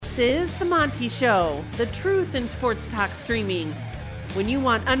This is The Monty Show, the truth in sports talk streaming. When you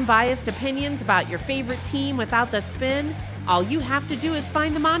want unbiased opinions about your favorite team without the spin, all you have to do is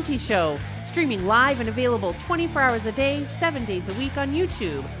find The Monty Show, streaming live and available 24 hours a day, 7 days a week on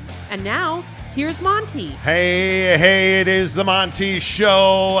YouTube. And now, here's Monty. Hey, it is The Monty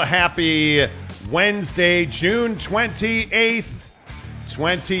Show. Happy Wednesday, June 28th,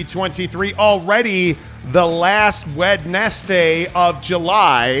 2023. Already the last Wednesday of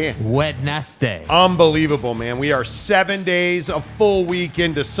July. Wednesday. Unbelievable, man. We are 7 days, a full week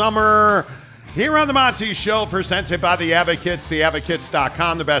into summer. Here on The Monty Show, presented by The Advocates,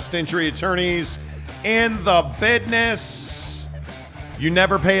 theadvocates.com, the best injury attorneys in the business. You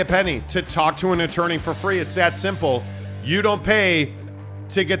never pay a penny to talk to an attorney for free. It's that simple. You don't pay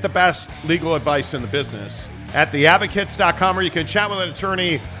to get the best legal advice in the business. At theadvocates.com, where you can chat with an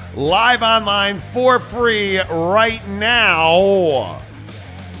attorney live online for free right now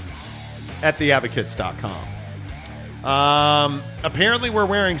at theadvocates.com. Apparently we're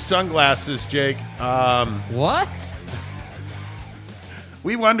wearing sunglasses, Jake. What?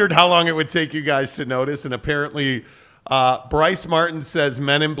 We wondered how long it would take you guys to notice, and apparently Bryce Martin says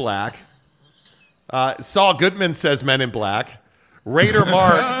Men in Black. Saul Goodman says Men in Black. Raider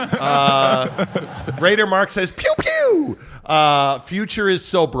Mark says pew pew. Future is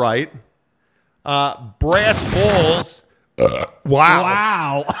so bright. Brass Bulls.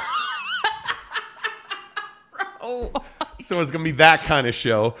 Wow. Bro. So it's going to be that kind of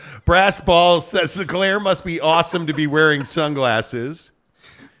show. Brass Balls says the glare must be awesome to be wearing sunglasses.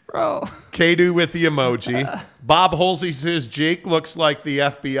 Bro. K-Do with the emoji. Bob Holsey says Jake looks like the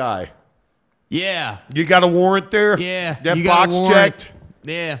FBI. Yeah. You got a warrant there? Yeah. That you got box a warrant. checked?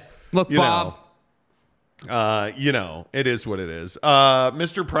 Yeah. Look, You Bob. It is what it is.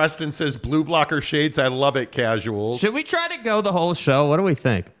 Mr. Preston says blue blocker shades. I love it, casuals. Should we try to go the whole show? What do we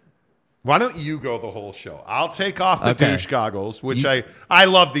think? Why don't you go the whole show? I'll take off the Okay. douche goggles, which I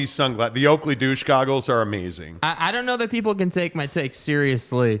love these sunglasses. The Oakley douche goggles are amazing. I don't know that people can take my take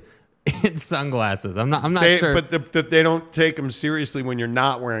seriously in sunglasses. I'm not sure. But they don't take them seriously when you're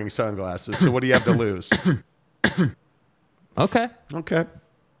not wearing sunglasses. So what do you have to lose? Okay.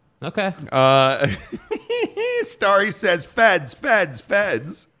 Okay. Starry says feds.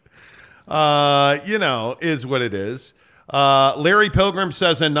 Is what it is. Larry Pilgrim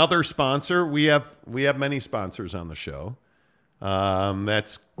says another sponsor. We have many sponsors on the show.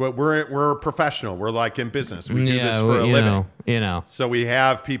 That's what we're professional. We're like in business. We do this for a living. You know. So we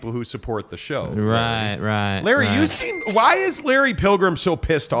have people who support the show. Right. Larry, right. you seem. Why is Larry Pilgrim so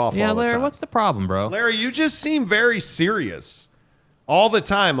pissed off? Yeah, all the Larry, time? what's the problem, bro? Larry, you just seem very serious all the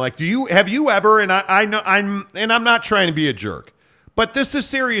time. Like, have you ever? And I know I'm not trying to be a jerk, but this is a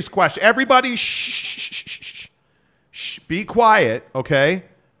serious question. Everybody, shh, be quiet, okay?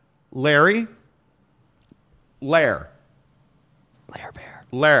 Larry, Lair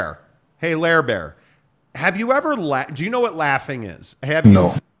Bear. Hey, Lair Bear. Have you ever do you know what laughing is?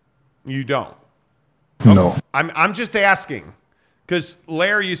 No. You don't. No. I'm just asking, because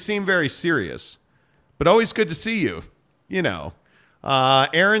Lair, you seem very serious, but always good to see you. You know.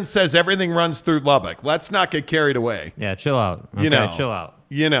 Aaron says everything runs through Lubbock. Let's not get carried away. Yeah, chill out. Okay, chill out.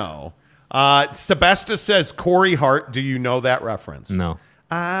 Sebesta says Corey Hart. Do you know that reference? No.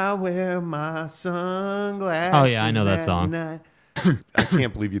 I wear my sunglasses. Oh, yeah, I know that at song. night. I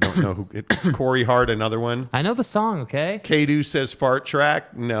can't believe you don't know who Corey Hart. Another one. I know the song, okay? K-Do says fart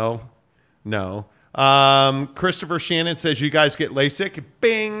track. No. Christopher Shannon says you guys get LASIK.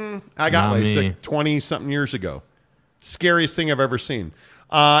 Bing. I got Not LASIK me. 20-something years ago. Scariest thing I've ever seen.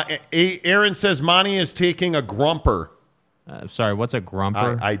 Aaron says Monty is taking a grumper. Sorry, what's a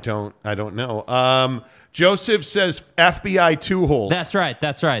grumper? I don't know. Joseph says FBI two holes. That's right.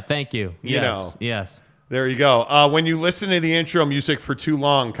 Thank you. Yes. Yes. There you go. When you listen to the intro music for too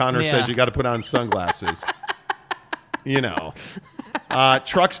long, Connor Yeah. says you got to put on sunglasses. Truck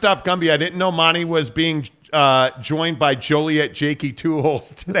Stop Gumby. I didn't know Monty was being joined by Joliet Jakey Two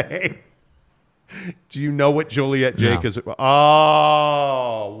Holes today. Do you know what Joliet Jake is?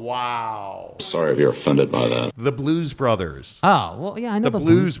 Oh, wow. Sorry if you're offended by that. The Blues Brothers. Oh, well, yeah, I know The the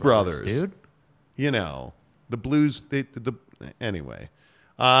Blues Brothers. dude. The Blues. Anyway.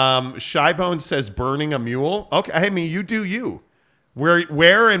 Shy Bones says burning a mule. Okay, I mean, you do you.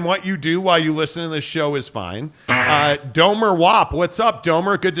 Where and what you do while you listen to this show is fine. Domer Wop, what's up,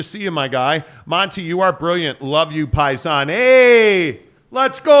 Domer? Good to see you, my guy. Monty, you are brilliant. Love you, Paisan. Hey,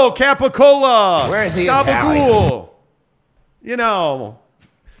 let's go, Capicola. Where is the Gabagool.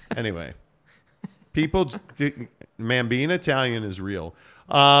 Anyway, man, being Italian is real.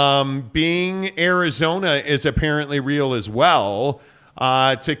 Being Arizona is apparently real as well.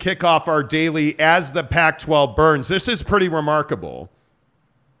 to kick off our daily As the Pac-12 Burns. This is pretty remarkable.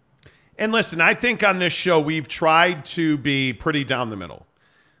 And listen, I think on this show we've tried to be pretty down the middle.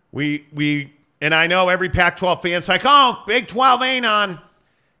 And I know every Pac-12 fan's like, oh, Big 12 ain't on.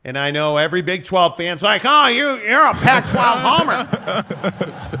 And I know every Big 12 fan's like, oh, you're a Pac-12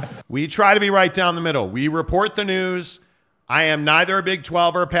 homer. We try to be right down the middle. We report the news. I am neither a Big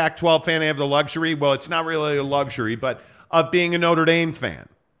 12 or a Pac-12 fan. I have the luxury, well, it's not really a luxury, but of being a Notre Dame fan,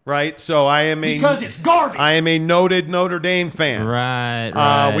 right? So because it's garbage. I am a noted Notre Dame fan.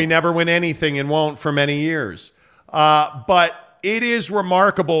 Right. We never win anything and won't for many years. But it is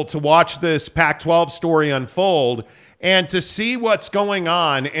remarkable to watch this Pac-12 story unfold and to see what's going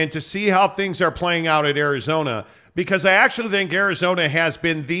on and to see how things are playing out at Arizona, because I actually think Arizona has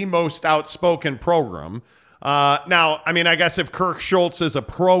been the most outspoken program. Now, I mean, I guess if Kirk Schultz is a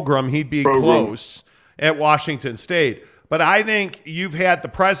program, he'd be close at Washington State. But I think you've had the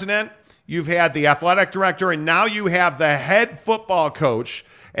president, you've had the athletic director, and now you have the head football coach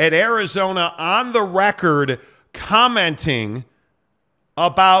at Arizona on the record commenting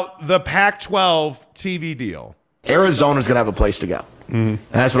about the Pac-12 TV deal. Arizona's going to have a place to go. Mm-hmm. And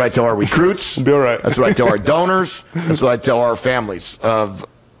that's what I tell our recruits. Be all right. That's what I tell our donors. That's what I tell our families of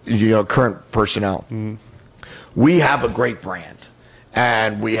current personnel. Mm-hmm. We have a great brand.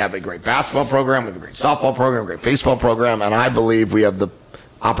 And we have a great basketball program, we have a great softball program, a great baseball program, and I believe we have the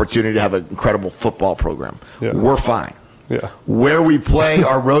opportunity to have an incredible football program. Yeah. We're fine. Yeah. Where we play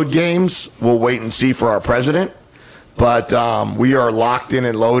our road games, we'll wait and see for our president. But we are locked in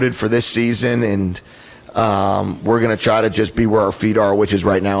and loaded for this season, and we're going to try to just be where our feet are, which is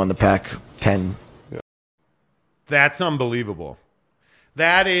right now in the Pac-10. Yeah. That's unbelievable.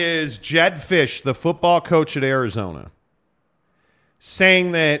 That is Jed Fish, the football coach at Arizona,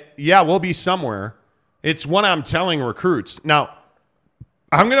 saying that, yeah, we'll be somewhere. It's what I'm telling recruits. Now,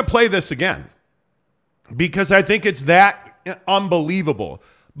 I'm going to play this again because I think it's that unbelievable.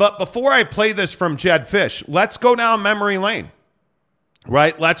 But before I play this from Jed Fish, let's go down memory lane,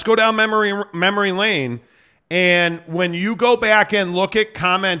 right? Let's go down memory lane. And when you go back and look at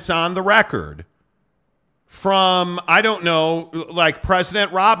comments on the record from, I don't know, like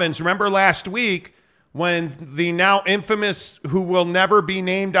President Robbins, remember last week, when the now infamous, who will never be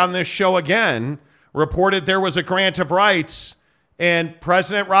named on this show again, reported there was a grant of rights, and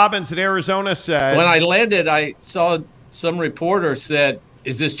President Robbins at Arizona said... When I landed, I saw some reporter said,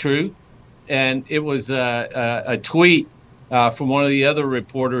 is this true? And it was a tweet from one of the other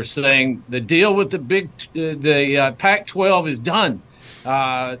reporters saying, the deal with the Pac-12 is done.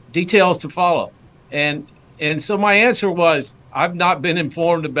 Details to follow. And so my answer was, I've not been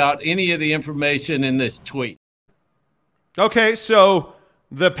informed about any of the information in this tweet. Okay, so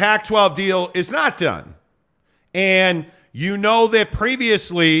the Pac-12 deal is not done. And you know that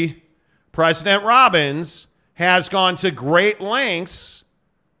previously President Robbins has gone to great lengths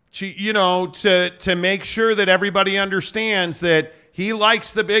to make sure that everybody understands that he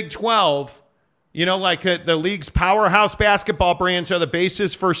likes the Big 12. Like the league's powerhouse basketball brands are the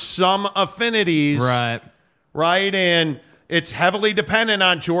basis for some affinities. Right. And it's heavily dependent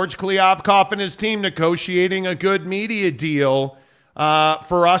on George Kliavkoff and his team negotiating a good media deal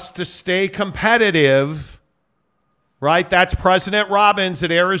for us to stay competitive, right? That's President Robbins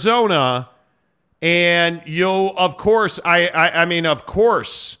at Arizona. And of course,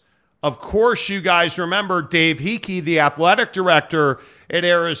 of course, you guys remember Dave Hickey, the athletic director at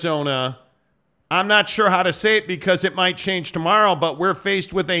Arizona. I'm not sure how to say it because it might change tomorrow, but we're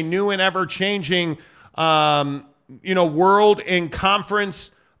faced with a new and ever-changing world and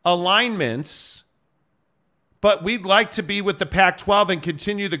conference alignments, but we'd like to be with the Pac-12 and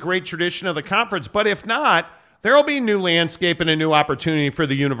continue the great tradition of the conference. But if not, there will be a new landscape and a new opportunity for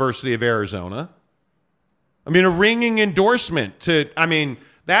the University of Arizona. I mean, a ringing endorsement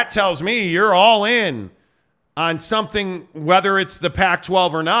that tells me you're all in on something, whether it's the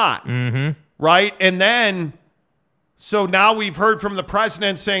Pac-12 or not, right? And then, so now we've heard from the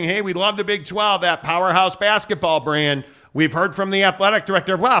president saying, hey, we love the Big 12, that powerhouse basketball brand. We've heard from the athletic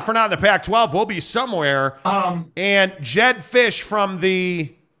director, well, if we're not in the Pac-12, we'll be somewhere. And Jed Fish from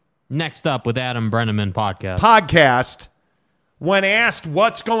the Next Up with Adam Brenneman podcast, when asked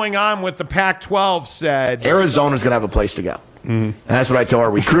what's going on with the Pac-12, said, Arizona's going to have a place to go. Mm-hmm. And that's what I tell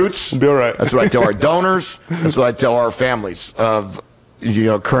our recruits. Be all right. That's what I tell our donors. That's what I tell our families of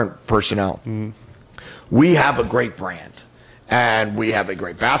current personnel. Mm-hmm. We have a great brand, and we have a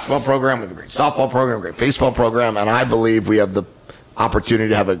great basketball program, we have a great softball program, a great baseball program, and I believe we have the opportunity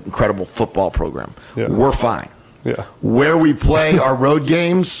to have an incredible football program. Yeah. We're fine. Yeah. Where we play our road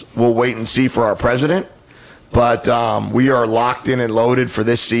games, we'll wait and see for our president. But we are locked in and loaded for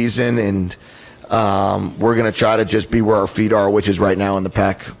this season, and we're going to try to just be where our feet are, which is right now in the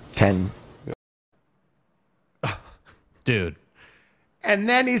Pac-10. Dude. And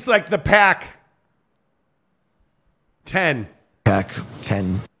then he's like, the Pac-10.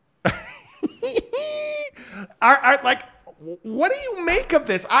 Pac-10. Like, what do you make of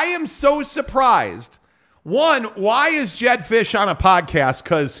this? I am so surprised. One, why is Jedd Fisch on a podcast?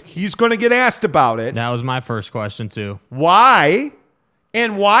 Because he's going to get asked about it. That was my first question, too. Why?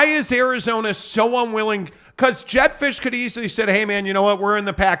 And why is Arizona so unwilling? Because Jedd Fisch could easily said, hey, man, you know what? We're in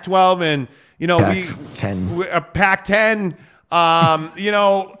the Pac-12 and, you know, Pac-10.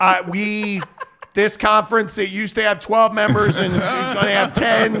 This conference, it used to have 12 members and it's going to have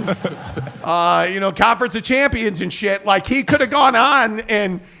 10. Conference of champions and shit. Like, he could have gone on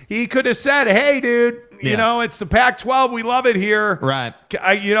and he could have said, hey, dude, you know, it's the Pac-12. We love it here. Right.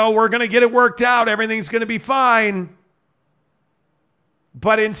 We're going to get it worked out. Everything's going to be fine.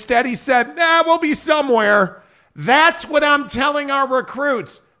 But instead he said, we'll be somewhere. That's what I'm telling our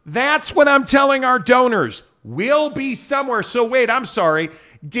recruits. That's what I'm telling our donors. We'll be somewhere. So wait, I'm sorry.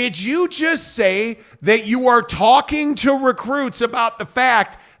 Did you just say that you are talking to recruits about the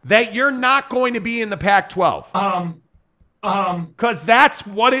fact that you're not going to be in the Pac-12? Because that's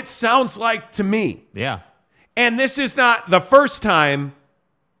what it sounds like to me. Yeah. And this is not the first time,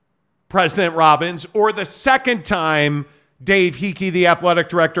 President Robbins, or the second time Dave Hickey, the athletic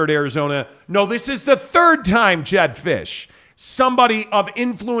director at Arizona. No, this is the third time Jedd Fisch, somebody of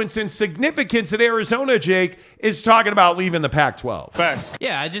influence and significance at Arizona, Jake, is talking about leaving the Pac-12. Facts.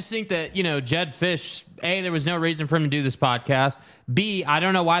 Yeah, I just think that, Jedd Fisch, A, there was no reason for him to do this podcast. B, I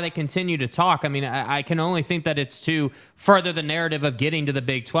don't know why they continue to talk. I mean, I can only think that it's to further the narrative of getting to the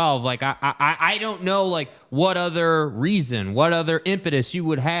Big 12. Like, I don't know, like, what other reason, what other impetus you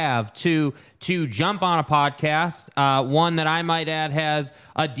would have to jump on a podcast, one that I might add has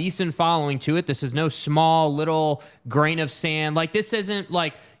a decent following to it. This is no small little grain of sand. Like, this isn't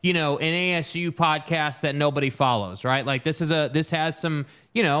like, an ASU podcast that nobody follows, right? Like, this has some,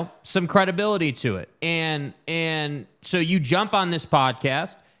 some credibility to it. And so you jump on this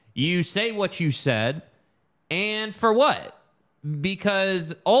podcast, you say what you said, and for what?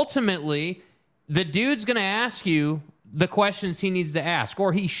 Because ultimately, the dude's going to ask you the questions he needs to ask,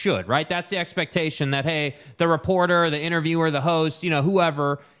 or he should, right? That's the expectation that, hey, the reporter, the interviewer, the host,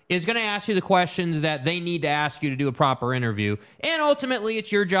 whoever is going to ask you the questions that they need to ask you to do a proper interview. And ultimately, it's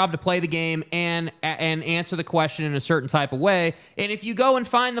your job to play the game and answer the question in a certain type of way. And if you go and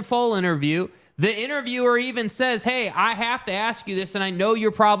find the full interview, the interviewer even says, hey, I have to ask you this, and I know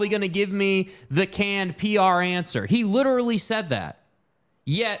you're probably going to give me the canned PR answer. He literally said that.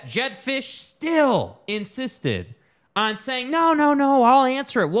 Yet Jedd Fisch still insisted on saying, no, I'll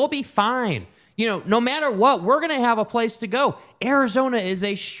answer it. We'll be fine. No matter what, we're going to have a place to go. Arizona is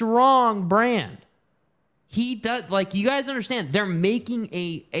a strong brand. He does, like, you guys understand, they're making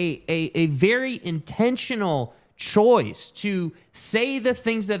a very intentional choice to say the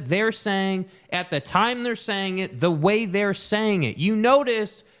things that they're saying at the time they're saying it, the way they're saying it. You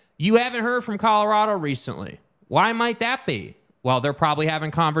notice you haven't heard from Colorado recently. Why might that be? Well, they're probably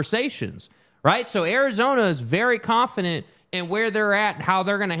having conversations, right? So Arizona is very confident in where they're at and how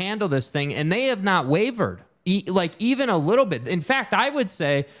they're going to handle this thing, and they have not wavered, even a little bit. In fact, I would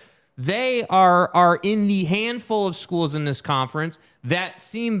say they are in the handful of schools in this conference that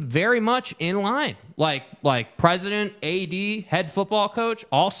seem very much in line. Like president, AD, head football coach,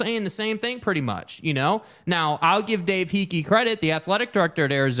 all saying the same thing pretty much, Now, I'll give Dave Hickey credit, the athletic director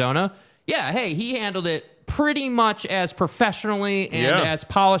at Arizona. Yeah, hey, he handled it pretty much as professionally and as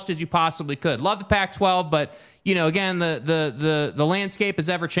polished as you possibly could. Love the Pac-12, but again, the landscape is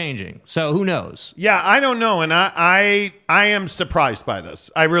ever changing. So who knows? Yeah, I don't know. And I am surprised by this.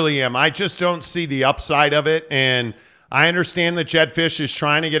 I really am. I just don't see the upside of it. And I understand that Jedd Fisch is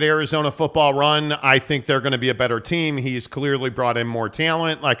trying to get Arizona football run. I think they're going to be a better team. He's clearly brought in more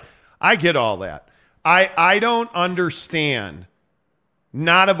talent. Like, I get all that. I don't understand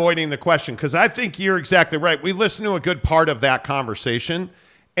not avoiding the question, because I think you're exactly right. We listened to a good part of that conversation.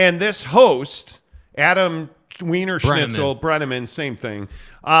 And this host, Adam Wiener Schnitzel, Brenneman, same thing,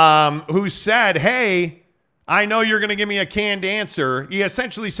 who said, hey, I know you're going to give me a canned answer. He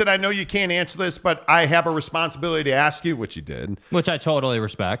essentially said, I know you can't answer this, but I have a responsibility to ask you, which he did. Which I totally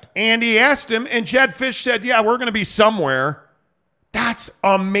respect. And he asked him, and Jedd Fisch said, yeah, we're going to be somewhere. That's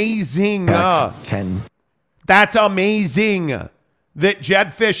amazing. 10. That's amazing that Jedd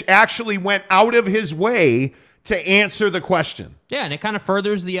Fisch actually went out of his way to answer the question. Yeah, and it kind of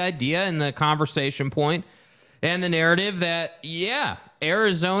furthers the idea and the conversation point and the narrative that,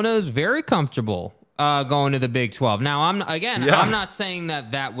 Arizona is very comfortable going to the Big 12. Now, I'm not saying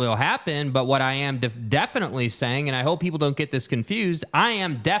that will happen, but what I am definitely saying, and I hope people don't get this confused, I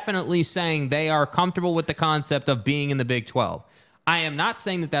am definitely saying they are comfortable with the concept of being in the Big 12. I am not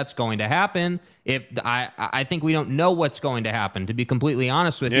saying that that's going to happen. If I think we don't know what's going to happen, to be completely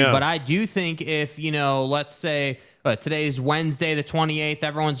honest with you. But I do think if, let's say today's Wednesday the 28th,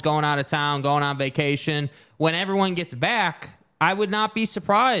 everyone's going out of town, going on vacation. When everyone gets back, I would not be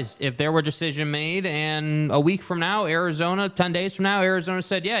surprised if there were a decision made and a week from now, 10 days from now, Arizona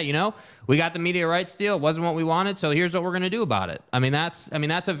said, yeah, we got the media rights deal. It wasn't what we wanted, so here's what we're going to do about it. That's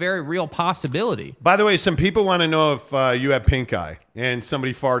a very real possibility. By the way, some people want to know if you have pink eye and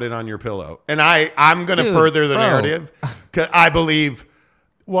somebody farted on your pillow. And I'm going to further the narrative because I believe,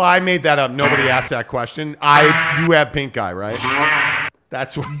 well, I made that up. Nobody asked that question. You have pink eye, right?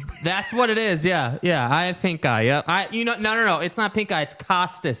 That's what it is. Yeah. I have pink eye. Yeah. No. It's not pink eye. It's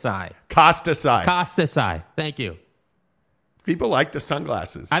Costas eye. Costas eye. Costas eye. Thank you. People like the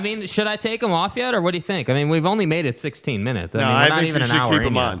sunglasses. Should I take them off yet, or what do you think? We've only made it 16 minutes. I think you should keep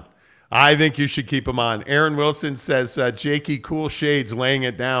them on. I think you should keep them on. Aaron Wilson says, Jakey Cool Shades laying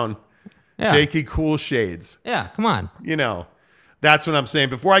it down. Yeah. Jakey Cool Shades. Yeah, come on. That's what I'm saying.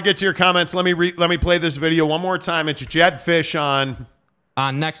 Before I get to your comments, let me play this video one more time. It's Jed Fish on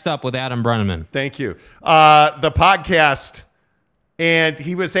Next Up with Adam Brenneman. Thank you. The podcast, and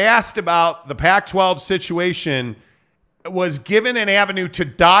he was asked about the Pac-12 situation, was given an avenue to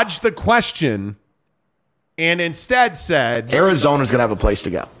dodge the question, and instead said, Arizona's going to have a place to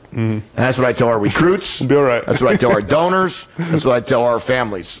go. Mm-hmm. And that's what I tell our recruits. Be all right. That's what I tell our donors. That's what I tell our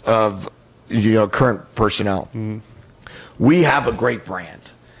families of current personnel. Mm-hmm. We have a great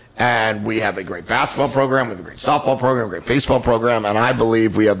brand. And we have a great basketball program, we have a great softball program, a great baseball program, and I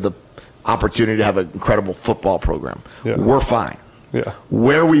believe we have the opportunity to have an incredible football program. Yeah. We're fine. Yeah.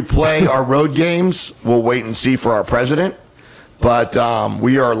 Where we play our road games, we'll wait and see for our president. But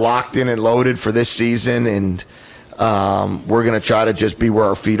we are locked in and loaded for this season, and we're going to try to just be where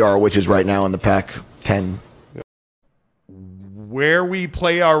our feet are, which is right now in the Pac-10. Where we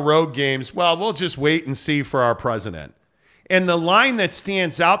play our road games, well, we'll just wait and see for our president. And the line that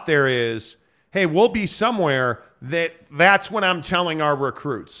stands out there is, hey, we'll be somewhere that's what I'm telling our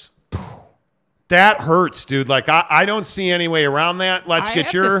recruits. That hurts, dude. Like, I don't see any way around that. I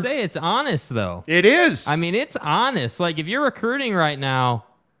have to say it's honest, though. It is. It's honest. Like, if you're recruiting right now,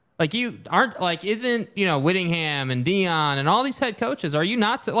 like, you aren't, like, isn't, Whittingham and Dion and all these head coaches, are you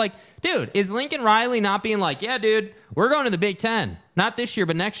not, like, dude, is Lincoln Riley not being like, yeah, dude, we're going to the Big Ten. Not this year,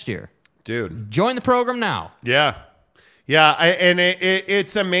 but next year. Dude. Join the program now. Yeah. Yeah,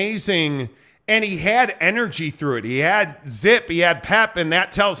 it's amazing. And he had energy through it. He had zip, he had pep, and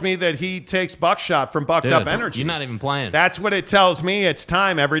that tells me that he takes buckshot from bucked up energy. You're not even playing. That's what it tells me. It's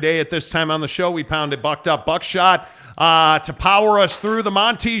time. Every day at this time on the show, we pounded bucked up buckshot to power us through the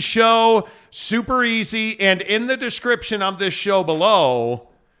Monty Show. Super easy. And in the description of this show below,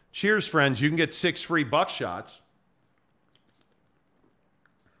 cheers, friends, you can get 6 free buckshots.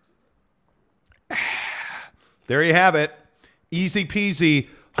 There you have it. Easy peasy.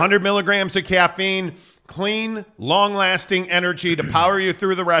 100 milligrams of caffeine, clean, long-lasting energy to power you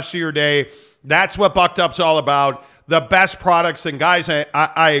through the rest of your day. That's what Bucked Up's all about. The best products. And guys,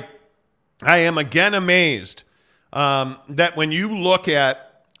 I am again amazed that when you look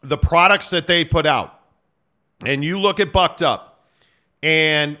at the products that they put out and you look at Bucked Up,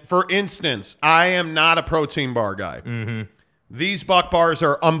 and for instance, I am not a protein bar guy. Mm-hmm. These Buck bars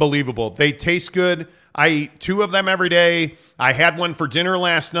are unbelievable. They taste good. I eat 2 of them every day. I had one for dinner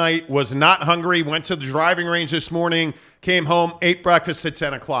last night, was not hungry, went to the driving range this morning, came home, ate breakfast at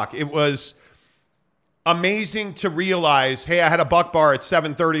 10 o'clock. It was amazing to realize, hey, I had a Buck bar at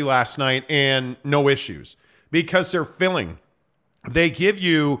 7:30 last night and no issues because they're filling. They give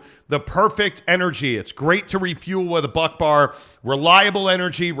you the perfect energy. It's great to refuel with a Buck bar. Reliable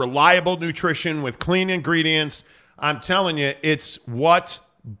energy, reliable nutrition with clean ingredients. I'm telling you, it's what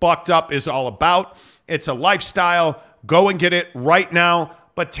Bucked Up is all about. It's a lifestyle. Go and get it right now.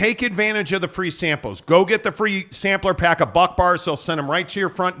 But take advantage of the free samples. Go get the free sampler pack of Buck bars. They'll send them right to your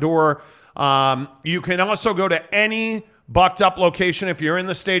front door. You can also go to any Bucked Up location if you're in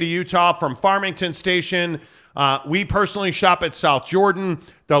the state of Utah, from Farmington Station. We personally shop at South Jordan.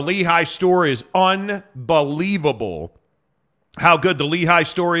 The Lehigh store is unbelievable. How good the Lehigh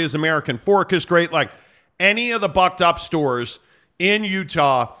store is. American Fork is great. Like, any of the Bucked Up stores in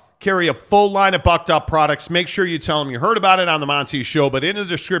Utah carry a full line of Bucked Up products. Make sure you tell them you heard about it on the Monty Show, but in the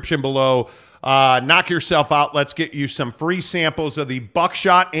description below, knock yourself out. Let's get you some free samples of the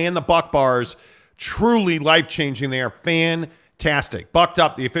Buckshot and the Buck bars. Truly life-changing. They are fantastic. Bucked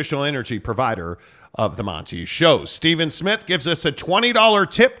Up, the official energy provider of the Monty Show. Stephen Smith gives us a $20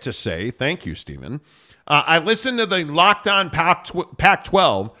 tip to say, thank you, Stephen. I listened to the Locked On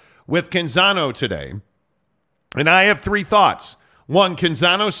Pac-12 with Canzano today, and I have 3 thoughts. 1,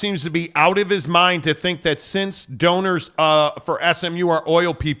 Canzano seems to be out of his mind to think that since donors for SMU are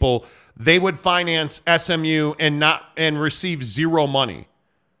oil people, they would finance SMU and receive zero money.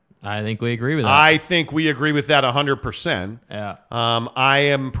 I think we agree with that. I think we agree with that 100%. Yeah. I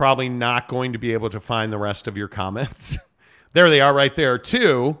am probably not going to be able to find the rest of your comments. There they are right there.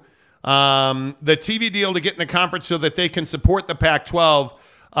 2, the TV deal to get in the conference so that they can support the Pac-12,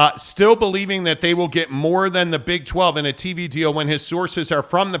 still believing that they will get more than the Big 12 in a TV deal when his sources are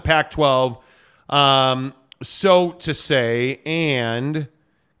from the Pac-12, so to say. And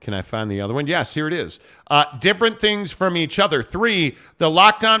can I find the other one? Yes, here it is. Different things from each other. 3, the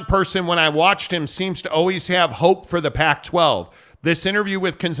Locked On person, when I watched him, seems to always have hope for the Pac-12. This interview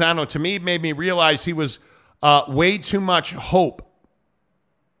with Canzano, to me, made me realize he was way too much hope.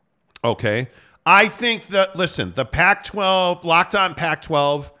 Okay. I think that, listen, the Pac-12, Locked On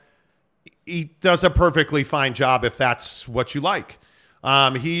Pac-12, he does a perfectly fine job if that's what you like.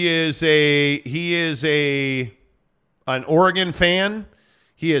 He is an Oregon fan.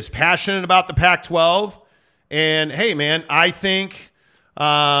 He is passionate about the Pac-12. And hey, man, I think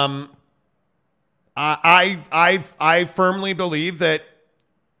I firmly believe that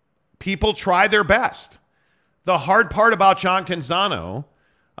people try their best. The hard part about John Canzano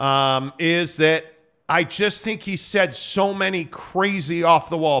is that I just think he said so many crazy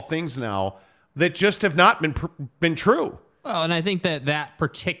off-the-wall things now that just have not been true. Well, and I think that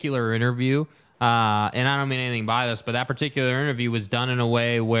particular interview, and I don't mean anything by this, but that particular interview was done in a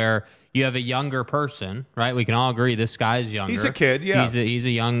way where you have a younger person, right? We can all agree this guy's younger. He's a kid, yeah. He's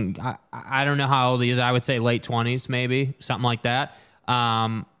a young, I don't know how old he is. I would say late 20s, maybe, something like that.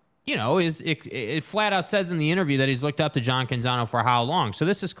 It flat out says in the interview that he's looked up to John Canzano for how long. So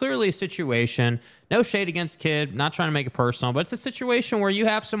this is clearly a situation, no shade against kid, not trying to make it personal, but it's a situation where you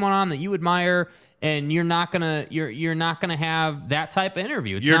have someone on that you admire, and you're not gonna have that type of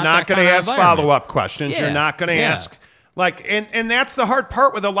interview. You're not gonna ask follow-up questions. Yeah. You're not gonna ask and that's the hard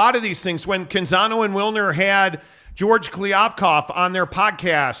part with a lot of these things. When Canzano and Wilner had George Kliavkoff on their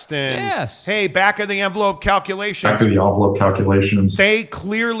podcast, and hey, back of the envelope calculations. They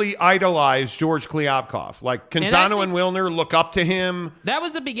clearly idolize George Kliavkoff. Like Canzano and Wilner look up to him. That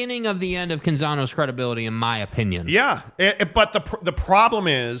was the beginning of the end of Canzano's credibility, in my opinion. Yeah, but the problem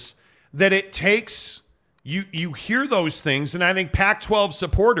is that it takes you hear those things, and I think Pac-12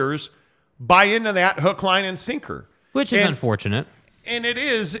 supporters buy into that hook, line, and sinker, which is unfortunate. And it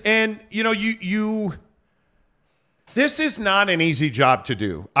is, and you. This is not an easy job to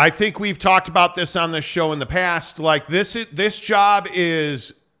do. I think we've talked about this on this show in the past. Like this job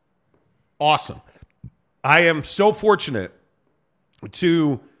is awesome. I am so fortunate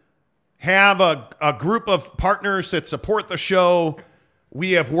to have a group of partners that support the show.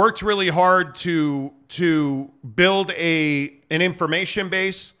 We have worked really hard to build an information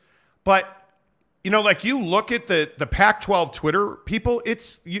base, but you look at the Pac-12 Twitter people,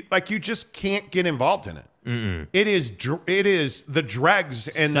 you just can't get involved in it. Mm-mm. It is the dregs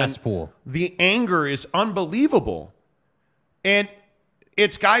and cesspool. The anger is unbelievable. And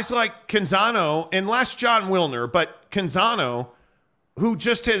it's guys like Canzano and less John Wilner, but Canzano, who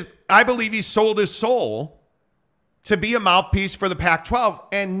just I believe he sold his soul to be a mouthpiece for the Pac-12,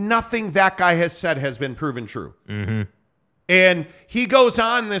 and nothing that guy has said has been proven true. Mm-hmm. And he goes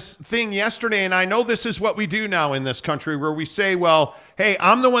on this thing yesterday, and I know this is what we do now in this country, where we say, well, hey,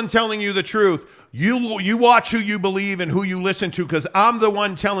 I'm the one telling you the truth. You watch who you believe and who you listen to, because I'm the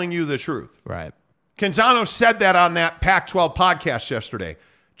one telling you the truth. Right. Canzano said that on that Pac-12 podcast yesterday.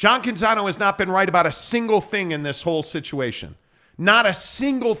 John Canzano has not been right about a single thing in this whole situation. Not a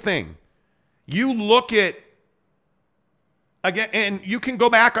single thing. You look at, again, and you can go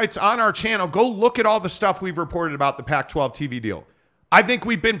back, it's on our channel. Go look at all the stuff we've reported about the Pac-12 TV deal. I think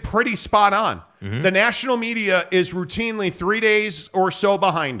we've been pretty spot on. Mm-hmm. The national media is routinely 3 days or so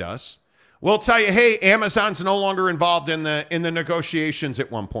behind us. We'll tell you, hey, Amazon's no longer involved in the negotiations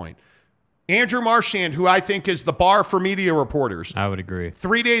at one point. Andrew Marchand, who I think is the bar for media reporters. I would agree.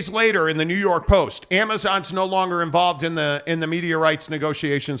 3 days later in the New York Post, Amazon's no longer involved in the media rights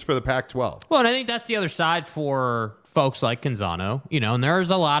negotiations for the Pac-12. Well, and I think that's the other side for folks like Canzano, and there's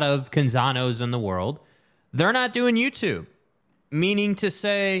a lot of Canzanos in the world. They're not doing YouTube, meaning to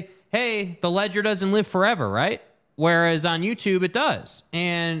say, hey, the ledger doesn't live forever, right? Whereas on YouTube, it does.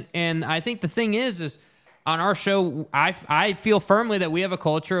 And I think the thing is on our show, I feel firmly that we have a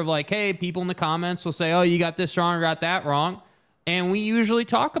culture of like, hey, people in the comments will say, oh, you got this wrong or got that wrong. And we usually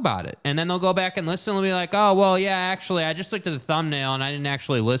talk about it. And then they'll go back and listen and they'll be like, oh, well, yeah, actually, I just looked at the thumbnail and I didn't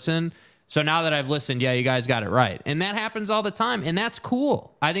actually listen. So now that I've listened, yeah, you guys got it right. And that happens all the time. And that's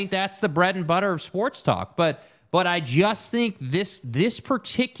cool. I think that's the bread and butter of sports talk. But I just think this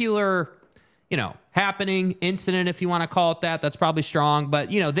particular, happening, incident, if you want to call it that, that's probably strong. But,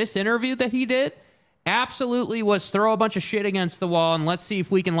 this interview that he did absolutely was throw a bunch of shit against the wall and let's see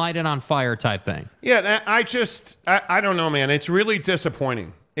if we can light it on fire type thing. Yeah, I don't know, man. It's really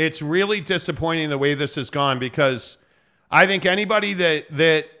disappointing. It's really disappointing the way this has gone, because I think anybody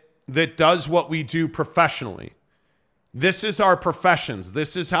that does what we do professionally, this is our professions.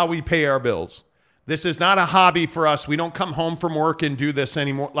 This is how we pay our bills. This is not a hobby for us. We don't come home from work and do this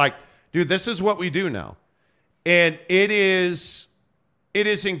anymore. Like, dude, this is what we do now. And it is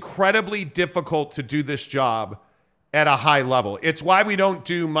incredibly difficult to do this job at a high level. It's why we don't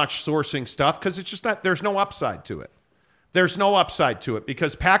do much sourcing stuff, because it's just not, there's no upside to it. There's no upside to it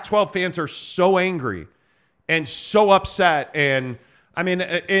because Pac-12 fans are so angry and so upset. And I mean,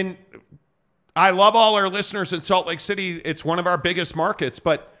 I love all our listeners in Salt Lake City. It's one of our biggest markets,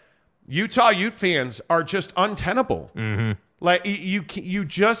 but Utah Ute fans are just untenable. Mm-hmm. Like you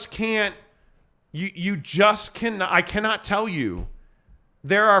just can't, you just can. I cannot tell you.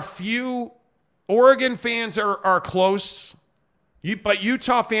 There are few. Oregon fans are close, but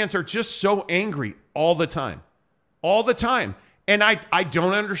Utah fans are just so angry all the time. And I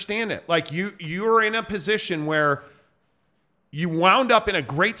don't understand it. Like you are in a position where you wound up in a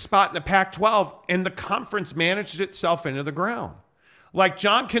great spot in the Pac-12 and the conference managed itself into the ground. Like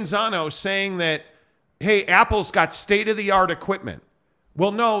John Canzano saying that, hey, Apple's got state-of-the-art equipment.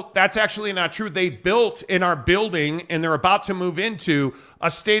 Well, no, that's actually not true. They built and are building, and they're about to move into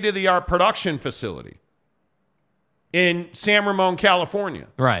a state-of-the-art production facility in San Ramon, California.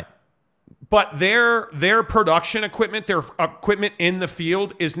 Right. But their production equipment, their equipment in the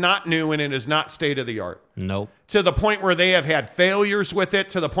field is not new, and it is not state-of-the-art. Nope. To the point where they have had failures with it,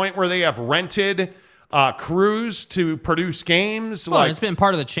 to the point where they have rented crews to produce games. Well, it's been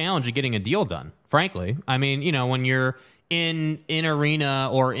part of the challenge of getting a deal done, frankly. I mean, when you're in arena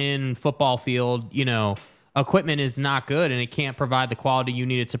or in football field, equipment is not good and it can't provide the quality you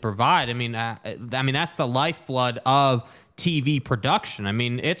need it to provide. I mean, that's the lifeblood of TV production. I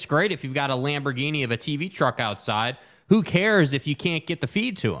mean, it's great if you've got a Lamborghini of a TV truck outside. Who cares if you can't get the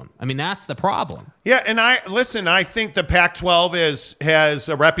feed to them? I mean, that's the problem. Yeah, and I think the Pac-12 has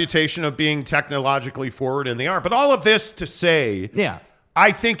a reputation of being technologically forward, and they are. But all of this to say, yeah,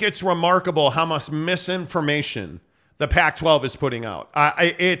 I think it's remarkable how much misinformation the Pac-12 is putting out.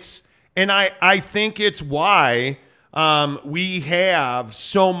 I think it's why we have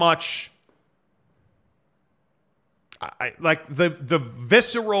so much, like the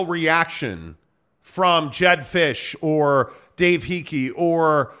visceral reaction from Jed Fish or Dave Hickey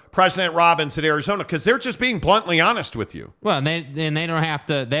or President Robbins at Arizona, because they're just being bluntly honest with you. Well, and they don't have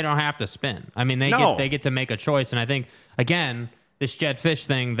to spin. I mean, they get to make a choice, and I think again, this Jed Fish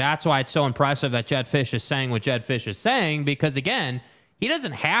thing, that's why it's so impressive that Jed Fish is saying what Jed Fish is saying, because again, he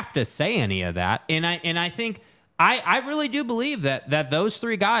doesn't have to say any of that. And I think I really do believe that those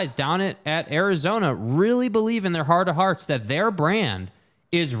three guys down at Arizona really believe in their heart of hearts that their brand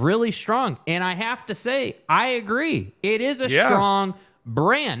is really strong. And I have to say, I agree. It is a strong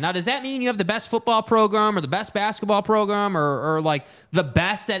brand. Now, does that mean you have the best football program or the best basketball program or like the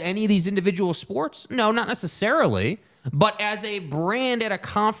best at any of these individual sports? No, not necessarily. But as a brand at a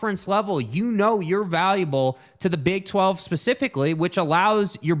conference level, you're valuable to the Big 12 specifically, which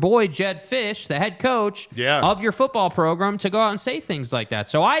allows your boy Jed Fish, the head coach of your football program, to go out and say things like that.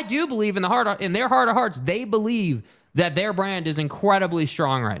 So I do believe in their heart of hearts, they believe that their brand is incredibly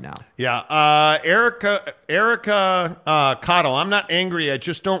strong right now. Yeah. Erica Cottle, I'm not angry. I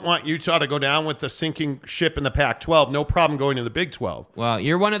just don't want Utah to go down with the sinking ship in the Pac-12. No problem going to the Big 12. Well,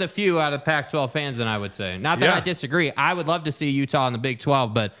 you're one of the few out of Pac-12 fans, then I would say. Not that I disagree. I would love to see Utah in the Big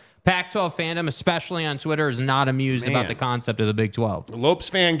 12, but Pac-12 fandom, especially on Twitter, is not amused about the concept of the Big 12. Lopes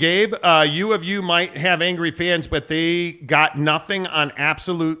fan Gabe, you might have angry fans, but they got nothing on the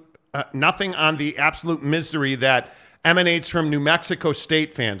absolute misery that emanates from New Mexico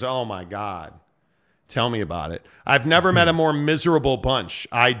State fans. Oh my God. Tell me about it. I've never met a more miserable bunch.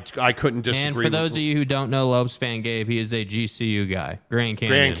 I couldn't disagree. And for those of you who don't know Lopes fan Gabe, he is a GCU guy. Grand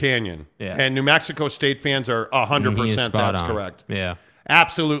Canyon. Yeah. And New Mexico State fans are 100%. That's correct. Yeah.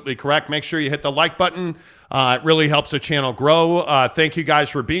 Absolutely correct. Make sure you hit the like button. It really helps the channel grow. Thank you guys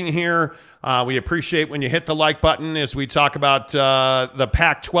for being here. We appreciate when you hit the like button as we talk about the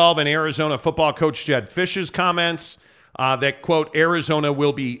Pac-12 and Arizona football coach Jed Fish's comments that, quote, Arizona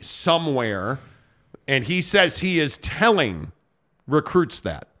will be somewhere. And he says he is telling recruits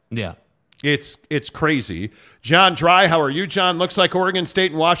that. Yeah. It's crazy. John Dry, how are you, John? Looks like Oregon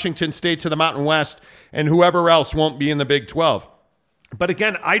State and Washington State to the Mountain West, and whoever else won't be in the Big 12. But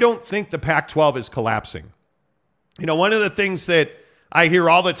again, I don't think the Pac-12 is collapsing. You know, one of the things that I hear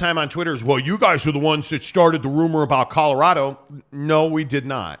all the time on Twitter is, well, you guys are the ones that started the rumor about Colorado. No, we did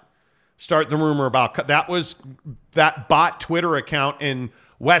not start the rumor about that. Was that bot Twitter account in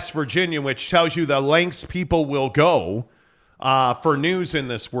West Virginia, which tells you the lengths people will go for news in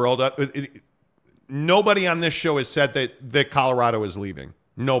this world. Nobody on this show has said that Colorado is leaving.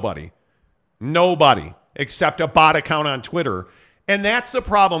 Nobody, except a bot account on Twitter. And that's the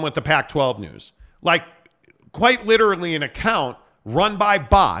problem with the Pac-12 news. Like, quite literally an account run by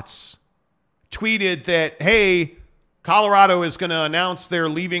bots tweeted that, hey, Colorado is going to announce they're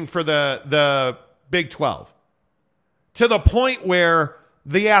leaving for the Big 12. To the point where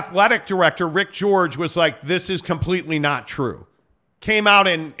the athletic director, Rick George, was like, this is completely not true. Came out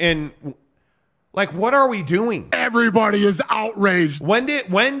and like, what are we doing? Everybody is outraged. When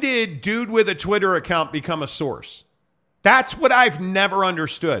did dude with a Twitter account become a source? That's what I've never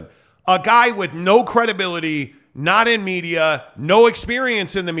understood. A guy with no credibility, not in media, no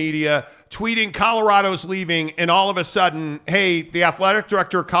experience in the media, tweeting Colorado's leaving, and all of a sudden, hey, the athletic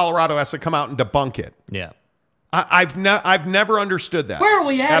director of Colorado has to come out and debunk it. Yeah. I've never understood that. Where are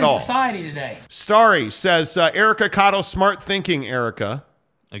we at in all. society today? Starry says, Erica Cotto, smart thinking, Erica.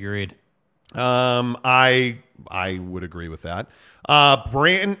 Agreed. I would agree with that.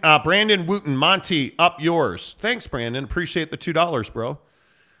 Brandon Wooten, Monty, up yours. Thanks, Brandon. Appreciate the $2, bro.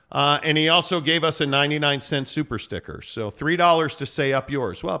 And he also gave us a 99-cent super sticker. So $3 to say up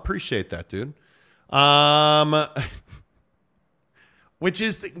yours. Well, appreciate that, dude. Which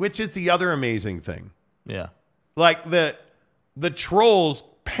is the other amazing thing. Yeah. Like the trolls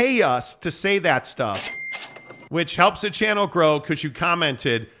pay us to say that stuff, which helps the channel grow because you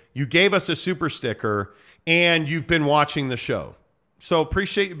commented, you gave us a super sticker, and you've been watching the show. So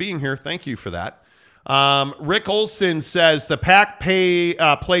appreciate you being here. Thank you for that. Rick Olson says the PAC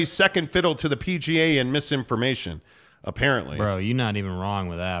plays second fiddle to the PGA in misinformation. Apparently, bro, you're not even wrong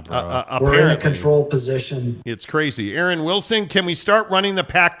with that, bro. We're in a control position. It's crazy. Aaron Wilson, can we start running the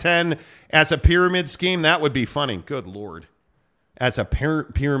Pac-10 as a pyramid scheme? That would be funny. Good Lord. As a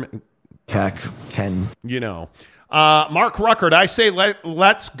pyramid. Pac-10. You know. Mark Ruckert, I say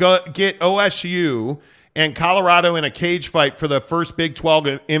let's go get OSU and Colorado in a cage fight for the first Big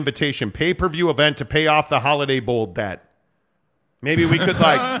 12 invitation pay-per-view event to pay off the Holiday Bowl debt. Maybe we could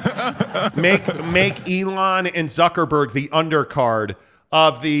make Elon and Zuckerberg the undercard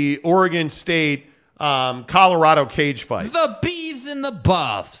of the Oregon State Colorado cage fight. The Beavs and the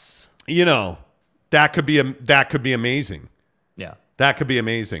Buffs. You know, that could be amazing. Yeah. That could be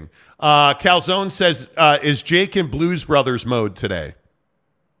amazing. Calzone says, is Jake in Blues Brothers mode today?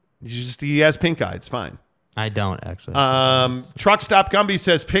 He has pink eye. It's fine. I don't, actually. Truck Stop Gumby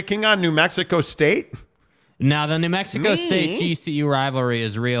says, picking on New Mexico State? Now, the New Mexico State GCU rivalry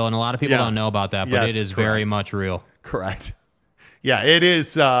is real, and a lot of people don't know about that, but it is very much real. Correct. Yeah, it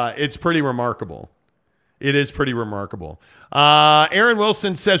is. It's pretty remarkable. It is pretty remarkable. Aaron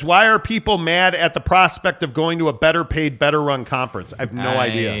Wilson says, why are people mad at the prospect of going to a better paid, better run conference? I have no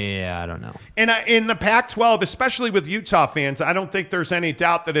idea. Yeah, I don't know. And in the Pac-12, especially with Utah fans, I don't think there's any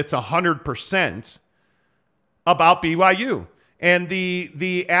doubt that it's 100% about BYU. And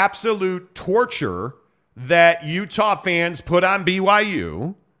the absolute torture that Utah fans put on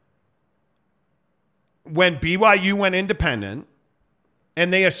BYU when BYU went independent,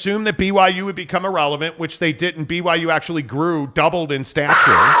 and they assumed that BYU would become irrelevant, which they didn't. BYU actually grew, doubled in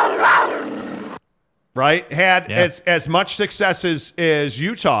stature, right? Had as much success as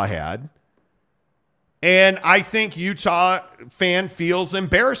Utah had. And I think Utah fan feels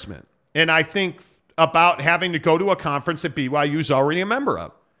embarrassment. And I think about having to go to a conference that BYU is already a member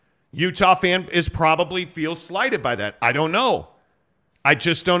of. Utah fan probably feels slighted by that. I don't know. I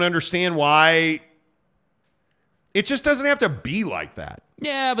just don't understand why. It just doesn't have to be like that.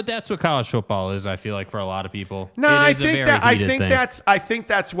 Yeah, but that's what college football is, I feel like, for a lot of people. No, I think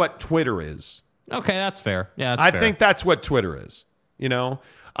that's what Twitter is. Okay, that's fair. Yeah, that's fair. I think that's what Twitter is. You know?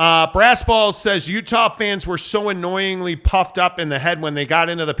 Brass Balls says Utah fans were so annoyingly puffed up in the head when they got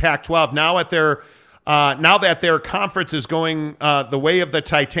into the Pac-12. Now that their conference is going the way of the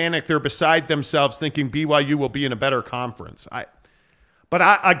Titanic, they're beside themselves thinking BYU will be in a better conference. I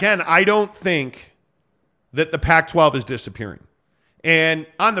don't think that the Pac-12 is disappearing. And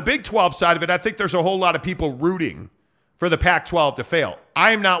on the Big 12 side of it, I think there's a whole lot of people rooting for the Pac-12 to fail.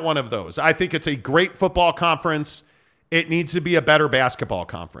 I am not one of those. I think it's a great football conference. It needs to be a better basketball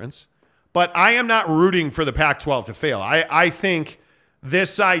conference. But I am not rooting for the Pac-12 to fail. I think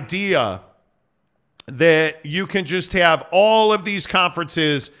this idea that you can just have all of these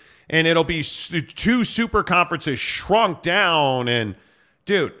conferences and it'll be 2 super conferences shrunk down. And,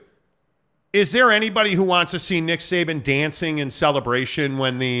 dude, is there anybody who wants to see Nick Saban dancing in celebration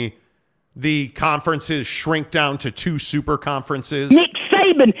when the conferences shrink down to 2 super conferences? Nick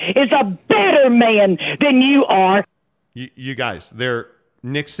Saban is a better man than you are. You guys,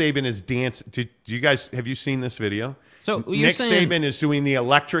 Nick Saban is dancing. Have you seen this video? So Nick Saban is doing the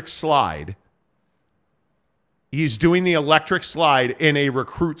electric slide. He's doing the electric slide in a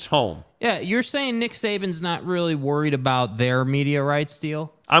recruit's home. Yeah, you're saying Nick Saban's not really worried about their media rights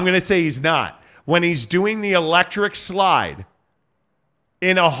deal? I'm going to say he's not. When he's doing the electric slide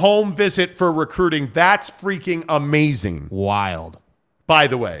in a home visit for recruiting, that's freaking amazing. Wild. By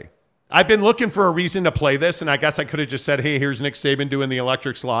the way, I've been looking for a reason to play this, and I guess I could have just said, hey, here's Nick Saban doing the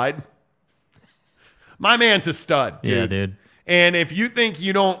electric slide. My man's a stud, dude. Yeah, dude. And if you think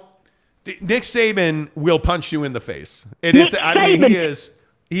you don't, Nick Saban will punch you in the face.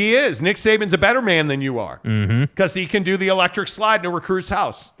 He is. Nick Saban's a better man than you are because he can do the electric slide in a recruit's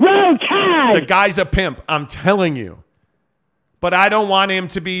house. Roll Tide! The guy's a pimp, I'm telling you. But I don't want him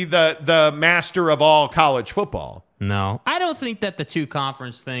to be the master of all college football. No. I don't think that the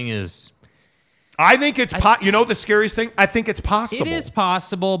 2-conference thing is... I think it's you know the scariest thing? I think it's possible. It is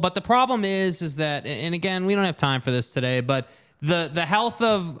possible, but the problem is that, and again, we don't have time for this today, but the health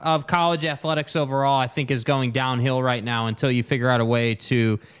of college athletics overall, I think, is going downhill right now until you figure out a way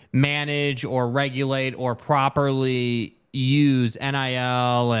to manage or regulate or properly use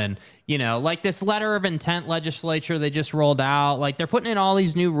NIL and, like this letter of intent legislature they just rolled out. Like, they're putting in all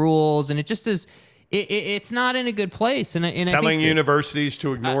these new rules, and it just is... It's not in a good place, and telling I think universities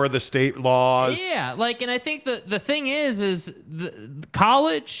to ignore the state laws. Yeah, and I think the thing is the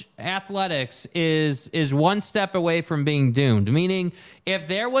college athletics is one step away from being doomed. Meaning, if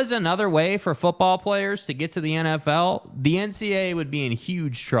there was another way for football players to get to the NFL, the NCAA would be in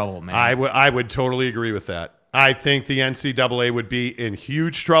huge trouble, man. I would totally agree with that. I think the NCAA would be in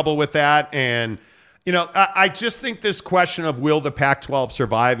huge trouble with that, and. I just think this question of will the Pac-12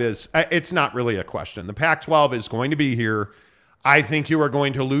 survive it's not really a question. The Pac-12 is going to be here. I think you are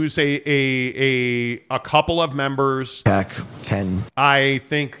going to lose a couple of members. Pac-10. I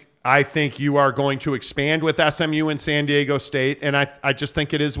think you are going to expand with SMU and San Diego State, and I just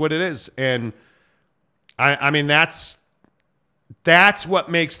think it is what it is. And I mean that's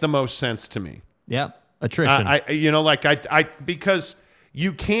what makes the most sense to me. Yep, attrition. Because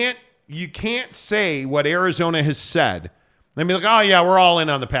you can't say what Arizona has said and be like, oh, yeah, we're all in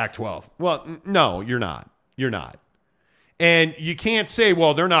on the Pac-12. Well, no, you're not. You're not. And you can't say,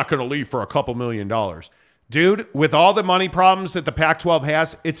 well, they're not going to leave for a couple $1 million. Dude, with all the money problems that the Pac-12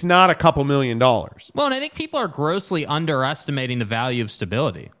 has, it's not a couple $1 million. Well, and I think people are grossly underestimating the value of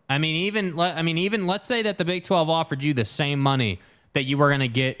stability. I mean, even let's say that the Big 12 offered you the same money that you were going to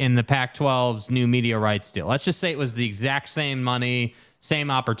get in the Pac-12's new media rights deal. Let's just say it was the exact same money,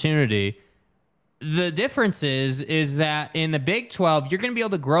 same opportunity. The difference is that in the Big 12, you're going to be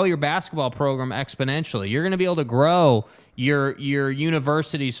able to grow your basketball program exponentially. You're going to be able to grow your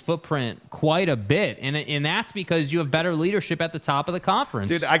university's footprint quite a bit, and that's because you have better leadership at the top of the conference.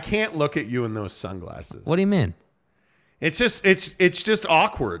 Dude, I can't look at you in those sunglasses. What do you mean? It's just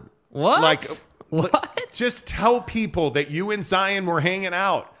awkward. What? What? Just tell people that you and Zion were hanging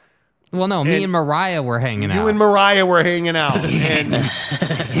out. Well, no, me and Mariah were hanging out. You and Mariah were hanging out. And,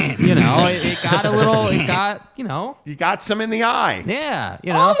 it got a little, You got some in the eye. Yeah,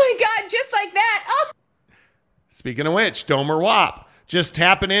 Oh, my God, just like that. Oh. Speaking of which, Domer Wop. Just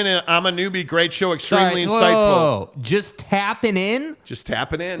tapping in. I'm a newbie. Great show. Extremely insightful. Whoa. Just tapping in? Just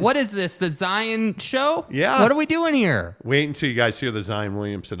tapping in. What is this, the Zion show? Yeah. What are we doing here? Wait until you guys hear the Zion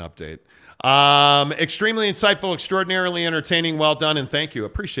Williamson update. Extremely insightful, extraordinarily entertaining. Well done, and thank you.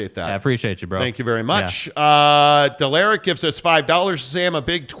 Appreciate that. I appreciate you, bro. Thank you very much. Yeah. Delaric gives us $5 to say I'm a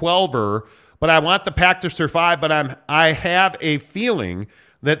Big 12er, but I want the Pac to survive, but I have a feeling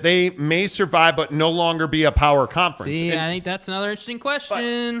that they may survive but no longer be a power conference. See, I think that's another interesting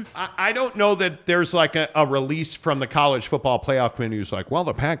question. I don't know that there's like a release from the College Football Playoff Committee who's like, well,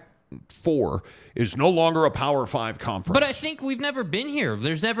 the Pac-4 is no longer a Power 5 conference. But I think we've never been here.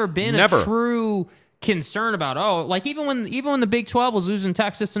 There's never been a true concern about, even when the Big 12 was losing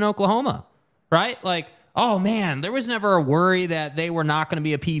Texas and Oklahoma, right? Like, oh man, there was never a worry that they were not going to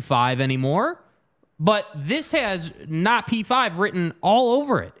be a P5 anymore. But this has not P5 written all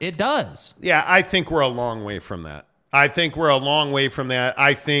over it. It does. Yeah, I think we're a long way from that. I think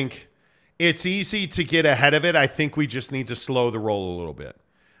it's easy to get ahead of it. I think we just need to slow the roll a little bit.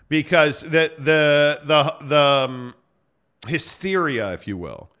 because the hysteria, if you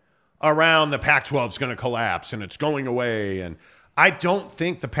will, around the Pac-12 is going to collapse and it's going away. And I don't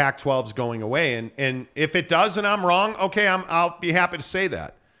think the Pac-12 is going away. And if it does and I'm wrong, okay, I'll be happy to say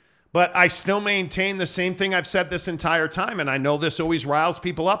that. But I still maintain the same thing I've said this entire time. And I know this always riles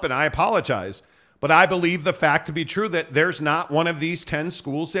people up, and I apologize. But I believe the fact to be true that there's not one of these 10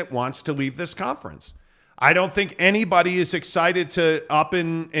 schools that wants to leave this conference. I don't think anybody is excited to up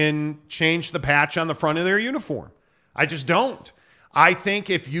and change the patch on the front of their uniform. I just don't. I think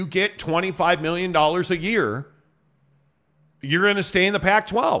if you get $25 million a year, you're going to stay in the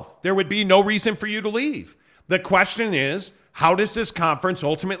Pac-12. There would be no reason for you to leave. The question is, how does this conference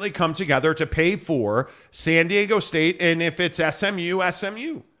ultimately come together to pay for San Diego State? And if it's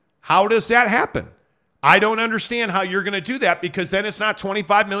SMU, how does that happen? I don't understand how you're going to do that, because then it's not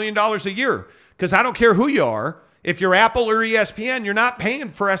 $25 million a year. Because I don't care who you are. If you're Apple or ESPN, you're not paying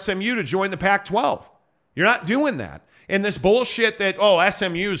for SMU to join the Pac-12. You're not doing that. And this bullshit that,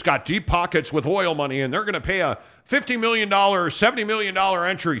 SMU's got deep pockets with oil money and they're going to pay a $50 million, $70 million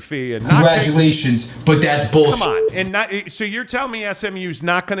entry fee. And congratulations, but that's bullshit. Come on. So you're telling me SMU's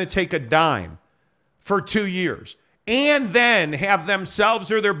not going to take a dime for 2 years and then have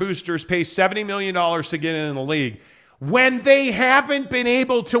themselves or their boosters pay $70 million to get in the league when they haven't been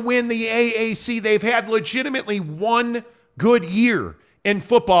able to win the AAC? They've had legitimately one good year in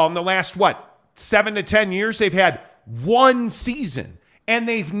football in the last, 7 to 10 years? They've had one season, and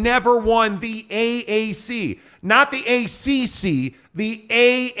they've never won the AAC. Not the ACC, the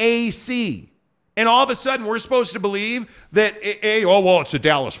AAC. And all of a sudden, we're supposed to believe that, it's the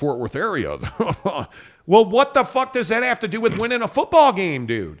Dallas-Fort Worth area. Well, what the fuck does that have to do with winning a football game,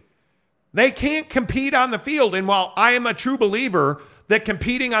 dude? They can't compete on the field. And while I am a true believer that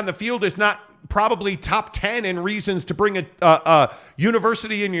competing on the field is not probably top 10 in reasons to bring a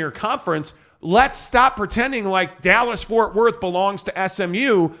university in your conference, let's stop pretending like Dallas-Fort Worth belongs to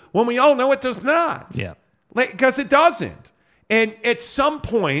SMU when we all know it does not. Yeah. Because it doesn't. And at some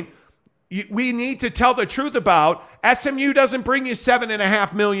point, we need to tell the truth about SMU doesn't bring you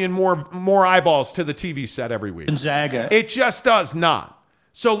 7.5 million more eyeballs to the TV set every week. Gonzaga. It just does not.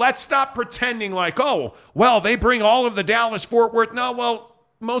 So let's stop pretending like, they bring all of the Dallas-Fort Worth. No,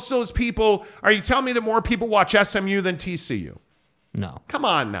 most of those people, are you telling me that more people watch SMU than TCU? No. Come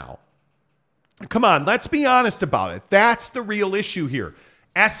on now. Come on, let's be honest about it. That's the real issue here.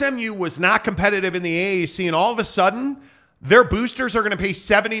 SMU was not competitive in the AAC, and all of a sudden, their boosters are going to pay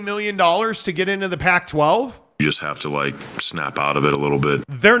 $70 million to get into the Pac-12? You just have to, snap out of it a little bit.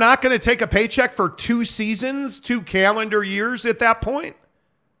 They're not going to take a paycheck for 2 seasons, 2 calendar years at that point?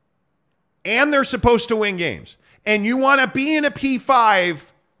 And they're supposed to win games. And you want to be in a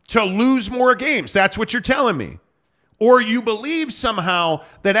P5 to lose more games. That's what you're telling me. Or you believe somehow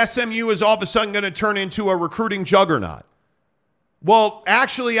that SMU is all of a sudden going to turn into a recruiting juggernaut. Well,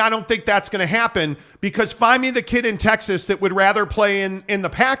 actually, I don't think that's going to happen, because find me the kid in Texas that would rather play in the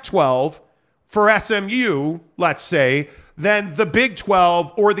Pac-12 for SMU, let's say, than the Big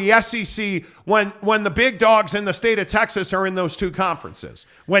 12 or the SEC when the big dogs in the state of Texas are in those 2 conferences.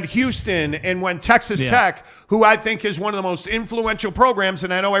 When Houston and when Texas Tech, who I think is one of the most influential programs,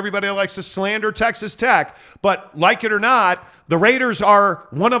 and I know everybody likes to slander Texas Tech, but like it or not, the Raiders are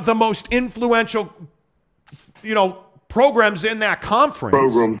one of the most influential, programs in that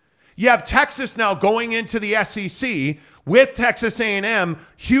conference. You have Texas now going into the SEC with Texas A&M,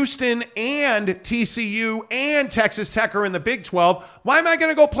 Houston and TCU and Texas Tech are in the Big 12. Why am I going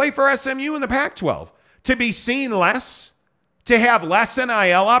to go play for SMU in the Pac-12? To be seen less? To have less NIL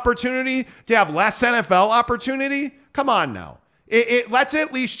opportunity? To have less NFL opportunity? Come on now. Let's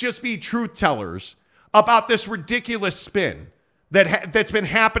at least just be truth tellers about this ridiculous spin that's been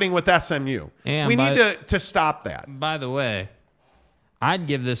happening with SMU. We need to stop that. By the way, I'd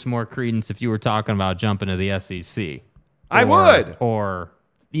give this more credence if you were talking about jumping to the SEC. I would. Or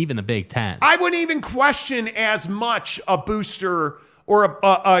even the Big Ten. I wouldn't even question as much a booster or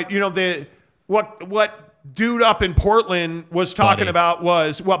what dude up in Portland was talking about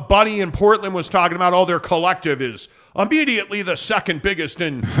was what Buddy in Portland was talking about. Oh, their collective is immediately the second biggest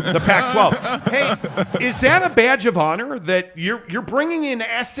in the Pac-12. Hey, is that a badge of honor that you're bringing in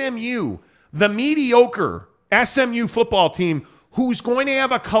SMU, the mediocre SMU football team, who's going to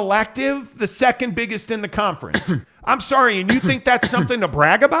have a collective, the second biggest in the conference? I'm sorry, and you think that's something to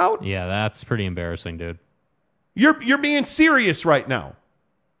brag about? Yeah, that's pretty embarrassing, dude. You're being serious right now.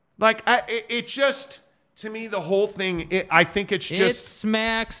 It just, to me, the whole thing, I think it's just... It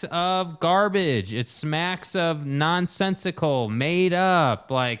smacks of garbage. It smacks of nonsensical, made up.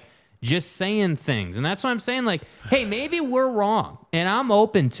 just saying things. And that's what I'm saying. Like, hey, maybe we're wrong, and I'm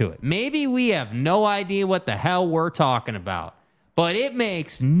open to it. Maybe we have no idea what the hell we're talking about, but it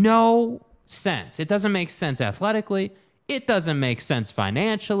makes no sense. It doesn't make sense athletically. It doesn't make sense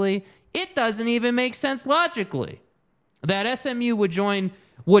financially. It doesn't even make sense logically that SMU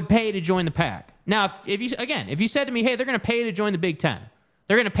would pay to join the PAC. Now, if you said to me, hey, they're going to pay to join the Big Ten,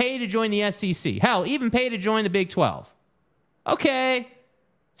 they're going to pay to join the SEC, hell, even pay to join the Big 12. Okay,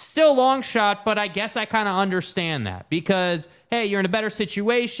 still long shot, but I guess I kind of understand that because, hey, you're in a better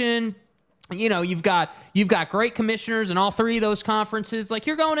situation. You know, you've got great commissioners in all three of those conferences. Like,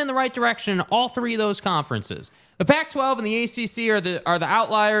 you're going in the right direction in all three of those conferences. The Pac-12 and the ACC are the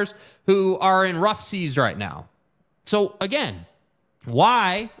outliers who are in rough seas right now. So again,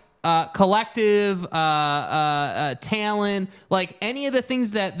 why collective talent, like any of the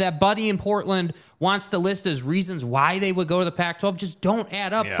things that Buddy in Portland wants to list as reasons why they would go to the Pac-12 just don't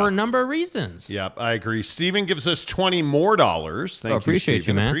add up for a number of reasons. Yep, I agree. Steven gives us $20 more. Thank you, appreciate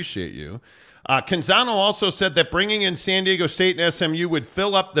Steven. you, man. Appreciate you. Canzano also said that bringing in San Diego State and SMU would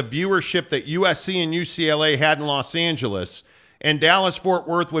fill up the viewership that USC and UCLA had in Los Angeles, and Dallas-Fort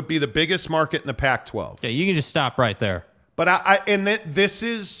Worth would be the biggest market in the Pac-12. Yeah, you can just stop right there. But this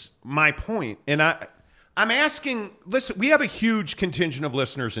is my point, and I'm asking. Listen, we have a huge contingent of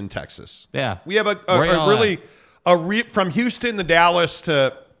listeners in Texas. Yeah, we have from Houston to Dallas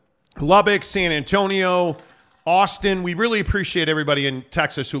to Lubbock, San Antonio, Austin. We really appreciate everybody in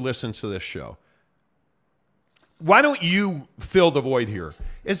Texas who listens to this show. Why don't you fill the void here?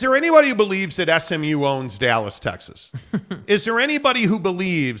 Is there anybody who believes that SMU owns Dallas, Texas? Is there anybody who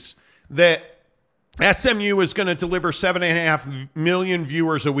believes that SMU is going to deliver 7.5 million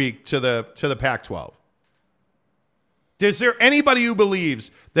viewers a week to the Pac-12? Is there anybody who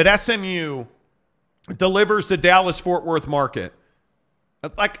believes that SMU delivers the Dallas-Fort Worth market?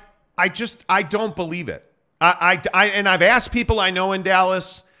 Like, I don't believe it. And I've asked people I know in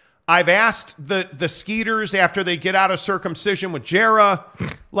Dallas. I've asked the Skeeters after they get out of circumcision with Jera.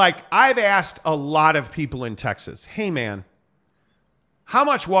 Like, I've asked a lot of people in Texas, hey, man, how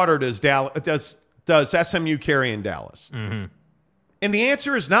much water does SMU carry in Dallas? Mm-hmm. And the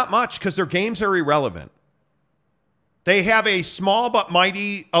answer is not much because their games are irrelevant. They have a small but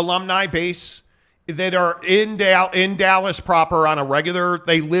mighty alumni base that are in Dallas proper on a regular.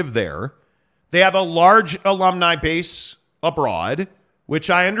 They live there. They have a large alumni base abroad, which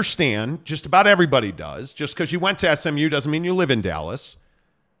I understand. Just about everybody does. Just because you went to SMU doesn't mean you live in Dallas.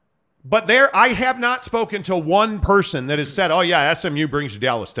 But I have not spoken to one person that has said, oh, yeah, SMU brings you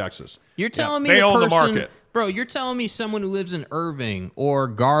Dallas, Texas. You're telling me they own the market. Bro, you're telling me someone who lives in Irving or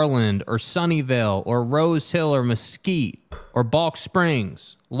Garland or Sunnyvale or Rose Hill or Mesquite or Balk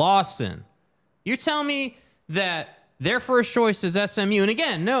Springs, Lawson, you're telling me that their first choice is SMU. And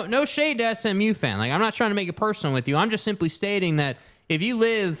again, no shade to SMU fan. Like, I'm not trying to make it personal with you. I'm just simply stating that if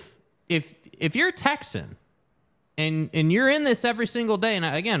you're a Texan and you're in this every single day, and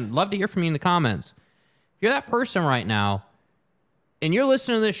again, love to hear from you in the comments. If you're that person right now and you're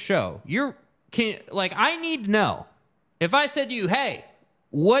listening to this show, I need to know. If I said to you, hey,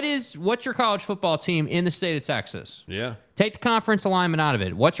 what's your college football team in the state of Texas? Yeah. Take the conference alignment out of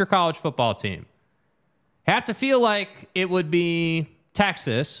it. What's your college football team? Have to feel like it would be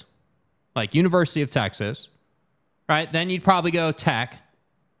Texas, like University of Texas, right? Then you'd probably go Tech,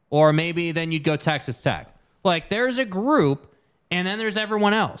 or maybe then you'd go Texas Tech. Like, there's a group, and then there's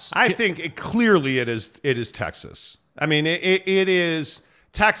everyone else. I think it is Texas. I mean, it is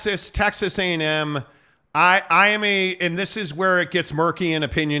Texas A&M. I am and this is where it gets murky and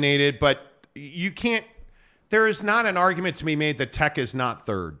opinionated, but you can't. There is not an argument to be made that Tech is not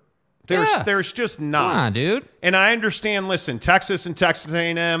third. There's just not. Come on, dude. And I understand, listen, Texas and Texas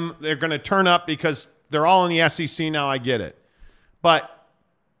A&M, they're going to turn up because they're all in the SEC now. I get it. But,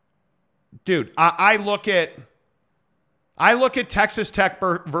 dude, I look at Texas Tech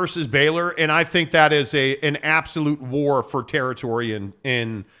versus Baylor, and I think that is an absolute war for territory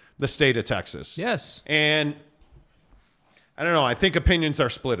in the state of Texas. Yes. And I don't know. I think opinions are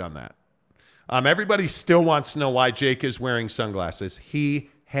split on that. Everybody still wants to know why Jake is wearing sunglasses. He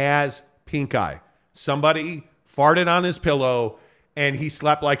has pink eye. Somebody farted on his pillow, and he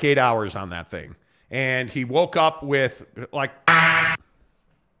slept like 8 hours on that thing. And he woke up with like.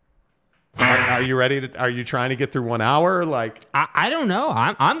 Are you ready to? Are you trying to get through 1 hour? Like, I don't know.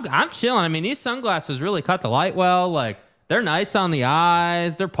 I'm chilling. I mean, these sunglasses really cut the light well. Like, they're nice on the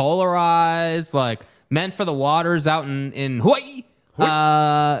eyes. They're polarized. Like, meant for the waters out in Hawaii.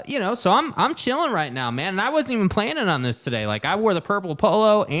 So I'm chilling right now, man. And I wasn't even planning on this today. Like, I wore the purple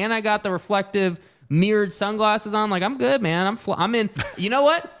polo and I got the reflective mirrored sunglasses on. Like, I'm good, man. I'm in. You know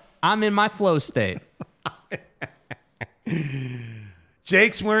what? I'm in my flow state.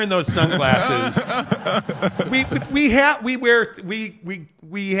 Jake's wearing those sunglasses. we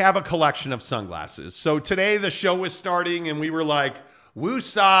have a collection of sunglasses. So today the show was starting and we were like,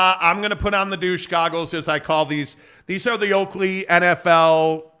 woosah, I'm going to put on the douche goggles, as I call these. These are the Oakley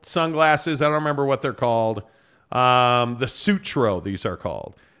NFL sunglasses. I don't remember what they're called. The Sutro, these are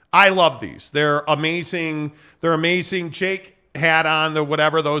called. I love these. They're amazing. They're amazing. Jake had on the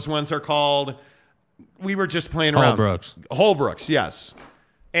whatever those ones are called. We were just playing around. Holbrooks, yes.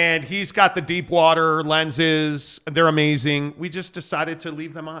 And he's got the deep water lenses. They're amazing. We just decided to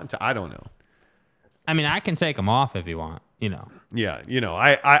leave them on. I don't know. I mean, I can take them off if you want, Yeah,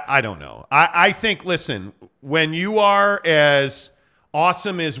 I don't know. I think, listen, when you are as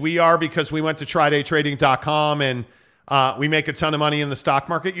awesome as we are because we went to TryDayTrading.com and we make a ton of money in the stock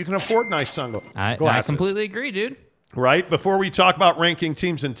market, you can afford nice sunglasses. I completely agree, dude. Right? Before we talk about ranking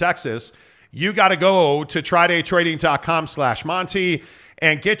teams in Texas, you got to go to TryDayTrading.com/Monty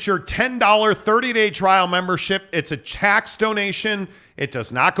and get your $10 30-day trial membership. It's a tax donation. It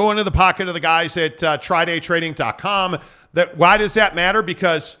does not go into the pocket of the guys at TryDayTrading.com. Why does that matter?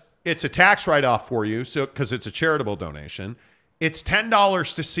 Because it's a tax write-off for you, so because it's a charitable donation. It's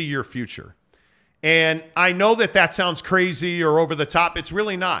 $10 to see your future. And I know that sounds crazy or over the top. It's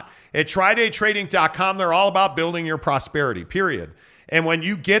really not. At TryDayTrading.com, they're all about building your prosperity, period. And when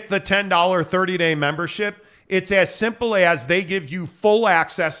you get the $10 30-day membership, it's as simple as they give you full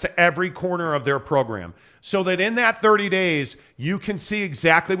access to every corner of their program so that in that 30 days, you can see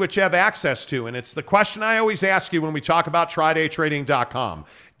exactly what you have access to. And it's the question I always ask you when we talk about TryDayTrading.com.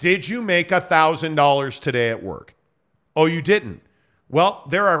 Did you make $1,000 today at work? Oh, you didn't. Well,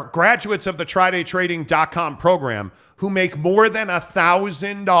 there are graduates of the TryDayTrading.com program who make more than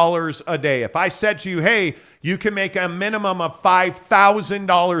 $1,000 a day. If I said to you, hey, you can make a minimum of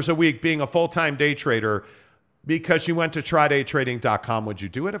 $5,000 a week being a full-time day trader because you went to TryDayTrading.com, would you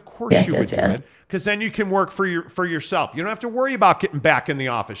do it? Of course you would do it. Because then you can work for yourself. You don't have to worry about getting back in the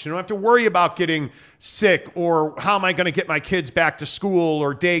office. You don't have to worry about getting sick or how am I going to get my kids back to school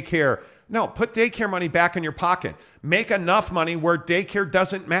or daycare. No, put daycare money back in your pocket. Make enough money where daycare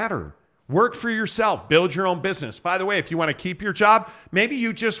doesn't matter. Work for yourself. Build your own business. By the way, if you want to keep your job, maybe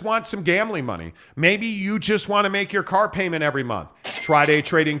you just want some gambling money. Maybe you just want to make your car payment every month.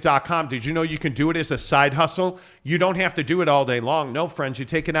 TryDayTrading.com. Did you know you can do it as a side hustle? You don't have to do it all day long. No, friends. You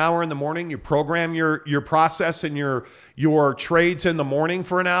take an hour in the morning. You program your process and your trades in the morning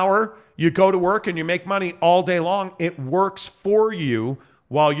for an hour. You go to work and you make money all day long. It works for you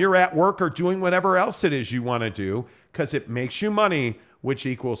while you're at work or doing whatever else it is you want to do because it makes you money, which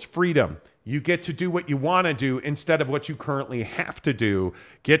equals freedom. You get to do what you want to do instead of what you currently have to do.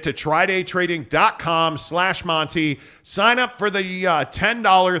 Get to TryDayTrading.com/Monty. Sign up for the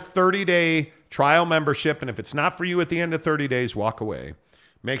 $10 30-day trial membership. And if it's not for you at the end of 30 days, walk away.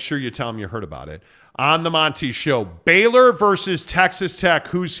 Make sure you tell them you heard about it. On the Monty Show, Baylor versus Texas Tech.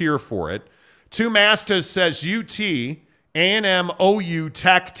 Who's here for it? Two Mastas says UT, A&M, OU,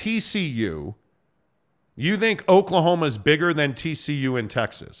 Tech, TCU. You think Oklahoma's bigger than TCU in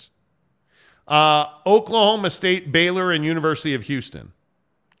Texas? Oklahoma State, Baylor, and University of Houston.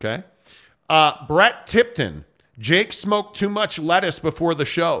 Okay. Brett Tipton. Jake smoked too much lettuce before the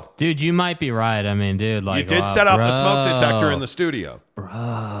show. Dude, you might be right. I mean, dude, you did set off the smoke detector in the studio.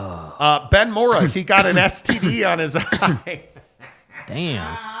 Bro. Ben Mora, he got an STD on his eye.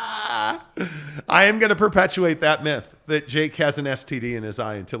 Damn. I am going to perpetuate that myth that Jake has an STD in his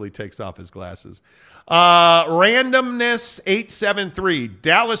eye until he takes off his glasses. Randomness 873.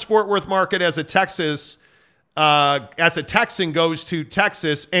 Dallas Fort Worth market as a Texan goes to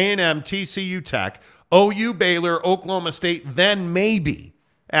Texas, A&M, TCU Tech, OU, Baylor, Oklahoma State, then maybe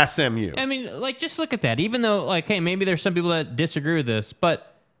SMU. I mean, just look at that. Even though, hey, maybe there's some people that disagree with this,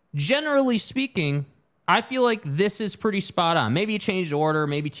 but generally speaking, I feel like this is pretty spot on. Maybe you changed the order,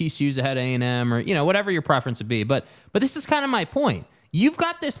 maybe TCU's ahead of A&M, or whatever your preference would be. But this is kind of my point. You've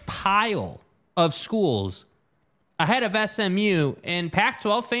got this pile of schools ahead of SMU, and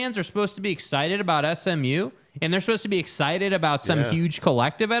Pac-12 fans are supposed to be excited about SMU, and they're supposed to be excited about some huge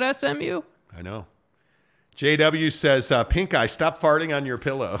collective at SMU. I know. JW says, Pink Eye, stop farting on your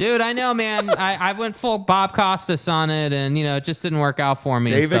pillow. Dude, I know, man. I went full Bob Costas on it, and, it just didn't work out for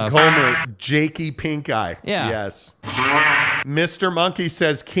me. David Comer, Jakey Pink Eye. Yeah. Yes. Mr. Monkey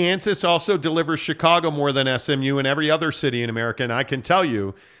says, Kansas also delivers Chicago more than SMU and every other city in America, and I can tell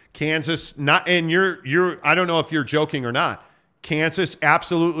you, Kansas, not, and you're, I don't know if you're joking or not. Kansas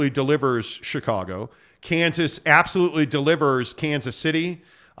absolutely delivers Chicago. Kansas absolutely delivers Kansas City.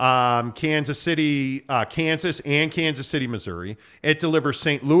 Kansas City, Kansas, and Kansas City, Missouri. It delivers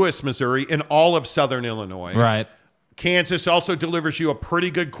St. Louis, Missouri, and all of Southern Illinois. Right. Kansas also delivers you a pretty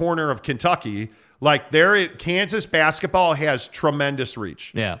good corner of Kentucky. Like Kansas basketball has tremendous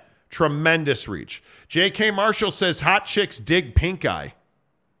reach. Yeah. Tremendous reach. J.K. Marshall says hot chicks dig pink eye.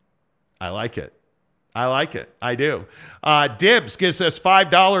 I like it. I do. Dibs gives us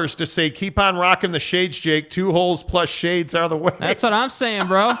 $5 to say, keep on rocking the shades, Jake. 2 holes plus shades are the way. That's what I'm saying,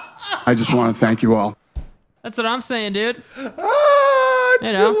 bro. I just want to thank you all. That's what I'm saying, dude. 2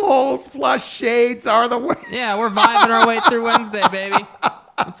 holes plus shades are the way. Yeah, we're vibing our way through Wednesday, baby.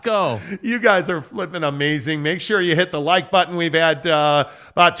 Let's go. You guys are flipping amazing. Make sure you hit the like button. We've had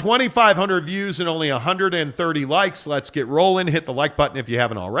about 2,500 views and only 130 likes. Let's get rolling. Hit the like button if you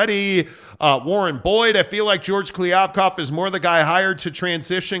haven't already. Warren Boyd, I feel like George Kliavkoff is more the guy hired to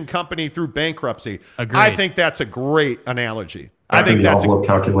transition company through bankruptcy. Agreed. I think that's a great analogy. I think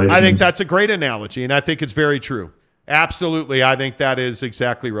that's a great analogy, and I think it's very true. Absolutely. I think that is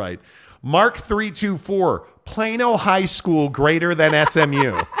exactly right. Mark 324, Plano High School greater than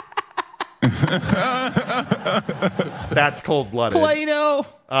SMU. That's cold-blooded. Plano.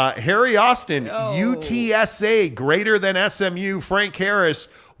 Harry Austin, UTSA greater than SMU. Frank Harris,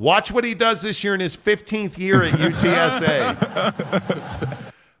 watch what he does this year in his 15th year at UTSA.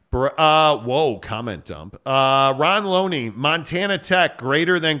 Whoa, comment dump. Ron Loney, Montana Tech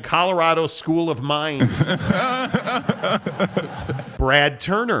greater than Colorado School of Mines. Brad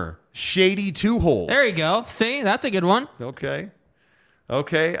Turner, Shady 2 holes. There you go. See, that's a good one. Okay.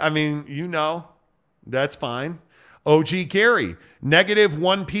 I mean, that's fine. OG Gary,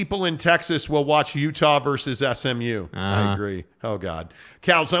 -1 people in Texas will watch Utah versus SMU. I agree. Oh, God.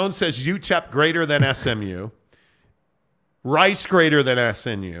 Calzone says UTEP greater than SMU. Rice greater than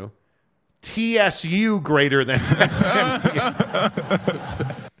SMU. TSU greater than SMU.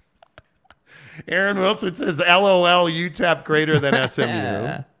 Aaron Wilson says LOL UTEP greater than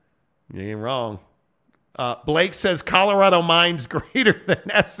SMU. You ain't wrong. Blake says Colorado Mines greater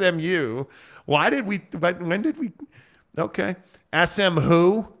than SMU. When did we? Okay. SM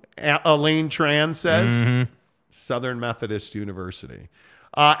who? Elaine Tran says. Southern Methodist University.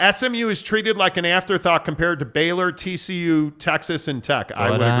 SMU is treated like an afterthought compared to Baylor, TCU, Texas, and Tech. I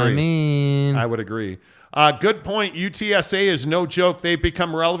would agree. Good point. UTSA is no joke. They've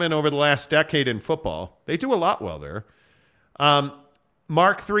become relevant over the last decade in football. They do a lot well there.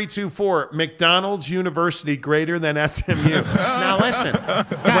 Mark 324, McDonald's University greater than SMU. Now listen.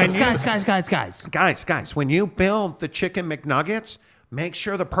 Guys, when you build the chicken McNuggets, make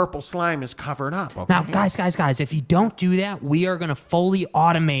sure the purple slime is covered up. Okay? Now, guys, if you don't do that, we are going to fully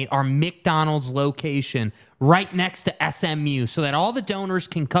automate our McDonald's location right next to SMU so that all the donors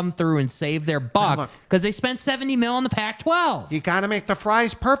can come through and save their buck because they spent $70 million on the Pac-12. You got to make the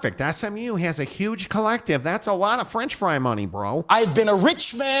fries perfect. SMU has a huge collective. That's a lot of French fry money, bro. I've been a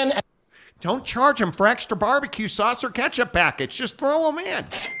rich man. Don't charge them for extra barbecue sauce or ketchup packets. Just throw them in.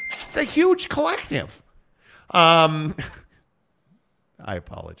 It's a huge collective. I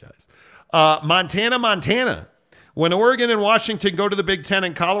apologize. Montana. When Oregon and Washington go to the Big Ten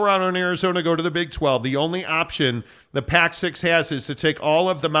and Colorado and Arizona go to the Big 12, the only option the Pac-6 has is to take all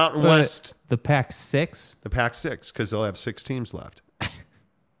of the Mountain West. The Pac-6? The Pac-6, because they'll have 6 teams left.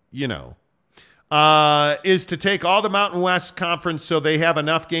 Is to take all the Mountain West Conference so they have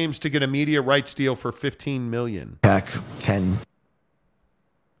enough games to get a media rights deal for $15 million. Pac-10.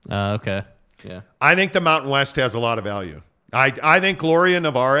 Okay. Yeah. I think the Mountain West has a lot of value. I think Gloria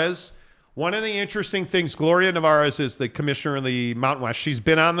Nevarez, one of the interesting things, Gloria Nevarez is the commissioner of the Mountain West. She's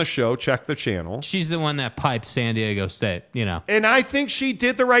been on the show. Check the channel. She's the one that piped San Diego State, And I think she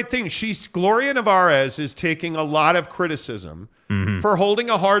did the right thing. Gloria Nevarez is taking a lot of criticism for holding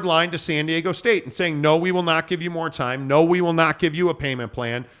a hard line to San Diego State and saying, no, we will not give you more time. No, we will not give you a payment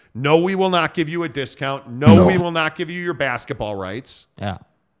plan. No, we will not give you a discount. No, we will not give you your basketball rights. Yeah.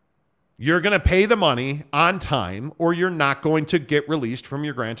 You're going to pay the money on time or you're not going to get released from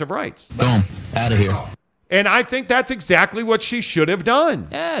your grant of rights. Boom. Out of here. And I think that's exactly what she should have done.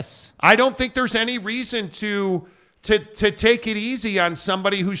 Yes. I don't think there's any reason to take it easy on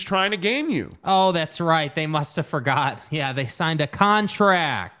somebody who's trying to game you. Oh, that's right. They must have forgot. Yeah, they signed a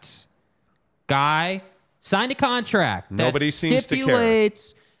contract. Guy signed a contract. Nobody seems to care.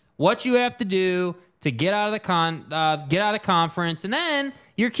 Stipulates what you have to do to get out of the conference, and then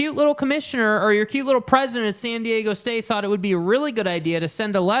your cute little commissioner or your cute little president of San Diego State thought it would be a really good idea to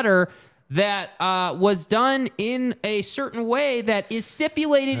send a letter that was done in a certain way that is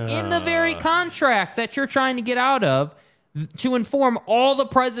stipulated in the very contract that you're trying to get out of to inform all the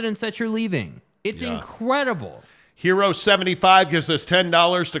presidents that you're leaving. It's incredible. Hero 75 gives us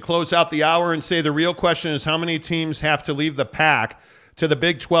 $10 to close out the hour and say the real question is how many teams have to leave the PAC to the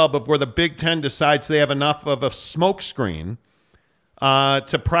Big 12 before the Big 10 decides they have enough of a smokescreen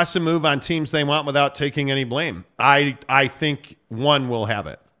to press a move on teams they want without taking any blame. I think one will have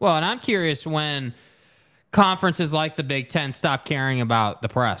it. Well, and I'm curious when conferences like the Big 10 stop caring about the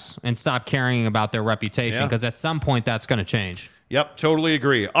press and stop caring about their reputation, because at some point that's going to change. Yep, totally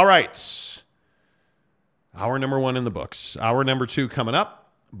agree. All right. Hour number 1 in the books. Hour number 2 coming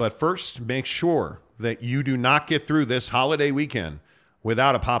up. But first, make sure that you do not get through this holiday weekend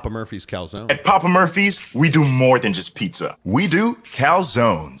without a Papa Murphy's calzone. At Papa Murphy's, we do more than just pizza. We do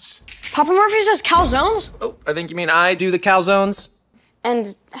calzones. Papa Murphy's does calzones? Oh, I think you mean I do the calzones.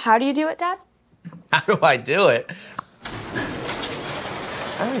 And how do you do it, Dad? How do I do it?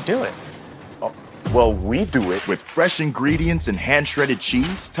 How do I do it? Oh, well, we do it with fresh ingredients and hand-shredded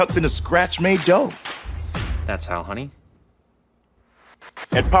cheese tucked in a scratch-made dough. That's how, honey.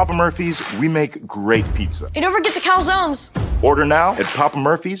 At Papa Murphy's, we make great pizza. You don't forget the calzones. Order now at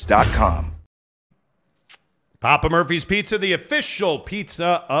papamurphys.com. Papa Murphy's Pizza, the official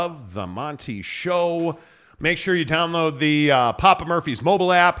pizza of the Monty Show. Make sure you download the Papa Murphy's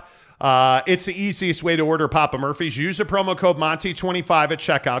mobile app. It's the easiest way to order Papa Murphy's. Use the promo code Monty25 at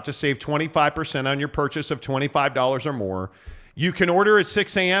checkout to save 25% on your purchase of $25 or more. You can order at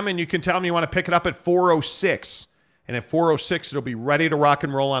 6 a.m. and you can tell them you want to pick it up at 4:06. And at 4:06, it'll be ready to rock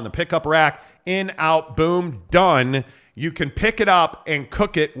and roll on the pickup rack. In, out, boom, done. You can pick it up and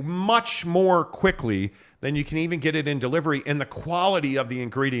cook it much more quickly than you can even get it in delivery. And the quality of the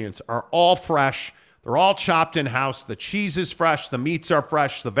ingredients are all fresh. They're all chopped in-house. The cheese is fresh. The meats are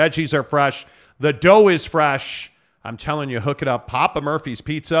fresh. The veggies are fresh. The dough is fresh. I'm telling you, hook it up. Papa Murphy's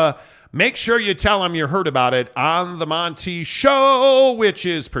Pizza. Make sure you tell them you heard about it on The Monty Show, which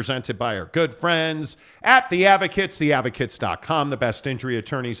is presented by our good friends at The Advocates, theadvocates.com, the best injury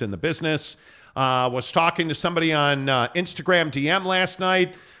attorneys in the business. Was talking to somebody on Instagram DM last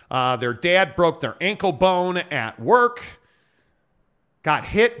night. Their dad broke their ankle bone at work. Got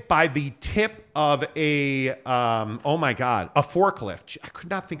hit by the tip of a forklift. I could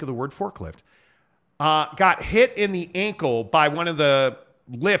not think of the word forklift. Got hit in the ankle by one of the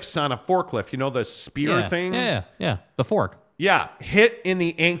lifts on a forklift. You know, the spear thing? Yeah. The fork. Yeah. Hit in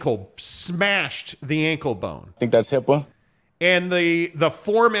the ankle, smashed the ankle bone. Think that's HIPAA? And the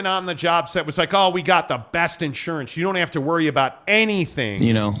foreman on the job site was like, oh, we got the best insurance. You don't have to worry about anything.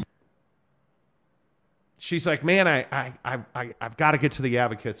 You know. She's like, man, I've got to get to the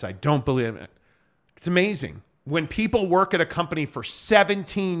Advocates. I don't believe it. It's amazing. When people work at a company for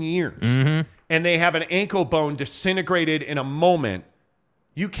 17 years and they have an ankle bone disintegrated in a moment,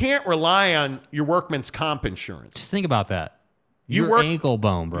 you can't rely on your workman's comp insurance. Just think about that. Your ankle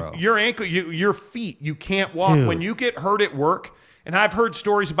bone, bro. Your ankle, your feet, you can't walk. Dude. When you get hurt at work, and I've heard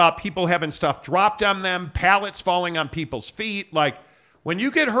stories about people having stuff dropped on them, pallets falling on people's feet. Like, when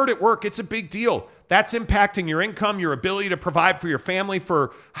you get hurt at work, it's a big deal. That's impacting your income, your ability to provide for your family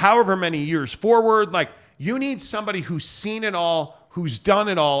for however many years forward. Like, you need somebody who's seen it all, who's done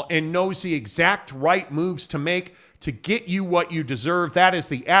it all, and knows the exact right moves to make to get you what you deserve. That is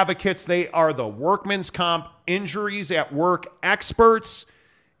the Advocates. They are the workman's comp injuries at work experts,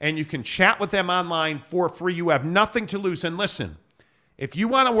 and you can chat with them online for free. You have nothing to lose. And listen, if you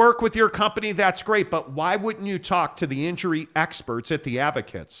want to work with your company, that's great, but why wouldn't you talk to the injury experts at the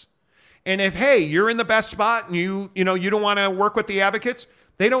Advocates? And if, hey, you're in the best spot and you don't want to work with the Advocates,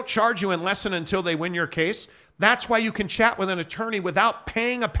 they don't charge you unless and until they win your case. That's why you can chat with an attorney without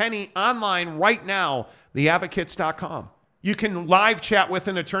paying a penny online right now, theadvocates.com. You can live chat with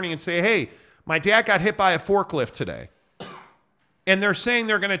an attorney and say, hey, my dad got hit by a forklift today. And they're saying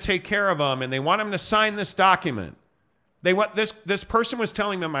they're going to take care of him and they want him to sign this document. They want this person was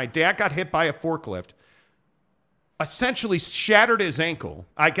telling me my dad got hit by a forklift, essentially shattered his ankle.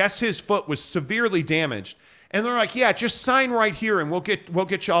 I guess his foot was severely damaged. And they're like, yeah, just sign right here and we'll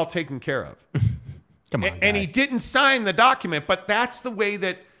get you all taken care of. Come on, and he didn't sign the document, but that's the way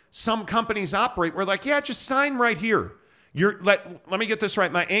that some companies operate. We're like, yeah, just sign right here. Let me get this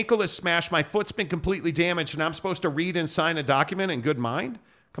right. My ankle is smashed. My foot's been completely damaged, and I'm supposed to read and sign a document in good mind?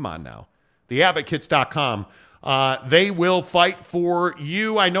 Come on now. Theadvocates.com. They will fight for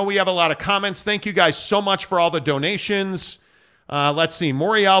you. I know we have a lot of comments. Thank you guys so much for all the donations. Let's see.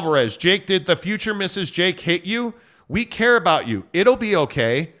 Maury Alvarez. Jake, did the future Mrs. Jake hit you? We care about you. It'll be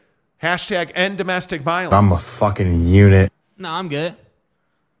okay. #end domestic violence. I'm a fucking unit. No, I'm good.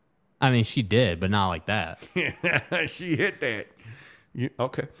 I mean, she did, but not like that. She hit that.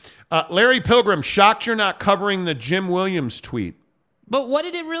 Okay. Larry Pilgrim, shocked you're not covering the Jim Williams tweet. But what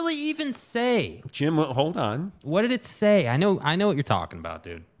did it really even say? Jim, hold on. What did it say? I know what you're talking about,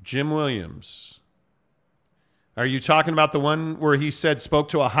 dude. Jim Williams. Are you talking about the one where he spoke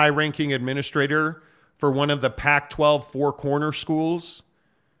to a high-ranking administrator for one of the Pac-12 four-corner schools?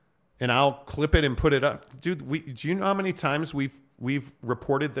 And I'll clip it and put it up. Dude, do you know how many times we've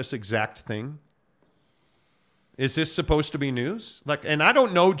reported this exact thing? Is this supposed to be news? And I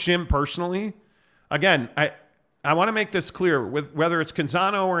don't know Jim personally. Again, I want to make this clear, with whether it's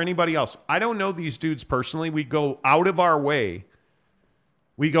Canzano or anybody else. I don't know these dudes personally. We go out of our way.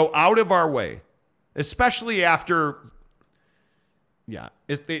 Especially after,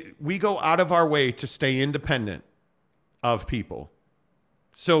 we go out of our way to stay independent of people.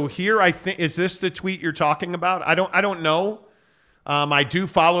 So here, I think, is this the tweet you're talking about? I don't know. I do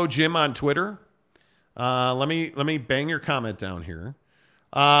follow Jim on Twitter. Let me bang your comment down here.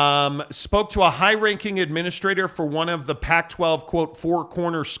 Spoke to a high-ranking administrator for one of the Pac-12, quote,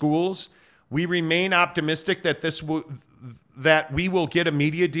 four-corner schools. We remain optimistic that that we will get a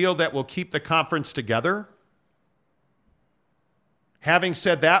media deal that will keep the conference together. Having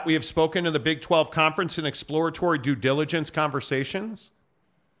said that, we have spoken to the Big 12 Conference in exploratory due diligence conversations.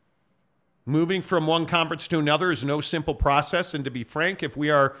 Moving from one conference to another is no simple process, and to be frank, if we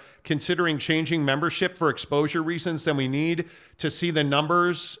are considering changing membership for exposure reasons, then we need to see the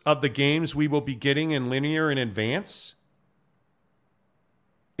numbers of the games we will be getting in linear in advance.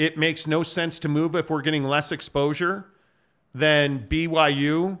 It makes no sense to move if we're getting less exposure than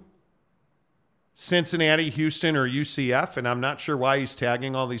BYU, Cincinnati, Houston, or UCF, and I'm not sure why he's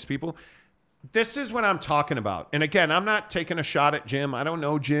tagging all these people. This is what I'm talking about. And again, I'm not taking a shot at Jim. I don't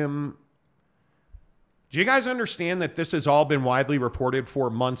know Jim. Do you guys understand that this has all been widely reported for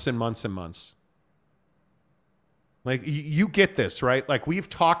months and months and months? You get this, right? We've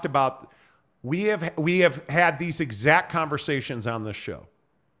talked about, we have had these exact conversations on this show.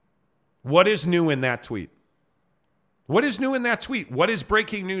 What is new in that tweet? What is new in that tweet? What is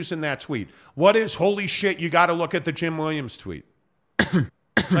breaking news in that tweet? What is, holy shit, you got to look at the Jim Williams tweet?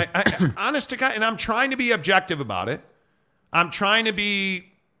 Honest to God, and I'm trying to be objective about it.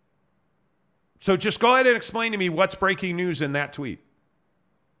 So just go ahead and explain to me what's breaking news in that tweet.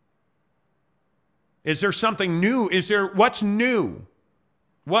 Is there something new? What's new?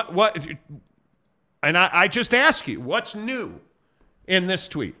 What? And I just ask you, what's new in this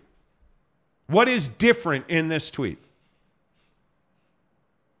tweet? What is different in this tweet?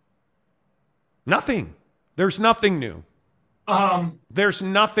 Nothing. There's nothing new. There's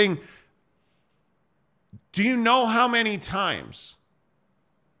nothing. Do you know how many times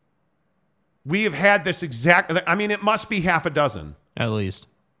we have had this exact, it must be half a dozen. At least.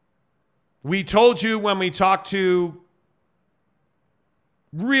 We told you when we talked to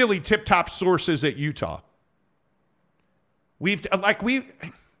really tip-top sources at Utah. You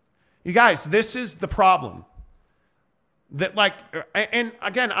guys, this is the problem. That and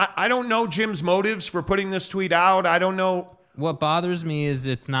again, I don't know Jim's motives for putting this tweet out. I don't know. What bothers me is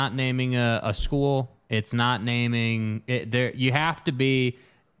it's not naming a school. It's not naming it. There, you have to be.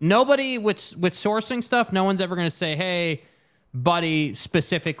 Nobody with sourcing stuff. No one's ever going to say, "Hey, buddy,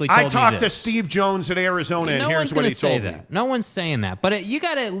 specifically told me this." I talked to Steve Jones at Arizona, and here's what he told me. No one's saying that, but you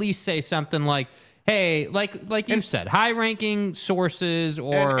got to at least say something like, "Hey, like you said, high-ranking sources,"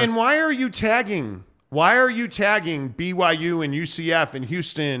 or and why are you tagging? Why are you tagging BYU and UCF and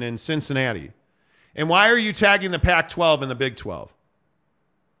Houston and Cincinnati? And why are you tagging the Pac-12 and the Big 12?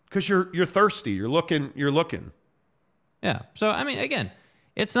 Because you're thirsty. You're looking. Yeah. So again,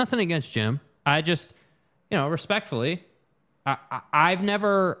 it's nothing against Jim. I just, respectfully, I've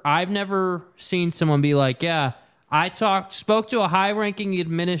never seen someone be like, yeah, I spoke to a high-ranking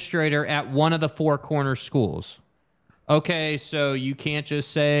administrator at one of the four corner schools. Okay, so you can't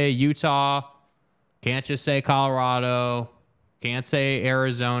just say Utah, can't just say Colorado, can't say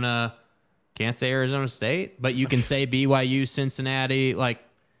Arizona, can't say Arizona State, but you can say BYU, Cincinnati.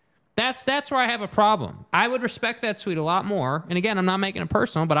 That's where I have a problem. I would respect that tweet a lot more. And again, I'm not making it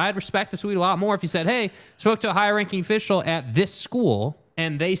personal, but I'd respect the tweet a lot more if you said, hey, spoke to a high-ranking official at this school,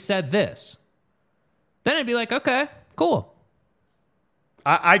 and they said this. Then it'd be like, okay, cool.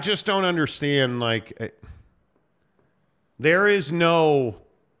 I just don't understand, there is no...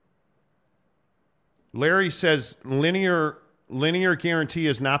 Larry says linear guarantee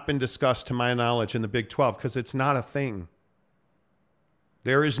has not been discussed, to my knowledge, in the Big 12 because it's not a thing.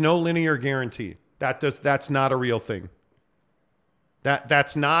 There is no linear guarantee. That's not a real thing.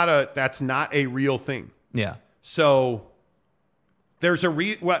 That's not a real thing. Yeah. So there's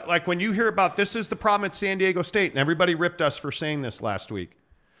when you hear about this is the problem at San Diego State, and everybody ripped us for saying this last week.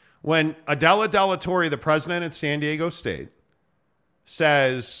 When Adela Della Torre, the president at San Diego State,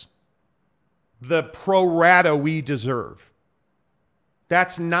 says the pro rata we deserve.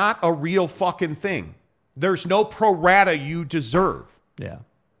 That's not a real fucking thing. There's no pro rata you deserve. Yeah.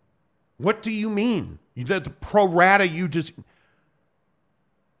 What do you mean? The pro rata you just.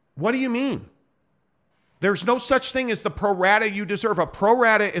 What do you mean? There's no such thing as the pro rata you deserve. A pro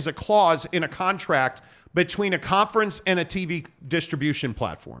rata is a clause in a contract between a conference and a TV distribution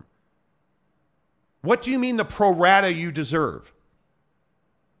platform. What do you mean the pro rata you deserve?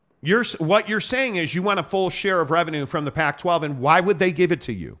 What you're saying is you want a full share of revenue from the Pac-12, and why would they give it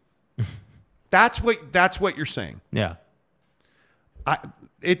to you? That's what you're saying. Yeah.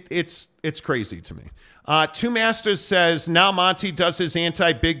 It's crazy to me. Two Masters says, now Monty does his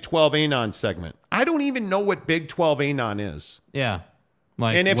anti-Big 12 Anon segment. I don't even know what Big 12 Anon is. Yeah.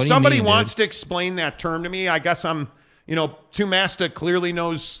 Like, and if what do you somebody mean, wants dude? to explain that term to me, I guess Two Master clearly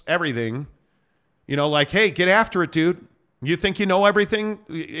knows everything. Like, hey, get after it, dude. You think you know everything?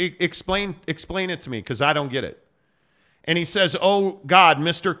 Explain it to me, because I don't get it. And he says, oh, God,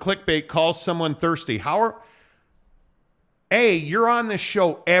 Mr. Clickbait calls someone thirsty. You're on this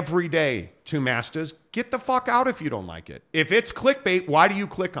show every day, Two Masters. Get the fuck out if you don't like it. If it's clickbait, why do you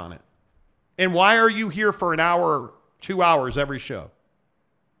click on it? And why are you here for an hour, 2 hours every show?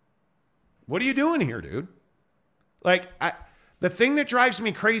 What are you doing here, dude? Like, the thing that drives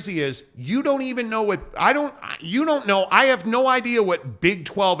me crazy is you don't even know you don't know. I have no idea what Big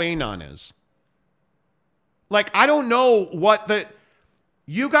 12 Anon is. Like, I don't know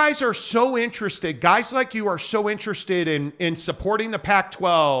you guys are so interested. Guys like you are so interested in supporting the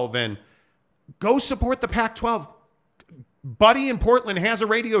Pac-12, and go support the Pac-12. Buddy in Portland has a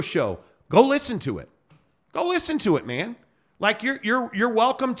radio show. Go listen to it. Go listen to it, man. Like, you're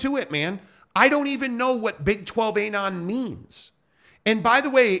welcome to it, man. I don't even know what Big 12 Anon means. And by the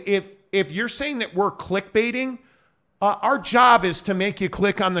way, if you're saying that we're clickbaiting, our job is to make you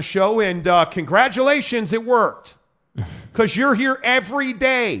click on the show, and congratulations, it worked. Because you're here every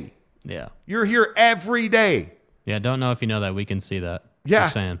day. Yeah. You're here every day. Yeah, don't know if you know that. We can see that. Yeah.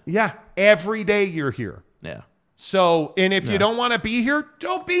 Just saying. Yeah. Every day you're here. Yeah. So, and if you don't want to be here,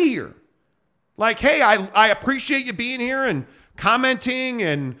 don't be here. Like, hey, I appreciate you being here and commenting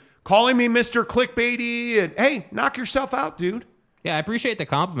and calling me Mr. Clickbaity. And hey, knock yourself out, dude. Yeah, I appreciate the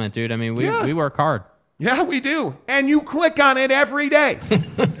compliment, dude. I mean, we work hard. Yeah, we do. And you click on it every day.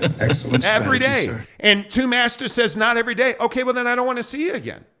 Excellent. Every day. Sir. And Two Master says not every day. Okay, well then I don't want to see you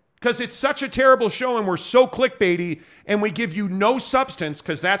again. Because it's such a terrible show and we're so clickbaity and we give you no substance,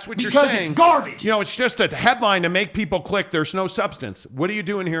 because that's what you're saying. It's garbage. It's just a headline to make people click. There's no substance. What are you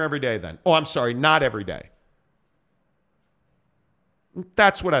doing here every day then? Oh, I'm sorry, not every day.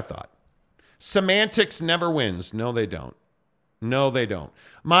 That's what I thought. Semantics never wins. No, they don't. No, they don't.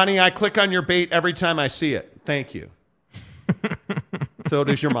 Monty, I click on your bait every time I see it. Thank you. So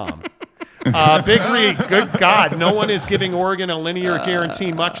does your mom. Big Reed, good God. No one is giving Oregon a linear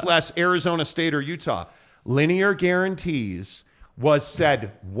guarantee, much less Arizona State or Utah. Linear guarantees was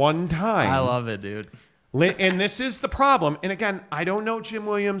said one time. I love it, dude. And this is the problem. And again, I don't know Jim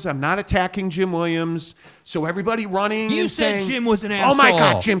Williams. I'm not attacking Jim Williams. So everybody running You and said saying, Jim was an asshole. oh my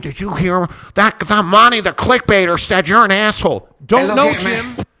God, Jim, did you hear that Monty, the clickbaiter, said you're an asshole? Don't know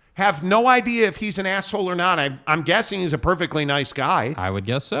Jim. Have no idea if he's an asshole or not. I'm guessing he's a perfectly nice guy. I would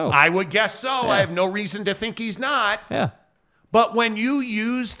guess so. I would guess so. Yeah. I have no reason to think he's not. Yeah. But when you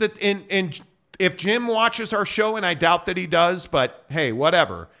use the, if Jim watches our show, and I doubt that he does, but hey,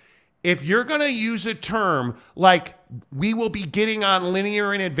 whatever. If you're going to use a term like we will be getting on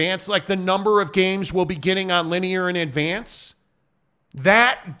linear in advance, like the number of games we'll be getting on linear in advance,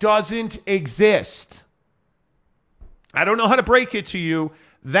 that doesn't exist. I don't know how to break it to you.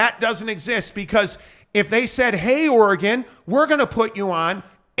 That doesn't exist, because if they said, hey, Oregon, we're going to put you on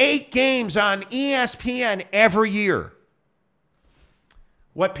 8 games on ESPN every year.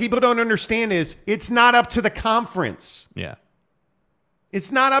 What people don't understand is it's not up to the conference. Yeah.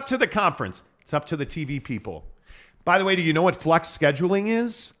 It's not up to the conference. It's up to the TV people. By the way, do you know what flex scheduling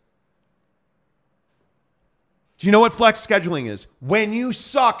is? Do you know what flex scheduling is? When you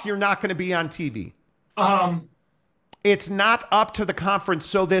suck, you're not going to be on TV. It's not up to the conference.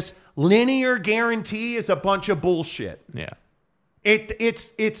 So this linear guarantee is a bunch of bullshit. Yeah.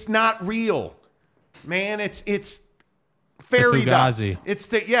 It's not real. Man, it's fairy dust.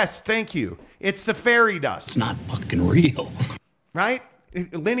 It's yes, thank you. It's the fairy dust. It's not fucking real. Right?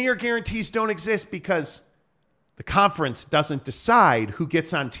 Linear guarantees don't exist because the conference doesn't decide who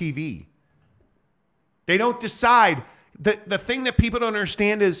gets on TV. They don't decide. The thing that people don't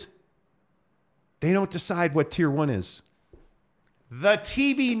understand is they don't decide what tier 1 is. The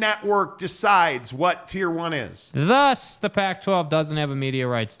TV network decides what Tier 1 is. Thus, the Pac-12 doesn't have a media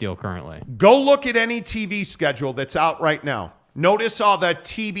rights deal currently. Go look at any TV schedule that's out right now. Notice all the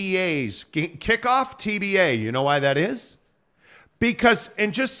TBAs. Kickoff TBA. You know why that is? Because,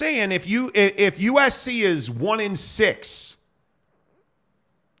 and just saying, if USC is 1-6,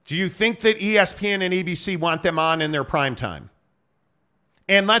 do you think that ESPN and ABC want them on in their prime time?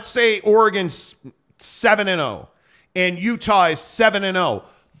 And let's say Oregon's 7-0 and Utah is 7-0,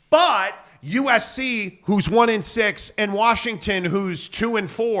 but USC, who's 1-6, and Washington, who's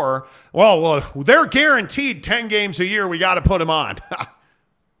 2-4, well, they're guaranteed 10 games a year. We got to put them on.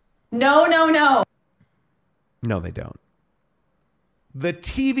 No. No, they don't. The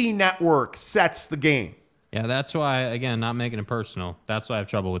TV network sets the game. Yeah, that's why, again, not making it personal. That's why I have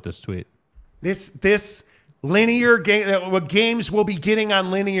trouble with this tweet. This linear game, what games we'll be getting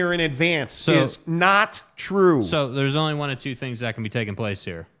on linear in advance is not true. So there's only one of two things that can be taking place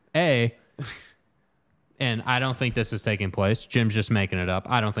here. A, and I don't think this is taking place. Jim's just making it up.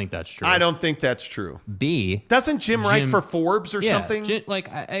 I don't think that's true. I don't think that's true. B, doesn't Jim write for Forbes or something?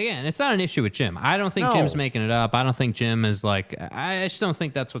 Again, it's not an issue with Jim. I don't think Jim's making it up. I don't think Jim is I just don't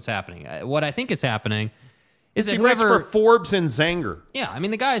think that's what's happening. What I think is happening is that he writes for Forbes and Zanger. Yeah, I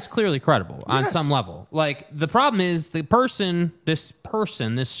mean, the guy is clearly credible on some level. The problem is this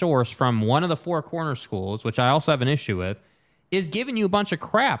source from one of the four corner schools, which I also have an issue with, is giving you a bunch of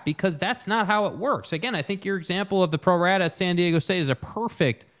crap because that's not how it works. Again, I think your example of the pro rata at San Diego State is a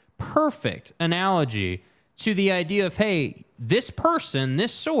perfect analogy to the idea of, hey, this person,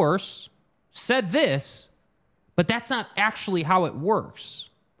 this source said this, but that's not actually how it works.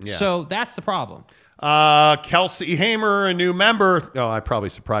 Yeah. So that's the problem. Kelsey Hamer, a new member. Oh, I probably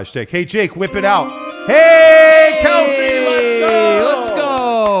surprised Jake. Hey, Jake, whip it out. Hey, Kelsey, let's go. Let's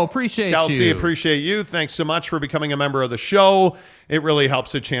go. Appreciate Kelsey, you. appreciate you. Thanks so much for becoming a member of the show. It really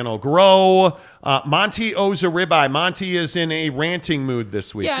helps the channel grow. Monty owes a ribeye. Monty is in a ranting mood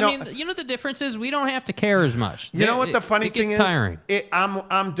this week. Yeah, I mean, you know the difference is we don't have to care as much. You know what the funny thing is? Tiring.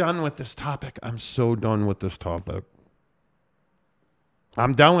 I'm done with this topic. I'm so done with this topic.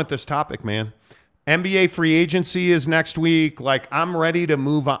 I'm done with this topic, man. NBA free agency is next week. I'm ready to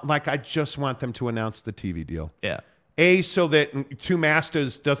move on. I just want them to announce the TV deal. Yeah. So that Two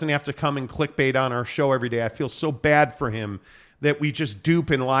Masters doesn't have to come and clickbait on our show every day. I feel so bad for him that we just dupe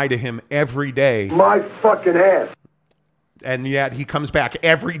and lie to him every day. My fucking ass. And yet he comes back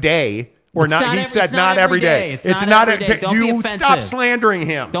every day. Or it's not, he said not every day. It's not every day. Don't you be stop slandering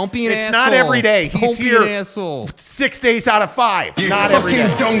him. Don't be an asshole. It's not every day. He's here an asshole. 6 days out of 5. You not every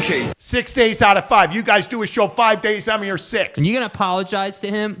day. Donkey. 6 days out of 5. You guys do a show 5 days. I'm here 6. And you're gonna apologize to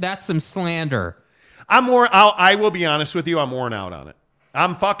him? That's some slander. I will be honest with you. I'm worn out on it.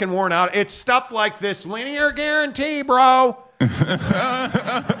 I'm fucking worn out. It's stuff like this linear guarantee, bro.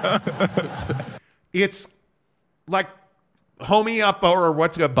 It's like homie up or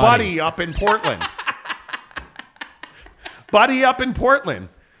what's it? Buddy up in Portland. Buddy up in Portland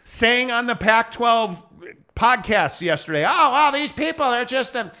saying on the Pac-12 podcast yesterday, oh, wow, these people, they're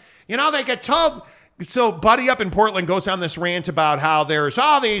just, they get told. So Buddy up in Portland goes on this rant about how there's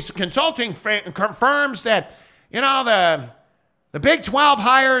all these consulting firms that, the Big 12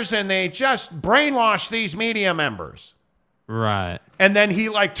 hires and they just brainwash these media members. Right. And then he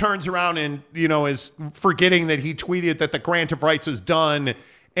turns around and, is forgetting that he tweeted that the grant of rights is done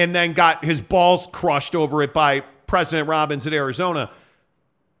and then got his balls crushed over it by President Robbins at Arizona.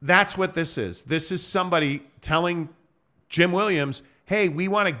 That's what this is. This is somebody telling Jim Williams, hey, we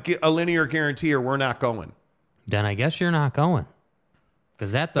want to get a linear guarantee or we're not going. Then I guess you're not going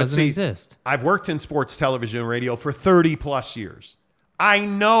because that doesn't exist. I've worked in sports television and radio for 30 plus years. I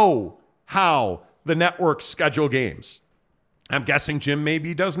know how the networks schedule games. I'm guessing Jim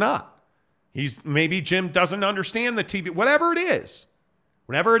maybe does not. Maybe Jim doesn't understand the TV, whatever it is.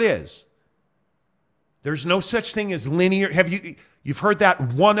 There's no such thing as linear. You've heard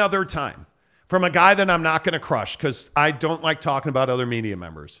that one other time from a guy that I'm not going to crush because I don't like talking about other media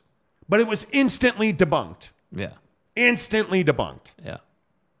members. But it was instantly debunked. Yeah. Instantly debunked. Yeah.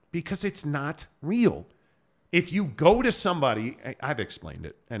 Because it's not real. If you go to somebody, I've explained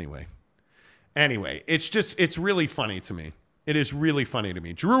it anyway. It's really funny to me. It is really funny to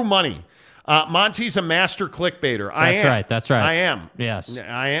me. Drew Money. Monty's a master clickbaiter. That's right. I am. Yes.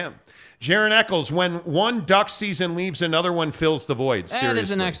 I am. Jaron Eccles, when one Duck season leaves, another one fills the void. Seriously. That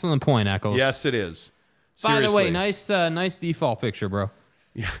is an excellent point, Eccles. Yes, it is. By the way, nice default picture, bro.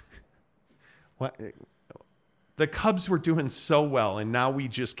 Yeah. What? The Cubs were doing so well, and now we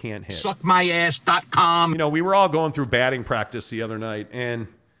just can't hit. Suckmyass.com. We were all going through batting practice the other night, and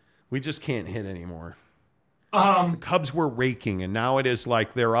we just can't hit anymore. The Cubs were raking, and now it is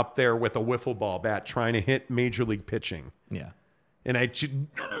like they're up there with a wiffle ball bat trying to hit major league pitching. Yeah. And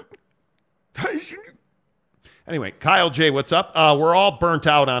anyway, Kyle J, what's up? We're all burnt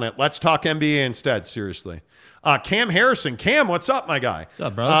out on it. Let's talk NBA instead, seriously. Cam Harrison. Cam, what's up, my guy? What's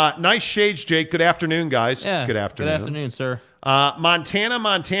up, brother? Nice shades, Jake. Good afternoon, guys. Yeah, Good afternoon. Good afternoon, sir. Montana.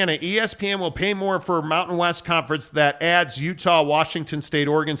 ESPN will pay more for Mountain West Conference that adds Utah, Washington State,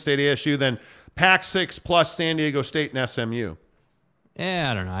 Oregon State, ASU than Pac 6 plus San Diego State and SMU.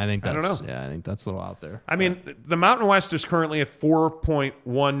 Yeah, I don't know. I think don't know. Yeah, I think that's a little out there. I mean, the Mountain West is currently at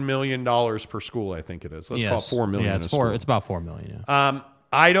 $4.1 million per school, I think it is. Let's call it $4 million. Yeah, it's about $4 million. Yeah.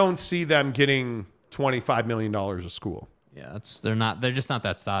 I don't see them getting $25 million a school. Yeah, they're just not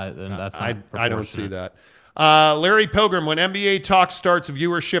that size. I don't see that. Larry Pilgrim, when NBA talk starts,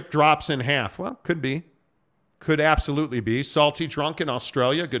 viewership drops in half. Well, could be. Could absolutely be. Salty Drunk in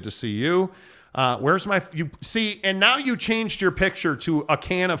Australia, good to see you. Where's you see, and now you changed your picture to a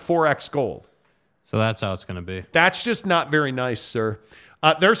can of 4X gold. So that's how it's going to be. That's just not very nice, sir.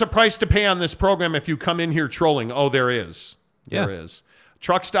 There's a price to pay on this program if you come in here trolling. Oh, there is. There is.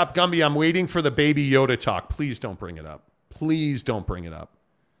 Truck Stop Gumby, I'm waiting for the Baby Yoda talk. Please don't bring it up. Please don't bring it up.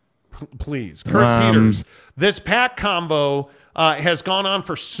 Please. Kurt Peters, this PAC combo has gone on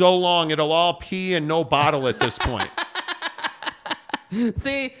for so long, it'll all pee and no bottle at this point.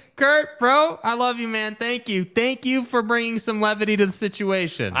 See, Kurt, bro, I love you, man. Thank you. Thank you for bringing some levity to the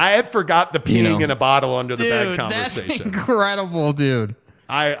situation. I had forgot the peeing in a bottle under the bed conversation. That's incredible, dude.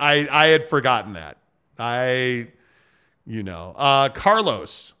 I had forgotten that.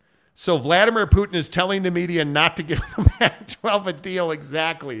 Carlos. So Vladimir Putin is telling the media not to give the Pac-12 a deal.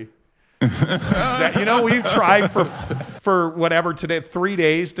 Exactly. We've tried for whatever today, 3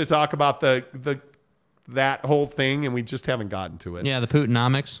 days to talk about that whole thing, and we just haven't gotten to it. Yeah, the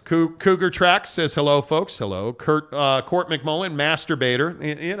Putinomics. Cougar Track says hello, folks. Hello. Court McMullen, masturbator.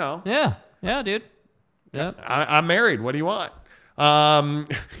 Yeah, dude. Yeah. I'm married. What do you want?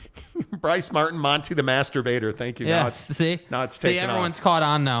 Bryce Martin, Monty the masturbator. Thank you. Yeah, now it's taken everyone's off. caught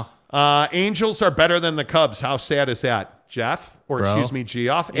on now. Angels are better than the Cubs. How sad is that, Jeff? Excuse me,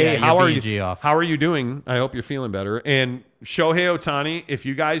 Geoff. Hey, how are you? Geoff. How are you doing? I hope you're feeling better. And Shohei Ohtani, if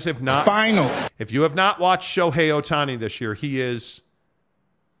you guys have not, if you have not watched Shohei Ohtani this year, he's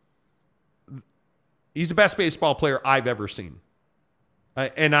the best baseball player I've ever seen.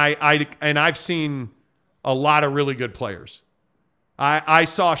 And I've seen a lot of really good players. I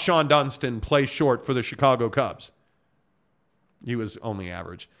saw Sean Dunston play short for the Chicago Cubs. He was only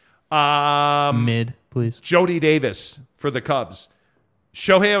average. Mid, please. Jody Davis for the Cubs.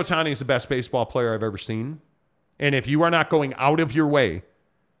 Shohei Ohtani is the best baseball player I've ever seen. And if you are not going out of your way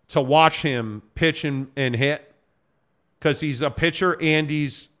to watch him pitch and hit, because he's a pitcher and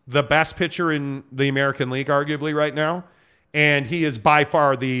he's the best pitcher in the American League, arguably, right now, and he is by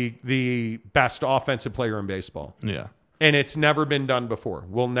far the best offensive player in baseball. Yeah. And it's never been done before.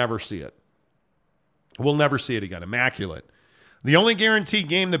 We'll never see it. We'll never see it again. Immaculate. The only guaranteed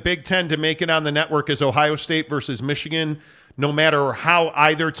game the Big Ten to make it on the network is Ohio State versus Michigan. No matter how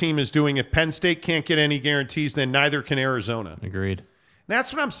either team is doing, if Penn State can't get any guarantees, then neither can Arizona. Agreed.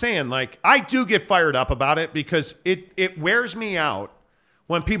 That's what I'm saying. Like, I do get fired up about it because it wears me out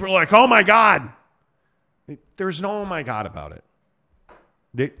when people are like, oh, my God. There's no oh, my God about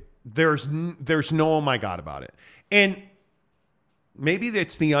it. There's no oh, my God about it. And maybe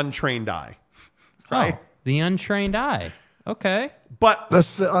it's the untrained eye, right? Oh, the untrained eye. Okay. But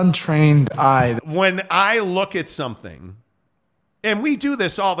that's the untrained eye. When I look at something, and we do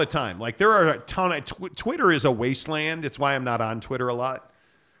this all the time, like there are a ton of Twitter is a wasteland. It's why I'm not on Twitter a lot.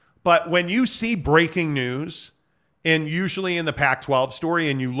 But when you see breaking news, and usually in the Pac-12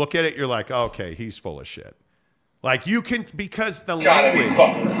 story, and you look at it, you're like, okay, he's full of shit. Like you can, because the language,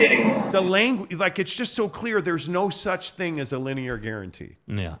 like it's just so clear. There's no such thing as a linear guarantee.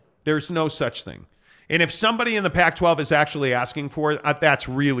 Yeah. There's no such thing. And if somebody in the Pac-12 is actually asking for it, that's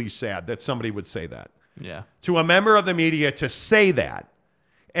really sad that somebody would say that. Yeah. To a member of the media to say that,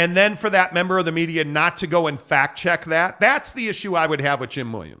 and then for that member of the media not to go and fact check that, that's the issue I would have with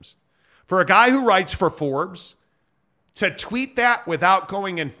Jim Williams. For a guy who writes for Forbes, to tweet that without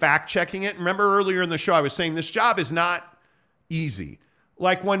going and fact checking it. Remember earlier in the show, I was saying this job is not easy.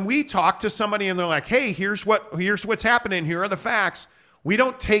 Like when we talk to somebody and they're like, hey, here's what's happening. Here are the facts. We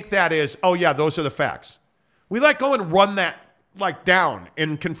don't take that as, oh yeah, those are the facts. We like go and run that like down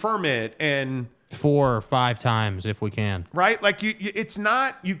and confirm it and 4 or 5 times if we can. Right? Like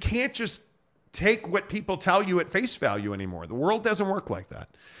you can't just take what people tell you at face value anymore. The world doesn't work like that.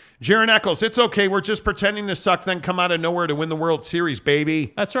 Jaron Eccles, it's okay. We're just pretending to suck, then come out of nowhere to win the World Series,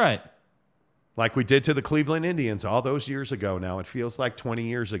 baby. That's right. like we did to the Cleveland Indians all those years ago now. It feels like 20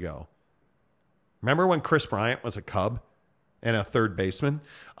 years ago. Remember when Chris Bryant was a Cub and a third baseman?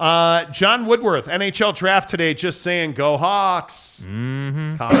 John Woodworth, NHL draft today, just saying, go Hawks.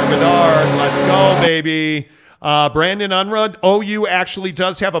 Connor Bedard, let's go, baby. Brandon Unruh, OU actually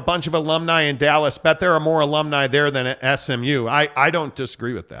does have a bunch of alumni in Dallas. Bet there are more alumni there than at SMU. I don't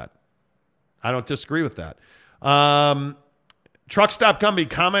disagree with that. Truck Stop Gumby,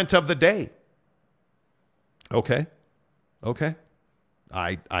 comment of the day. Okay.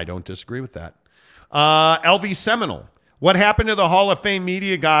 I don't disagree with that. LV Seminole, what happened to the Hall of Fame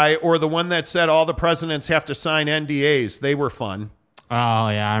media guy or the one that said all the presidents have to sign NDAs? They were fun. Oh,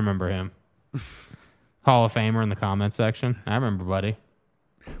 yeah, I remember him. Hall of Famer in the comment section. I remember, buddy.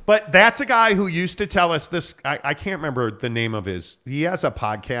 But that's a guy who used to tell us this. I can't remember the name of his. He has a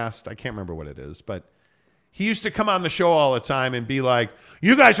podcast. I can't remember what it is, but he used to come on the show all the time and be like,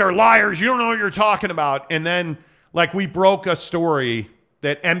 you guys are liars. You don't know what you're talking about. And then, like, we broke a story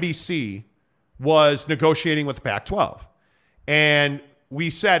that NBC was negotiating with the Pac-12. And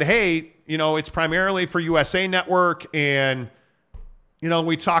we said, hey, it's primarily for USA Network. And,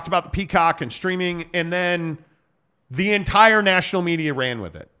 we talked about the Peacock and streaming. And then the entire national media ran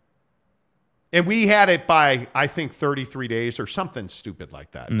with it. And we had it by, I think, 33 days or something stupid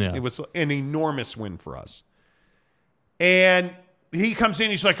like that. Yeah. It was an enormous win for us. And he comes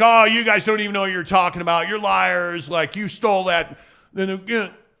in, he's like, oh, you guys don't even know what you're talking about. You're liars. Like, you stole that.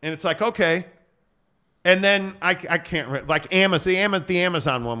 And it's like, okay. And then I can't remember. Like, Amazon, the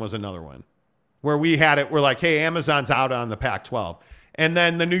Amazon one was another one where we had it. We're like, hey, Amazon's out on the Pac-12. And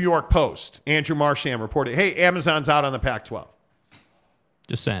then the New York Post, Andrew Marchand reported, hey, Amazon's out on the Pac-12.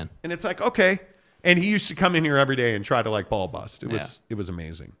 Just saying. And it's like, okay. And he used to come in here every day and try to like ball bust. It was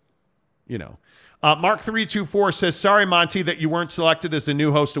amazing. Mark 324 says, sorry, Monty, that you weren't selected as the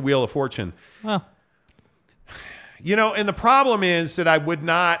new host of Wheel of Fortune. Well, and the problem is that I would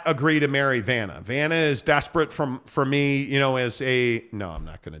not agree to marry Vanna. Vanna is desperate for me, no, I'm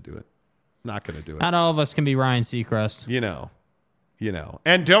not going to do it. Not going to do it. Not all of us can be Ryan Seacrest.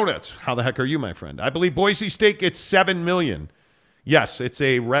 And donuts. How the heck are you, my friend? I believe Boise State gets $7 million. Yes,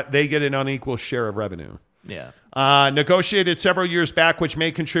 they get an unequal share of revenue. Yeah. Negotiated several years back, which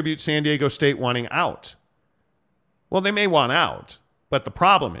may contribute San Diego State wanting out. Well, they may want out, but the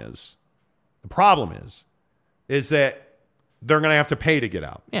problem is that they're going to have to pay to get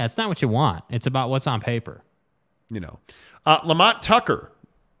out. Yeah, it's not what you want. It's about what's on paper. Lamont Tucker.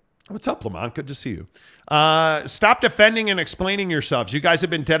 What's up, Lamont? Good to see you. Stop defending and explaining yourselves. You guys have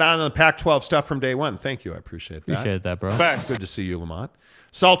been dead on the Pac-12 stuff from day one. Thank you. I appreciate that. Appreciate that, bro. Facts. Good to see you, Lamont.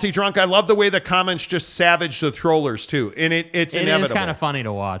 Salty Drunk. I love the way the comments just savage the trollers, too. And it's inevitable. It is kind of funny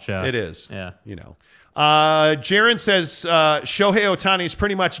to watch. It is. Yeah. Jaron says Shohei Ohtani's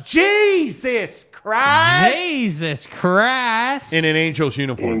pretty much Jesus Christ. Jesus Christ. In an Angel's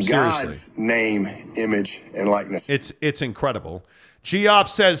uniform. In Seriously. God's name, image, and likeness. It's incredible. Geoff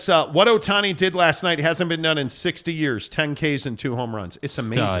says, what Ohtani did last night hasn't been done in 60 years, 10 Ks and 2 home runs. It's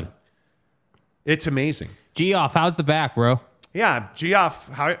amazing. Stud. It's amazing. Geoff, how's the back, bro? Yeah, Geoff,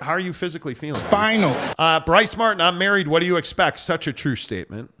 how are you physically feeling? Spinal. Bryce Martin, I'm married. What do you expect? Such a true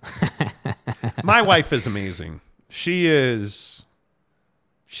statement. My wife is amazing. She's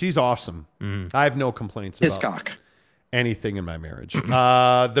awesome. I have no complaints about anything in my marriage.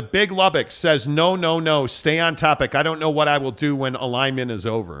 The Big Lubbock says, no, stay on topic. I don't know what I will do when alignment is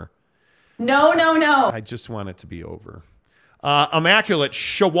over. No. I just want it to be over. Immaculate,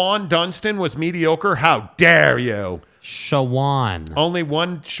 Shawan Dunston was mediocre. How dare you? Shawan. Only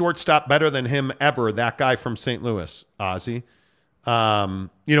one shortstop better than him ever, that guy from St. Louis, Ozzy.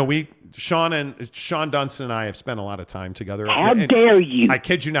 Sean Dunston and I have spent a lot of time together. How dare you? I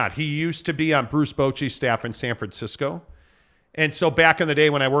kid you not. He used to be on Bruce Bochy's staff in San Francisco. And so back in the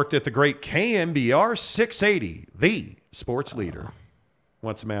day when I worked at the great KMBR 680, the sports leader.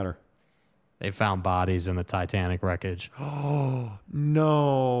 What's the matter? They found bodies in the Titanic wreckage. Oh,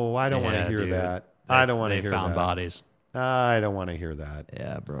 no. I don't want to hear that. I don't want to hear that. They found bodies. I don't want to hear that.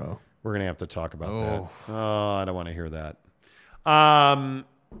 Yeah, bro. We're going to have to talk about that. Oh, I don't want to hear that.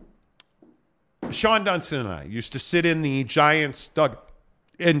 Sean Dunston and I used to sit in the Giants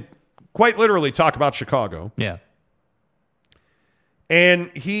and quite literally talk about Chicago. Yeah. And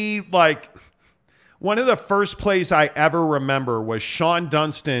he, one of the first plays I ever remember was Sean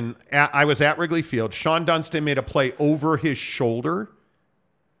Dunston. I was at Wrigley Field. Sean Dunston made a play over his shoulder.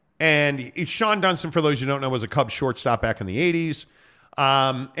 And Sean Dunston, for those who don't know, was a Cubs shortstop back in the 80s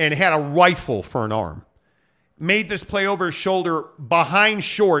and had a rifle for an arm. Made this play over his shoulder, behind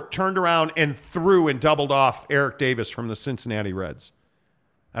short, turned around and threw and doubled off Eric Davis from the Cincinnati Reds.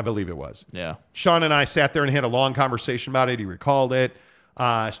 I believe it was. Yeah. Sean and I sat there and had a long conversation about it. He recalled it.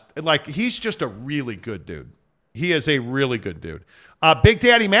 He's just a really good dude. He is a really good dude. Big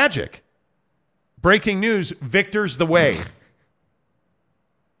Daddy Magic. Breaking news, Victor's the way.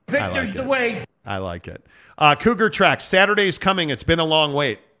 Victor's the way. I like it. Cougar Tracks, Saturday's coming. It's been a long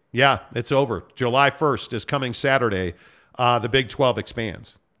wait. Yeah, it's over. July 1st is coming Saturday. The Big 12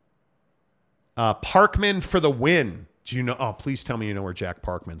 expands. Parkman for the win. Do you know? Oh, please tell me you know where Jack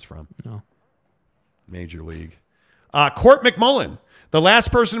Parkman's from. No. Major League. Court McMullen, the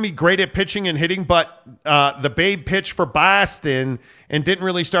last person to be great at pitching and hitting, but the Babe pitched for Boston and didn't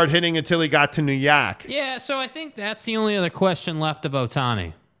really start hitting until he got to New York. Yeah, so I think that's the only other question left of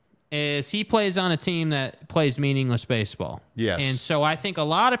Ohtani, is he plays on a team that plays meaningless baseball. Yes. And so I think a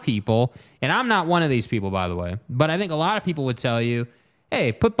lot of people, and I'm not one of these people, by the way, but I think a lot of people would tell you,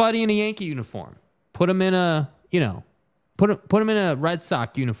 hey, put Buddy in a Yankee uniform. Put him in a, put him in a Red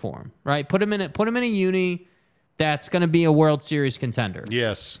Sox uniform, right? Put him in a uni that's going to be a World Series contender.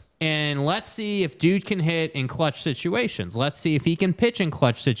 Yes. And let's see if dude can hit in clutch situations. Let's see if he can pitch in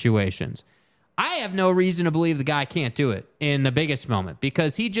clutch situations. I have no reason to believe the guy can't do it in the biggest moment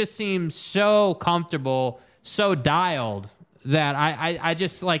because he just seems so comfortable, so dialed that I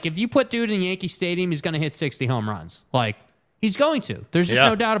just, like, if you put dude in Yankee Stadium, he's going to hit 60 home runs. Like, he's going to. There's just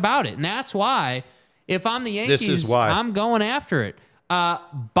no doubt about it. And that's why, if I'm the Yankees, This is why. I'm going after it.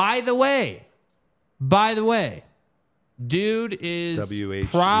 By the way, dude is WHUI.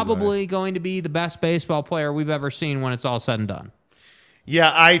 probably going to be the best baseball player we've ever seen when it's all said and done.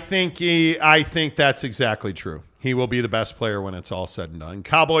 Yeah, I think that's exactly true. He will be the best player when it's all said and done.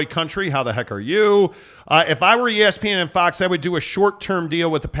 Cowboy Country, how the heck are you? If I were ESPN and Fox, I would do a short-term deal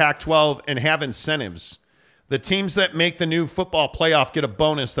with the Pac-12 and have incentives. The teams that make the new football playoff get a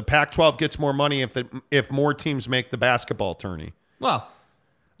bonus. The Pac-12 gets more money if more teams make the basketball tourney. Well,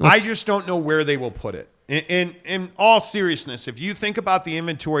 I just don't know where they will put it. In all seriousness, if you think about the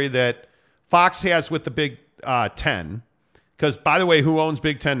inventory that Fox has with the Big Ten, because, by the way, who owns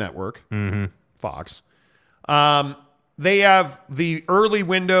Big Ten Network? Mm-hmm. Fox. They have the early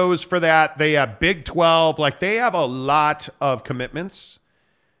windows for that. They have Big 12. Like, they have a lot of commitments.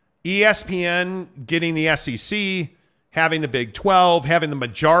 ESPN getting the SEC, having the Big 12, having the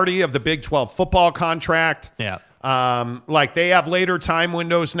majority of the Big 12 football contract. Yeah. Like, they have later time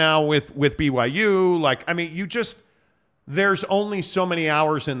windows now with BYU. Like, I mean, there's only so many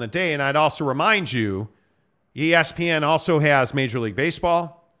hours in the day. And I'd also remind you, ESPN also has Major League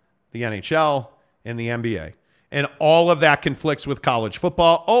Baseball, the NHL, and the NBA. And all of that conflicts with college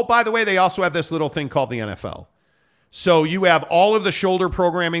football. Oh, by the way, they also have this little thing called the NFL. So you have all of the shoulder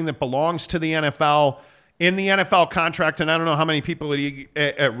programming that belongs to the NFL in the NFL contract. And I don't know how many people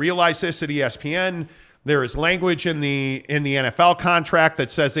realize this at ESPN. There is language in the NFL contract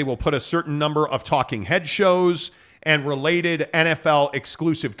that says they will put a certain number of talking head shows and related NFL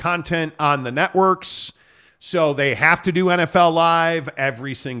exclusive content on the networks. So they have to do NFL Live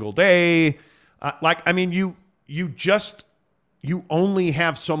every single day. You only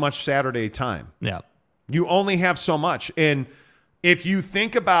have so much Saturday time. Yeah. You only have so much. And if you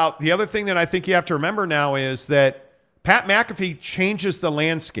think about the other thing that I think you have to remember now is that Pat McAfee changes the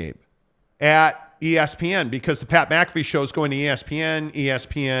landscape at ESPN because the Pat McAfee show is going to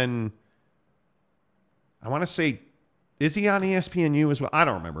ESPN, I want to say, is he on ESPNU as well? I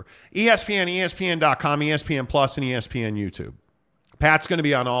don't remember. ESPN, ESPN.com, ESPN Plus, and ESPN YouTube. Pat's going to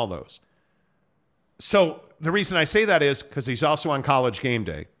be on all those. So the reason I say that is because he's also on College Game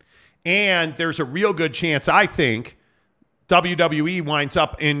Day. And there's a real good chance, I think, WWE winds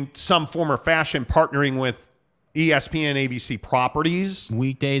up in some form or fashion partnering with ESPN, ABC properties.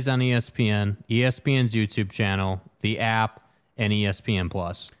 Weekdays on ESPN, ESPN's YouTube channel, the app, and ESPN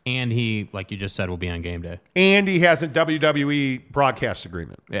Plus. And he, like you just said, will be on game day. And he has a WWE broadcast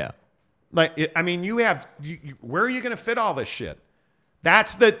agreement. Yeah. Like, I mean, where are you going to fit all this shit?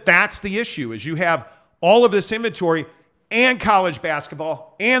 That's the issue, is you have all of this inventory and college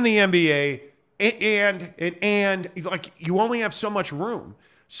basketball and the NBA and like, you only have so much room.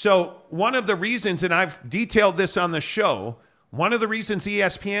 So one of the reasons, and I've detailed this on the show, one of the reasons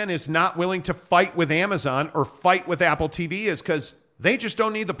ESPN is not willing to fight with Amazon or fight with Apple TV is because they just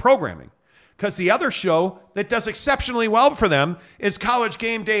don't need the programming. Because the other show that does exceptionally well for them is College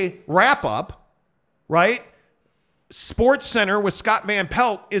Game Day Wrap-Up, right? Sports Center with Scott Van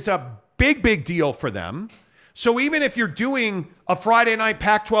Pelt is a big, big deal for them. So even if you're doing a Friday night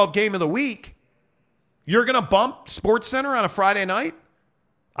Pac-12 game of the week, you're going to bump Sports Center on a Friday night?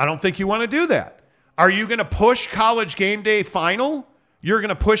 I don't think you want to do that. Are you going to push College Game Day Final? You're going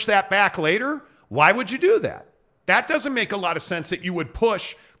to push that back later? Why would you do that? That doesn't make a lot of sense that you would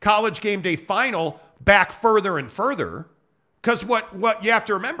push College Game Day Final back further and further, because what you have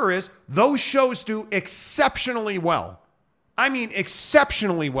to remember is those shows do exceptionally well. I mean,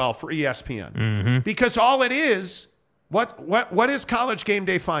 exceptionally well for ESPN, because all it is, what is College Game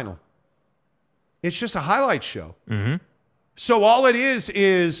Day Final? It's just a highlight show. So all it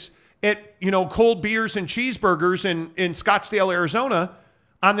is cold beers and cheeseburgers in Scottsdale, Arizona,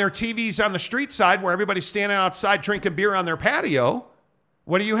 on their TVs on the street side where everybody's standing outside drinking beer on their patio.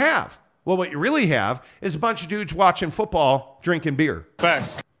 What do you have? Well, what you really have is a bunch of dudes watching football, drinking beer.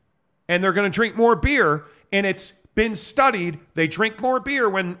 Facts. And they're going to drink more beer, and it's been studied. They drink more beer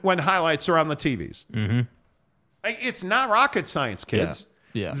when highlights are on the TVs. It's not rocket science, kids.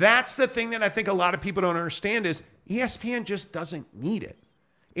 Yeah. That's the thing that I think a lot of people don't understand is ESPN just doesn't need it.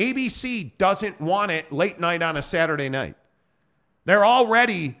 ABC doesn't want it late night on a Saturday night. They're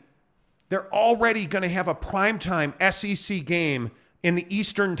already going to have a primetime SEC game in the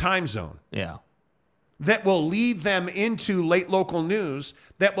Eastern time zone. Yeah. That will lead them into late local news,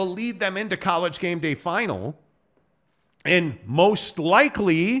 that will lead them into College Game Day Final. And most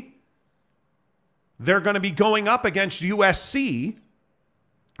likely, they're going to be going up against USC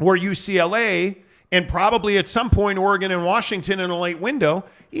or UCLA, and probably at some point Oregon and Washington in a late window.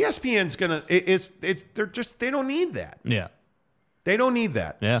 ESPN's going to, they don't need that. Yeah. They don't need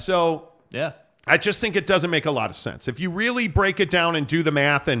that. Yeah. So yeah, I just think it doesn't make a lot of sense. If you really break it down and do the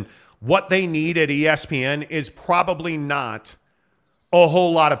math, and what they need at ESPN is probably not a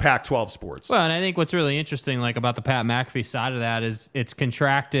whole lot of Pac-12 sports. Well, and I think what's really interesting, like about the Pat McAfee side of that, is it's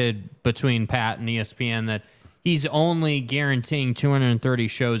contracted between Pat and ESPN that he's only guaranteeing 230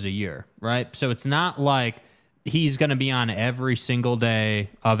 shows a year, right? So it's not like he's going to be on every single day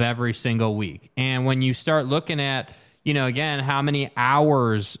of every single week. And when you start looking at, again, how many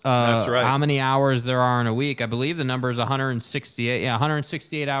hours, That's right. how many hours there are in a week, I believe the number is 168. Yeah,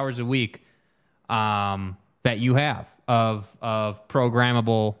 168 hours a week that you have of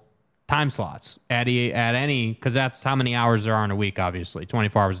programmable time slots at any, because that's how many hours there are in a week, obviously,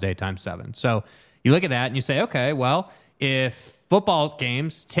 24 hours a day times 7. So you look at that and you say, okay, well, if football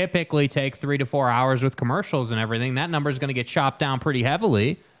games typically take 3 to 4 hours with commercials and everything, that number is going to get chopped down pretty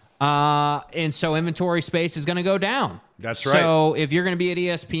heavily. And so inventory space is going to go down. That's right. So if you're going to be at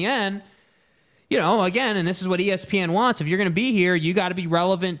ESPN, again, and this is what ESPN wants, if you're going to be here, you got to be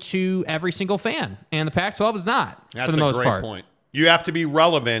relevant to every single fan. And the Pac-12 is not, for the most part. That's a great point. You have to be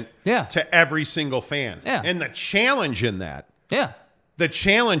relevant Yeah. to every single fan. Yeah. And the challenge in that, Yeah.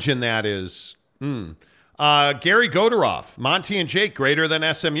 is Gary Godoroff, Monty and Jake, greater than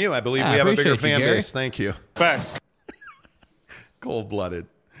SMU. I believe we have a bigger fan base. Thank you. Facts. Cold-blooded.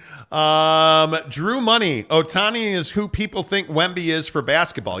 Drew Money. Ohtani is who people think Wemby is for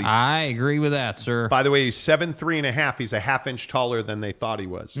basketball. I agree with that, sir. By the way, he's 7'3.5". He's a half-inch taller than they thought he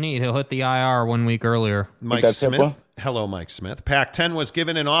was. Neat. He'll hit the IR 1 week earlier. Mike Smith. Hello, Mike Smith. Pac-10 was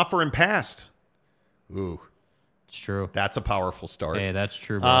given an offer and passed. Ooh. It's true. That's a powerful start. Hey, that's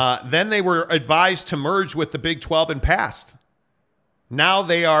true, bro. Then they were advised to merge with the Big 12 and passed. Now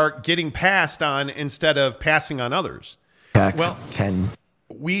they are getting passed on instead of passing on others. Pac-10.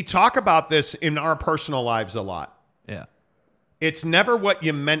 We talk about this in our personal lives a lot. Yeah. It's never what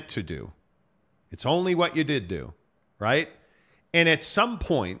you meant to do. It's only what you did do, right? And at some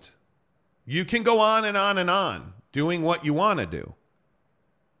point, you can go on and on and on doing what you want to do.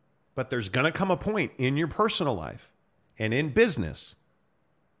 But there's going to come a point in your personal life and in business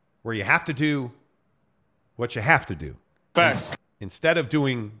where you have to do what you have to do. Facts. Instead of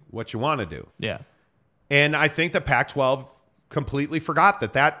doing what you want to do. Yeah. And I think the Pac-12 completely forgot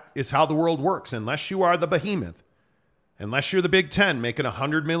that is how the world works. Unless you are the behemoth, unless you're the Big Ten making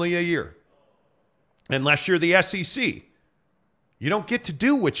 $100 million a year, unless you're the SEC, you don't get to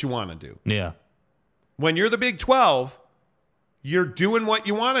do what you want to do. Yeah. When you're the Big 12, you're doing what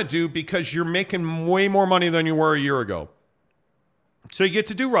you want to do because you're making way more money than you were a year ago. So you get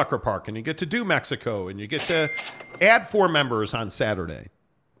to do Rucker Park, and you get to do Mexico, and you get to add 4 members on Saturday.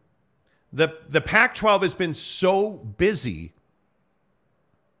 The Pac-12 has been so busy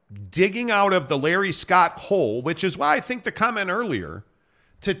digging out of the Larry Scott hole, which is why I think the comment earlier,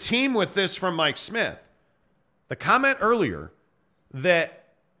 to team with this from Mike Smith, the comment earlier that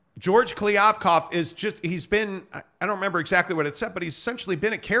George Kliavkoff is he's been, I don't remember exactly what it said, but he's essentially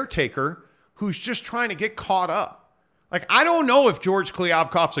been a caretaker who's just trying to get caught up. Like, I don't know if George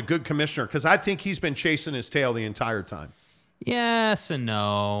Kliavkoff's a good commissioner because I think he's been chasing his tail the entire time. Yes and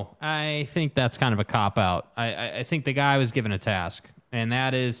no. I think that's kind of a cop-out. I think the guy was given a task, and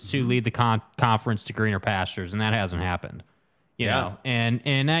that is to lead the conference to greener pastures, and that hasn't happened. You know,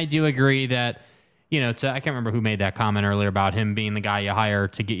 and I do agree that, I can't remember who made that comment earlier about him being the guy you hire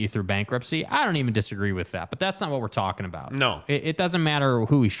to get you through bankruptcy. I don't even disagree with that, but that's not what we're talking about. No. It doesn't matter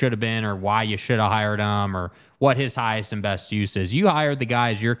who he should have been or why you should have hired him or what his highest and best use is. You hired the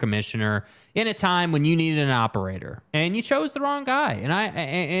guy as your commissioner in a time when you needed an operator, and you chose the wrong guy.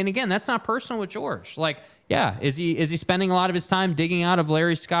 And again, that's not personal with George. Like, yeah, is he spending a lot of his time digging out of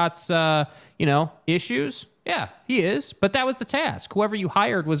Larry Scott's issues? Yeah, he is. But that was the task. Whoever you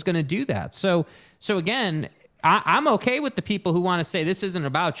hired was going to do that. So again, I'm okay with the people who want to say this isn't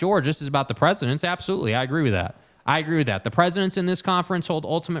about George, this is about the presidents. Absolutely, I agree with that. The presidents in this conference hold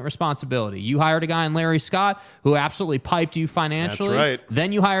ultimate responsibility. You hired a guy in Larry Scott who absolutely piped you financially. That's right.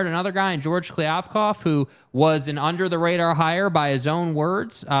 Then you hired another guy in George Kliavkoff who was an under-the-radar hire by his own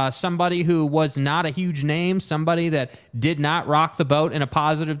words, somebody who was not a huge name, somebody that did not rock the boat in a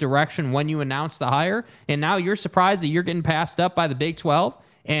positive direction when you announced the hire. And now you're surprised that you're getting passed up by the Big 12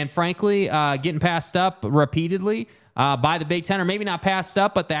 and, frankly, getting passed up repeatedly by the Big 10, or maybe not passed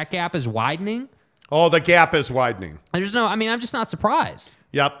up, but that gap is widening. Oh, the gap is widening. I'm just not surprised.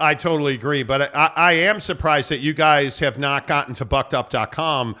 Yep, I totally agree. But I am surprised that you guys have not gotten to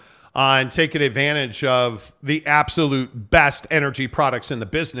buckedup.com and taken advantage of the absolute best energy products in the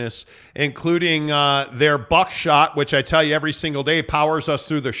business, including their Buckshot, which I tell you every single day powers us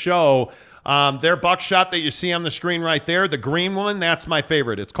through the show. Their Buckshot that you see on the screen right there, the green one, that's my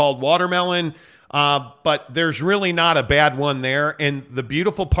favorite. It's called Watermelon, but there's really not a bad one there. And the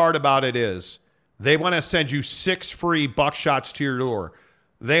beautiful part about it is they want to send you 6 free Buckshots to your door.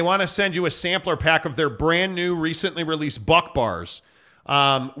 They want to send you a sampler pack of their brand new, recently released Buck Bars,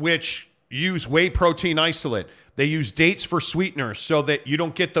 which use whey protein isolate. They use dates for sweeteners so that you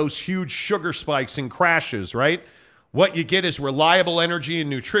don't get those huge sugar spikes and crashes, right? What you get is reliable energy and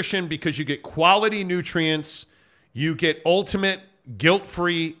nutrition because you get quality nutrients. You get ultimate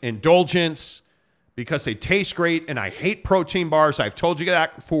guilt-free indulgence because they taste great, and I hate protein bars. I've told you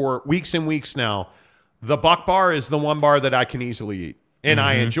that for weeks and weeks now. The Buck Bar is the one bar that I can easily eat, and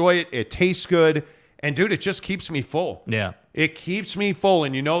I enjoy it. It tastes good, and, dude, it just keeps me full. Yeah. It keeps me full,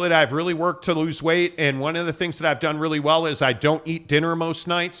 and you know that I've really worked to lose weight, and one of the things that I've done really well is I don't eat dinner most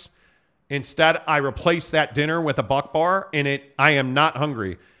nights. Instead, I replace that dinner with a Buck Bar, and I am not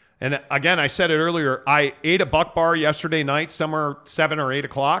hungry. And, again, I said it earlier, I ate a Buck Bar yesterday night, somewhere 7 or 8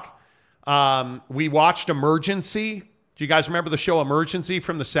 o'clock. We watched Emergency. Do you guys remember the show Emergency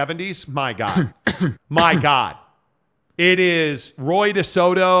from the 70s? My God. My God. It is Roy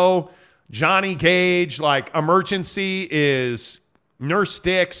DeSoto, Johnny Gage. Like, Emergency is Nurse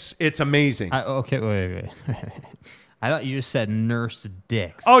Dix. It's amazing. Okay, wait. I thought you just said Nurse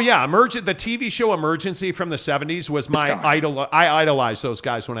Dix. Oh, yeah. The TV show Emergency from the 70s was my idol. I idolized those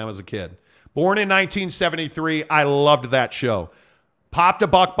guys when I was a kid. Born in 1973. I loved that show. Popped a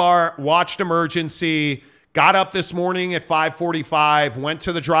Buck Bar, watched Emergency, got up this morning at 5:45, went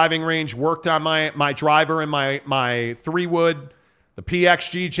to the driving range, worked on my driver and my 3-wood. The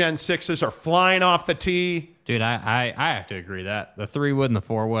PXG Gen 6s are flying off the tee. Dude, I have to agree that the 3-wood and the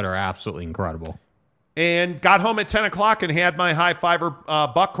 4-wood are absolutely incredible. And got home at 10 o'clock and had my high fiber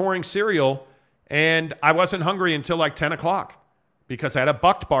buck-coring cereal, and I wasn't hungry until like 10 o'clock because I had a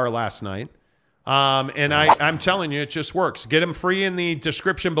Buck Bar last night. And I'm telling you, it just works. Get them free in the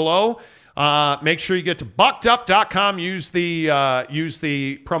description below. Make sure you get to buckedup.com. Use the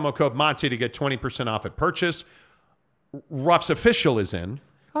promo code Monty to get 20% off at purchase. Ruff's official is in.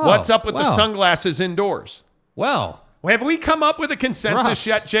 What's up with the sunglasses indoors? Well, have we come up with a consensus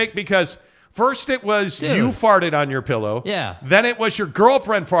yet, Jake? Because first it was you farted on your pillow. Yeah. Then it was your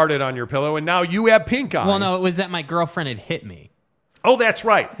girlfriend farted on your pillow, and now you have pink eye. Well, no, it was that my girlfriend had hit me. Oh, that's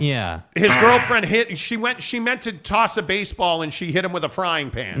right. Yeah. His girlfriend she meant to toss a baseball and she hit him with a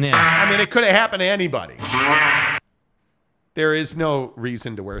frying pan. Yeah. I mean, it could have happened to anybody. There is no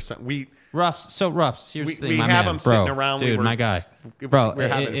reason to wear something. Ruffs, here's the thing, we my have man, them sitting around. Dude, my guy. Bro, we're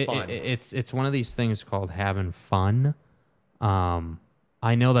having fun. It's one of these things called having fun.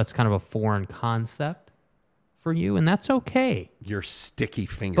 I know that's kind of a foreign concept for you, and that's okay. Your sticky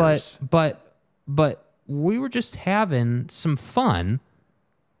fingers. But we were just having some fun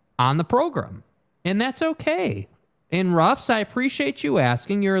on the program, and that's okay. And Ruffs, I appreciate you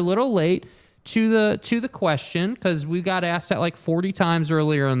asking. You're a little late to the question because we got asked that like 40 times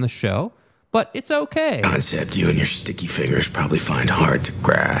earlier in the show, but it's okay. Concept you and your sticky fingers probably find hard to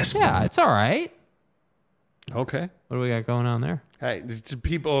grasp. Yeah, it's all right. Okay. What do we got going on there? Hey,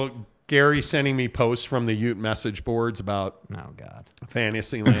 Gary sending me posts from the Ute message boards about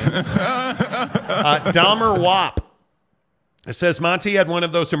Fantasyland. Dahmer Wop. It says, Monty had one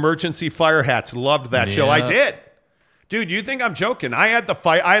of those emergency fire hats. Loved that show. I did. Dude, you think I'm joking? I had the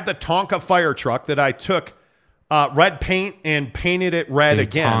Tonka fire truck that I took red paint and painted it red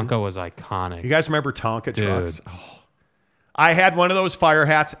again. Tonka was iconic. You guys remember Tonka trucks? Oh. I had one of those fire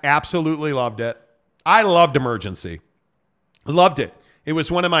hats. Absolutely loved it. I loved Emergency. Loved it. It was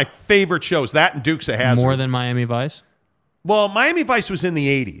one of my favorite shows. That and Dukes of Hazzard. More than Miami Vice? Well, Miami Vice was in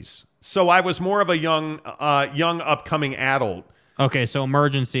the 80s. So I was more of a young upcoming adult. Okay, so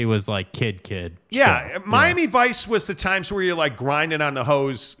Emergency was like kid. Yeah, Miami Vice was the times where you're like grinding on the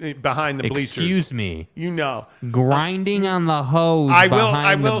hose behind the bleachers. Excuse me. You know. Grinding on the hose I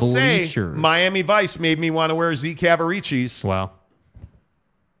behind will the say bleachers. Miami Vice made me want to wear Z Cavaricis. Well.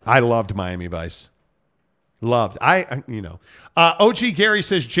 I loved Miami Vice. Loved. OG Gary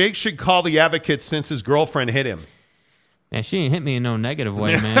says Jake should call the Advocate since his girlfriend hit him. Yeah, she ain't hit me in no negative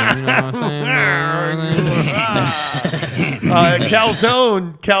way, man. You know what I'm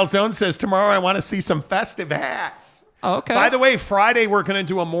saying? Calzone says, tomorrow I want to see some festive hats. Oh, okay. By the way, Friday we're going to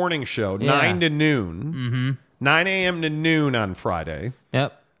do a morning show, 9 to noon. Mm-hmm. 9 a.m. to noon on Friday.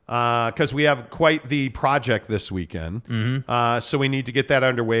 Yep. Because we have quite the project this weekend. Mm-hmm. So we need to get that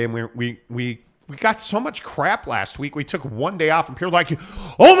underway. And we got so much crap last week. We took one day off and people were like,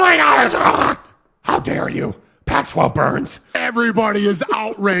 oh my God, how dare you? Pac-12 burns. Everybody is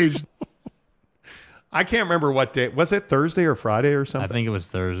outraged. I can't remember what day. Was it Thursday or Friday or something? I think it was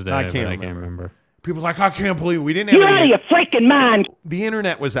Thursday. I can't remember. People are like, I can't believe we didn't have You're out of your freaking mind. The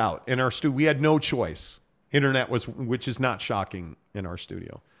internet was out in our studio. We had no choice. Internet was, which is not shocking in our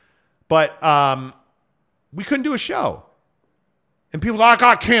studio. But we couldn't do a show. And people are like,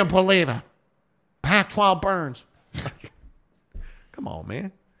 I can't believe it. Pac-12 burns. Come on,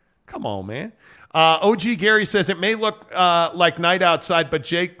 man. OG Gary says it may look like night outside, but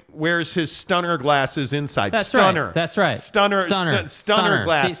Jake wears his stunner glasses inside. That's Stunner. right. That's right. Stunner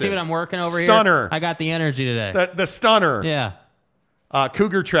glasses. See what I'm working over here? Stunner. I got the energy today. The stunner. Yeah.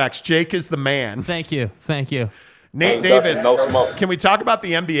 Cougar Tracks. Jake is the man. Thank you. Nate Davis. Can we talk about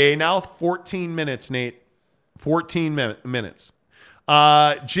the NBA now? 14 minutes, Nate. 14 minutes.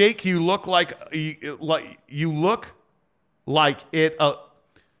 Jake, you look like it.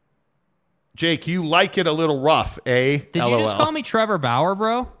 Jake, you like it a little rough, eh? Did you just call me Trevor Bauer,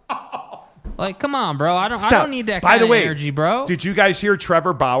 bro? Like, come on, bro. I don't need that By kind the of way, energy, bro. Did you guys hear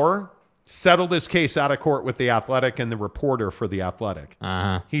Trevor Bauer settled his case out of court with the Athletic and the reporter for the Athletic?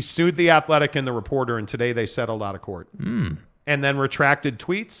 Uh-huh. He sued the Athletic and the reporter, and today they settled out of court. And then retracted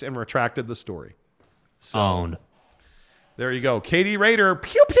tweets and retracted the story. Owned. There you go. Katie Rader.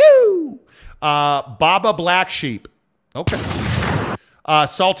 Pew, pew. Baba Black Sheep. Okay.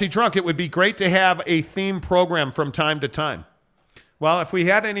 Salty Drunk. It would be great to have a theme program from time to time. Well, if we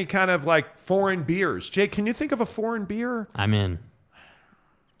had any kind of like foreign beers. Jake, can you think of a foreign beer? I'm in.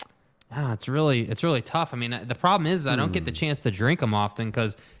 It's really tough. I mean, the problem is I don't get the chance to drink them often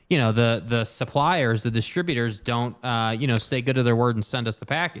because, the suppliers, the distributors don't, stay good to their word and send us the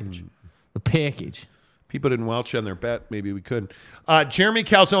package. The package. People didn't welch on their bet. Maybe we could. Jeremy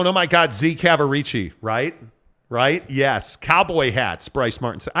Calzone. Oh, my God. Z Cavarici, right? Right? Yes. Cowboy hats. Bryce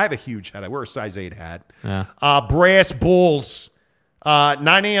Martin said, I have a huge hat. I wear a size 8 hat. Yeah. Brass Bulls.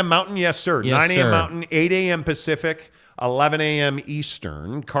 9 a.m. Mountain. Yes, sir. Yes, 9 a.m. sir. Mountain, 8 a.m. Pacific, 11 a.m.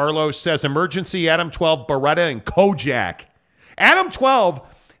 Eastern. Carlos says, emergency Adam 12, Beretta, and Kojak. Adam 12,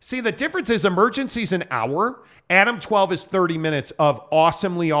 see, the difference is emergency's an hour. Adam 12 is 30 minutes of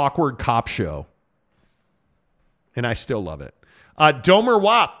awesomely awkward cop show. And I still love it. Domer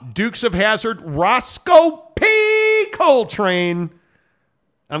Wop, Dukes of Hazzard, Roscoe P. Coltrane.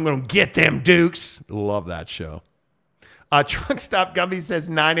 I'm going to get them Dukes. Love that show. Truck Stop Gumby says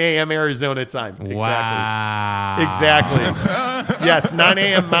 9 a.m. Arizona time. Exactly. Wow. Exactly. Yes, 9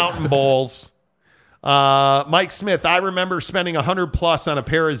 a.m. Mountain Bowls. Mike Smith, I remember spending $100+ on a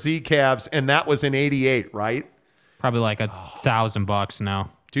pair of Z calves, and that was in '88, right? Probably like $1,000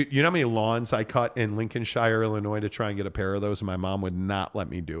 now. Dude, you know how many lawns I cut in Lincolnshire, Illinois to try and get a pair of those, and my mom would not let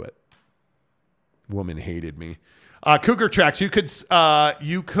me do it. Woman hated me. Cougar Tracks, you could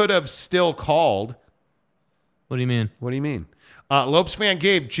have still called. What do you mean? What do you mean? Lopes fan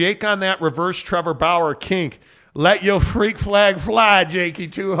Gabe, Jake on that reverse Trevor Bauer kink. Let your freak flag fly, Jakey.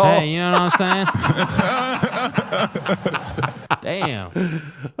 2 holes. Hey, you know what I'm saying? Damn.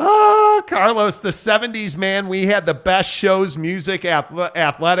 Oh, Carlos, the 70s, man. We had the best shows, music,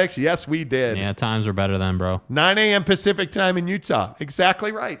 athletics. Yes, we did. Yeah, times were better then, bro. 9 a.m. Pacific time in Utah.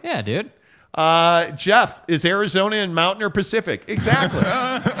 Exactly right. Yeah, dude. Jeff, is Arizona in Mountain or Pacific? Exactly.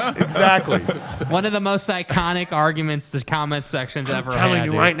 Exactly. One of the most iconic arguments the comment section's ever had. I'm telling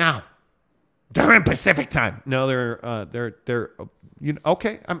you dude. right now. They're in Pacific time. No, they're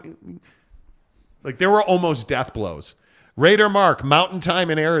okay. I mean, like there were almost death blows. Raider Mark, Mountain Time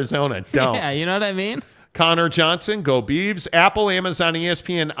in Arizona. Don't. Yeah, you know what I mean? Connor Johnson, go Beavs. Apple, Amazon,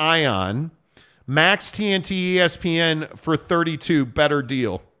 ESPN, Ion. Max, TNT, ESPN for 32. Better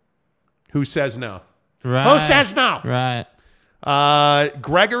deal. Who says no? Right. Who says no? Right.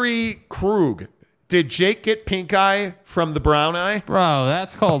 Gregory Krug. Did Jake get pink eye from the brown eye? Bro,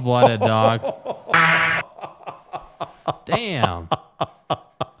 that's cold-blooded, dog. Damn.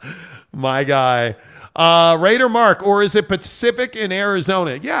 My guy. Raider Mark, or is it Pacific in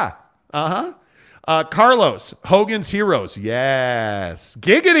Arizona? Yeah. Carlos, Hogan's Heroes. Yes.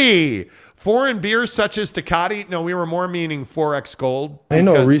 Giggity. Foreign beers such as Tecate. No, we were more meaning 4X Gold. I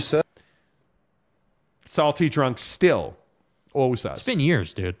know, reset. Salty Drunk still owes us. It's been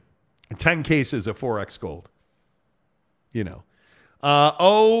years, dude. 10 cases of 4X Gold. You know.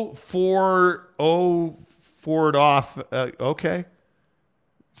 Ford off. Okay.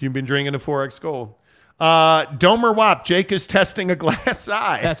 You've been drinking a 4X Gold. Domer Wop, Jake is testing a glass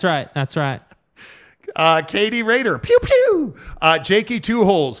eye. That's right. That's right. Katie Raider, pew pew. Jakey Two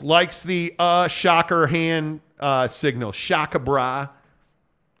Holes likes the shocker hand signal. Shaka bra.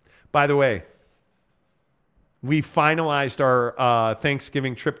 By the way, we finalized our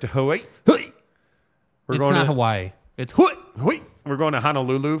Thanksgiving trip to Hawaii. It's not Hawaii. It's Hawaii. We're going to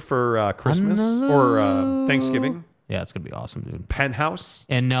Honolulu for Christmas or Thanksgiving. Yeah, it's going to be awesome, dude. Penthouse.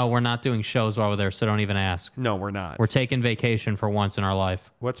 And no, we're not doing shows while we're there, so don't even ask. No, we're not. We're taking vacation for once in our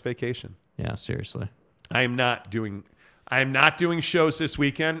life. What's vacation? Yeah, seriously. I am not doing shows this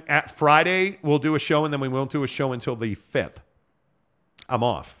weekend. At Friday, we'll do a show, and then we won't do a show until the 5th. I'm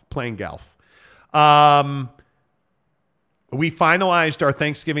off playing golf. We finalized our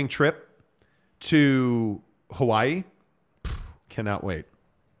Thanksgiving trip to Hawaii. Cannot wait.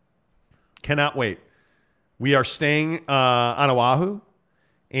 Cannot wait. We are staying on Oahu,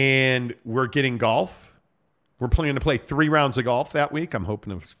 and we're getting golf. We're planning to play 3 rounds of golf that week. I'm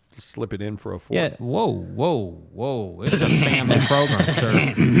hoping to slip it in for a 4th. Yeah. Whoa. It's a family program, sir.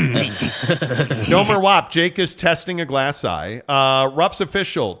 Domer Wop, Jake is testing a glass eye. Ruff's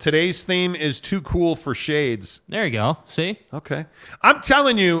official. Today's theme is too cool for shades. There you go. See? Okay. I'm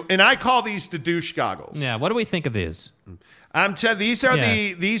telling you, and I call these the douche goggles. Yeah. What do we think of these? These are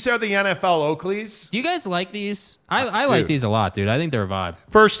the NFL Oakleys. Do you guys like these? I like these a lot, dude. I think they're a vibe.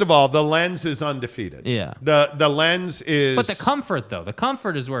 First of all, the lens is undefeated. Yeah. The lens is. But the comfort, though, the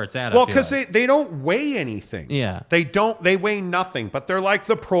comfort is where it's at. Well, because they don't weigh anything. Yeah. They weigh nothing. But they're like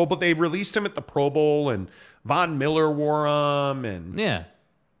the Pro Bowl. They released them at the Pro Bowl, and Von Miller wore them, and yeah,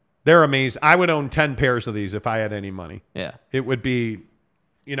 they're amazing. I would own 10 pairs of these if I had any money. Yeah. It would be,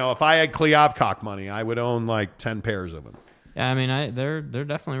 if I had Kliavkoff money, I would own like 10 pairs of them. Yeah, I mean, they're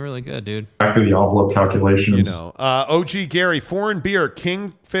definitely really good, dude. Back to the envelope calculations. OG Gary, foreign beer,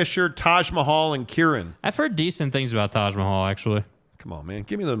 Kingfisher, Taj Mahal, and Kirin. I've heard decent things about Taj Mahal, actually. Come on, man.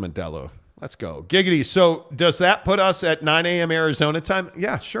 Give me the Modelo. Let's go. Giggity. So does that put us at 9 a.m. Arizona time?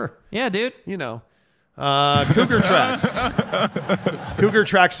 Yeah, sure. Yeah, dude. Cougar Tracks. Cougar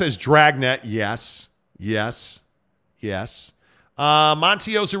Tracks says Dragnet. Yes.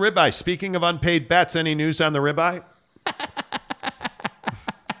 Monty owes a ribeye. Speaking of unpaid bets, any news on the ribeye?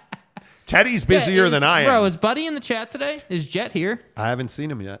 Teddy's busier than I am. Bro, is Buddy in the chat today? Is Jet here? I haven't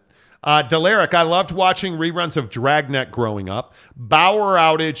seen him yet. Delaric, I loved watching reruns of Dragnet growing up. Bauer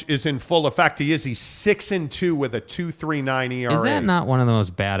outage is in full effect. He's 6-2 with a 2.39 ERA. Is that not one of the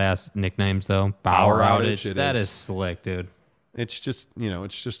most badass nicknames, though? Bauer outage. That is slick, dude. It's just,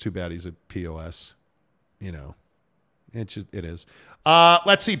 it's just too bad he's a POS. It is.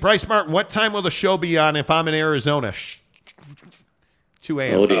 Let's see. Bryce Martin, what time will the show be on if I'm in Arizona? 2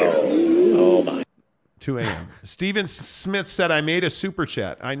 a.m. Oh, dear. Oh, my. 2 a.m. Steven Smith said, I made a super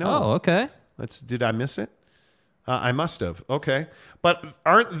chat. I know. Oh, okay. Did I miss it? I must have. Okay. But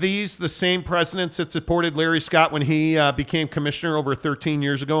aren't these the same presidents that supported Larry Scott when he became commissioner over 13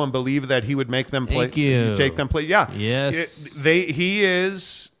 years ago and believed that he would make them play? Thank you. Take them play. Yeah. Yes. He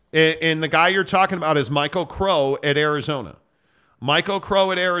is, and the guy you're talking about is Michael Crow at Arizona. Michael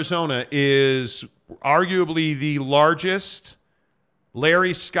Crow at Arizona is arguably the largest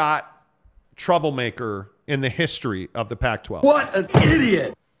Larry Scott troublemaker in the history of the Pac-12. What an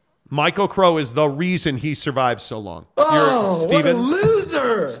idiot! Michael Crow is the reason he survived so long. Oh, what a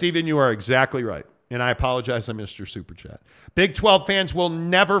loser! Steven, you are exactly right. And I apologize, I missed your super chat. Big 12 fans will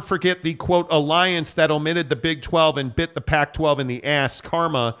never forget the, quote, alliance that omitted the Big 12 and bit the Pac-12 in the ass.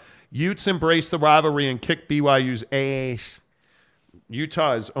 Karma. Utes embraced the rivalry and kicked BYU's ass.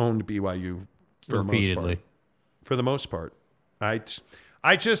 Utah has owned BYU repeatedly. For the most part. I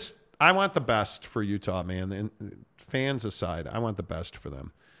want the best for Utah, man. And fans aside, I want the best for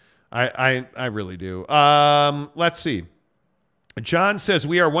them. I really do. Let's see. John says,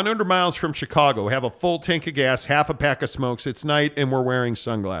 we are 100 miles from Chicago, have a full tank of gas, half a pack of smokes. It's night, and we're wearing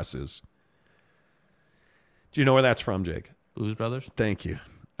sunglasses. Do you know where that's from, Jake? Blues Brothers. Thank you.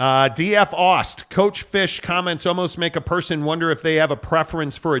 DF Aust, Coach Fish comments almost make a person wonder if they have a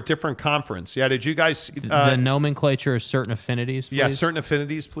preference for a different conference. Yeah, did you guys... the nomenclature is certain affinities, please. Yeah, certain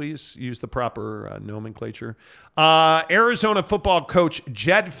affinities, please. Use the proper nomenclature. Arizona football coach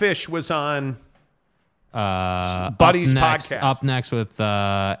Jed Fish was on Buddy's podcast. Up next with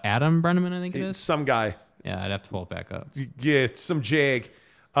Adam Brenneman, I think it is. Some guy. Yeah, I'd have to pull it back up. Yeah, some jag.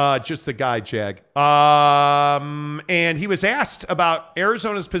 Just the guy, Jag. And he was asked about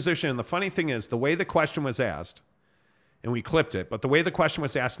Arizona's position. And the funny thing is, the way the question was asked, and we clipped it, but the way the question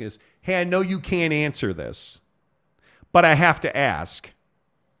was asked is, hey, I know you can't answer this, but I have to ask.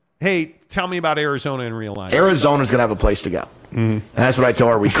 Hey, tell me about Arizona in real life. Arizona's going to have a place to go. Mm-hmm. And that's what I tell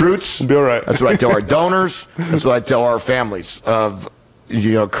our recruits. Be all right. That's what I tell our donors. That's what I tell our families of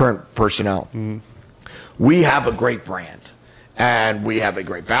current personnel. Mm-hmm. We have a great brand. And we have a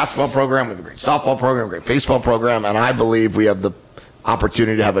great basketball program, we have a great softball program, a great baseball program, and I believe we have the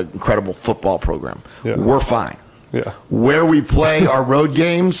opportunity to have an incredible football program. Yeah. We're fine. Yeah. Where we play our road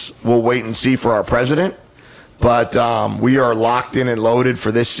games, we'll wait and see for our president. But we are locked in and loaded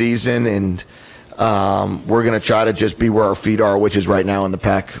for this season, and we're going to try to just be where our feet are, which is right now in the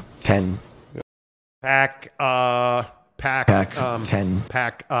PAC 10. PAC 10.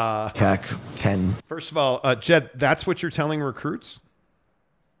 PAC 10. First of all, Jed, that's what you're telling recruits?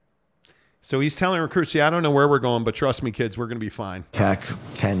 So he's telling recruits, yeah, I don't know where we're going, but trust me, kids, we're going to be fine. PAC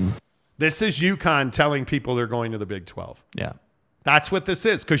 10. This is UConn telling people they're going to the Big 12. Yeah. That's what this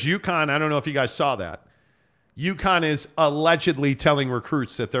is. Because UConn, I don't know if you guys saw that. UConn is allegedly telling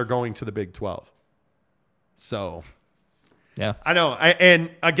recruits that they're going to the Big 12. So... yeah, I know.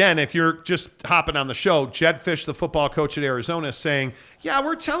 And again, if you're just hopping on the show, Jed Fish, the football coach at Arizona, is saying, yeah,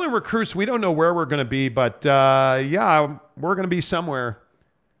 we're telling recruits we don't know where we're going to be, but yeah, we're going to be somewhere.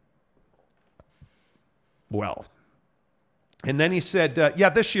 Well, and then he said, yeah,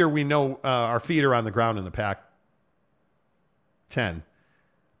 this year we know our feet are on the ground in the PAC 10.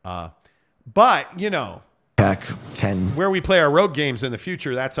 But, PAC 10. Where we play our road games in the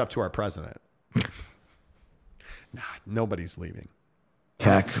future, that's up to our president. Nah, nobody's leaving.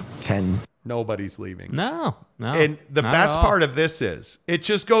 PAC 10. Nobody's leaving. No. And the best part of this is it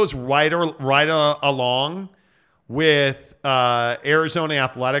just goes right along with Arizona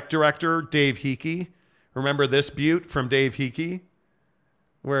Athletic Director Dave Hickey. Remember this butte from Dave Hickey,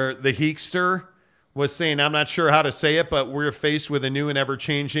 where the Heekster was saying, I'm not sure how to say it, but we're faced with a new and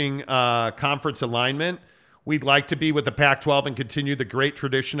ever-changing conference alignment. We'd like to be with the Pac-12 and continue the great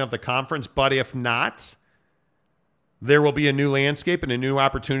tradition of the conference, but if not, there will be a new landscape and a new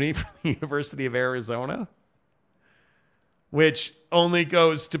opportunity for the University of Arizona, which only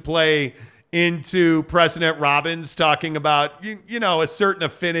goes to play into President Robbins talking about, a certain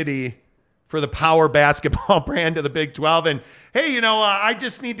affinity for the power basketball brand of the Big 12. And, hey, I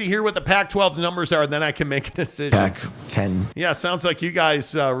just need to hear what the Pac-12 numbers are, and then I can make a decision. PAC 10. Yeah, sounds like you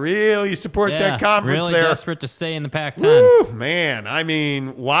guys really support that conference really there. Desperate to stay in the Pac-10. Woo, man, I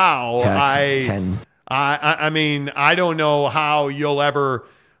mean, wow. PAC 10. I mean, I don't know how you'll ever,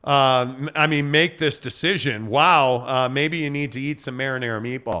 make this decision. Wow, maybe you need to eat some marinara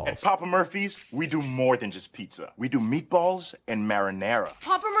meatballs. At Papa Murphy's, we do more than just pizza. We do meatballs and marinara.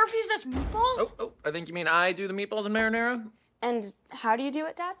 Papa Murphy's does meatballs? Oh, I think you mean I do the meatballs and marinara? And how do you do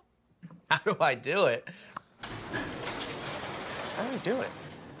it, Dad? How do I do it? How do I do it?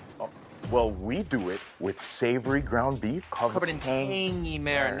 Well, we do it with savory ground beef Covered in tangy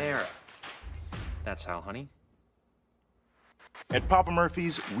marinara. That's how, honey. At Papa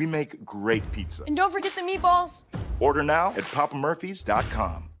Murphy's, we make great pizza. And don't forget the meatballs. Order now at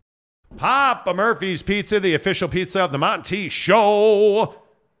papamurphys.com. Papa Murphy's Pizza, the official pizza of the Monty Show.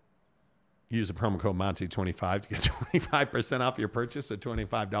 Use the promo code Monty25 to get 25% off your purchase at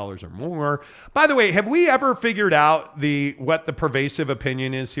 $25 or more. By the way, have we ever figured out what the pervasive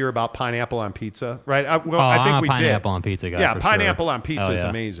opinion is here about pineapple on pizza? Right? I think we did. Pineapple on pizza guy. Yeah, for pineapple sure. on pizza is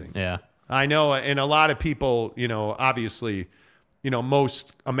amazing. Yeah. I know, and a lot of people, obviously,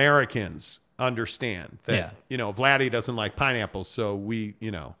 most Americans understand that, Vladdy doesn't like pineapple, so we,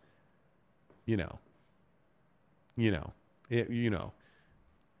 anyway,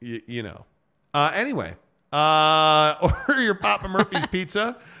 order your Papa Murphy's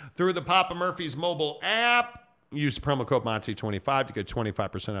pizza through the Papa Murphy's mobile app. Use the promo code Monty25 to get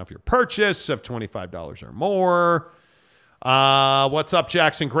 25% off your purchase of $25 or more. What's up,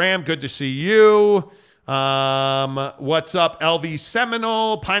 Jackson Graham? Good to see you. What's up, LV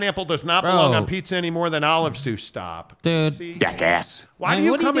Seminole? Pineapple does not belong on pizza any more than olives do. Stop. Dude. Jackass. Why do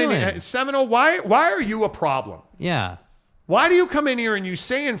you come in here? Seminole, why are you a problem? Yeah. Why do you come in here and you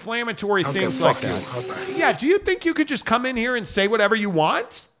say inflammatory things like that? Yeah, do you think you could just come in here and say whatever you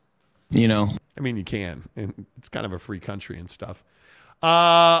want? You know. I mean, you can. And it's kind of a free country and stuff.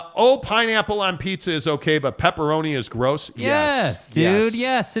 Pineapple on pizza is okay, but pepperoni is gross. Yes, dude.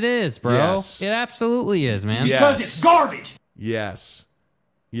 Yes, it is, bro. Yes. It absolutely is, man. Yes. Because it's garbage. Yes.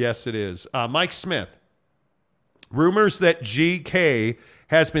 Yes, it is. Mike Smith. Rumors that GK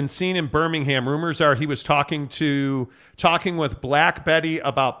has been seen in Birmingham. Rumors are he was talking with Black Betty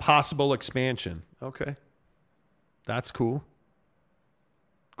about possible expansion. Okay. That's cool.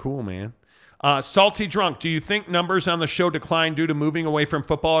 Cool, man. Salty Drunk, do you think numbers on the show decline due to moving away from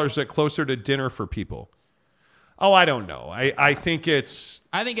football, or is it closer to dinner for people? Oh, I don't know. I think it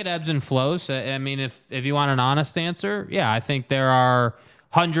ebbs and flows. I mean, if you want an honest answer, yeah, I think there are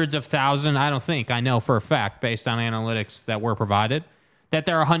hundreds of thousands. I know for a fact, based on analytics that were provided, that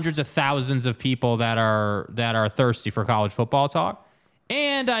there are hundreds of thousands of people that are thirsty for college football talk.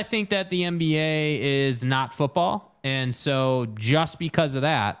 And I think that the NBA is not football. And so just because of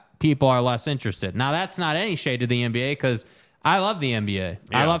that, people are less interested. Now, that's not any shade to the NBA, because I love the NBA. Yeah.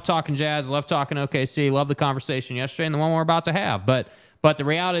 I love talking Jazz, love talking OKC, love the conversation yesterday and the one we're about to have. But the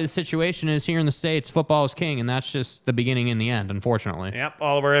reality of the situation is, here in the States, football is king, and that's just the beginning and the end, unfortunately. Yep,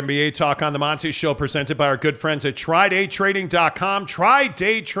 all of our NBA talk on the Monty Show, presented by our good friends at TryDayTrading.com. Try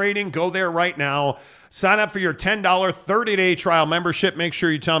Day Trading. Go there right now. Sign up for your $10 30-day trial membership. Make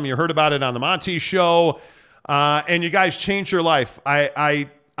sure you tell them you heard about it on the Monty Show. And you guys changed your life. I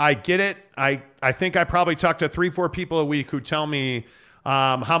get it. I think I probably talk to 3-4 people a week who tell me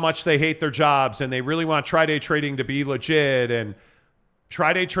how much they hate their jobs and they really want Day Trading to be legit. And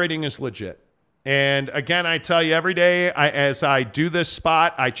Day Trading is legit. And again, I tell you, every day as I do this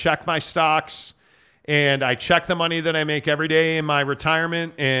spot, I check my stocks and I check the money that I make every day in my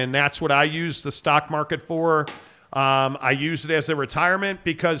retirement. And that's what I use the stock market for. I use it as a retirement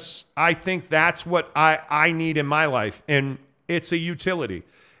because I think that's what I need in my life. And it's a utility.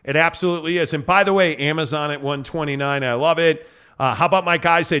 It absolutely is. And by the way, Amazon at $129. I love it. How about my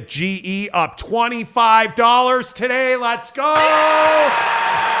guys at GE up $25 today? Let's go.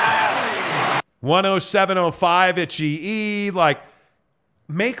 Yes. 107.05 at GE. Like,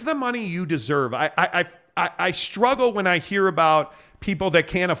 make the money you deserve. I struggle when I hear about people that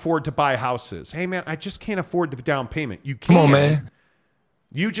can't afford to buy houses. Hey, man, I just can't afford the down payment. You can't. Come on, man.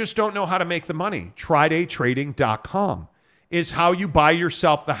 You just don't know how to make the money. TryDayTrading.com is how you buy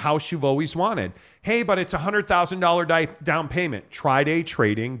yourself the house you've always wanted. Hey, but it's $100,000 down payment.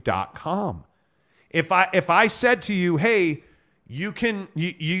 TryDayTrading.com. If I said to you, hey, you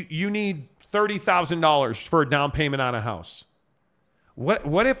need $30,000 for a down payment on a house.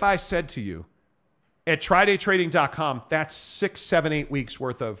 What if I said to you, at TryDayTrading.com, that's 6, 7, 8 weeks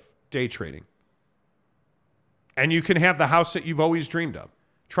worth of day trading. And you can have the house that you've always dreamed of.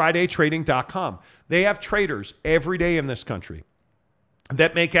 TryDayTrading.com. They have traders every day in this country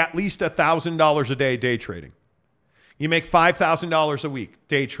that make at least $1,000 a day trading. You make $5,000 a week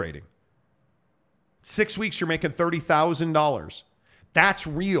day trading. 6 weeks, you're making $30,000. That's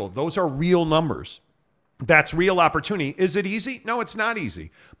real. Those are real numbers. That's real opportunity. Is it easy? No, it's not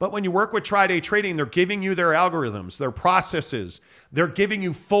easy. But when you work with Day Trading, they're giving you their algorithms, their processes. They're giving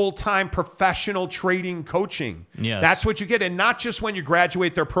you full-time professional trading coaching. Yes. That's what you get. And not just when you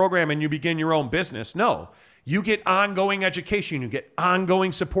graduate their program and you begin your own business. No, you get ongoing education. You get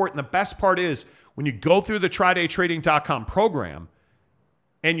ongoing support. And the best part is when you go through the TryDayTrading.com program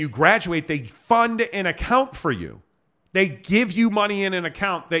and you graduate, they fund an account for you. They give you money in an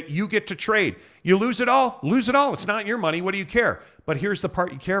account that you get to trade. You lose it all? Lose it all. It's not your money. What do you care? But here's the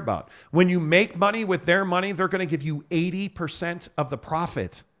part you care about. When you make money with their money, they're going to give you 80% of the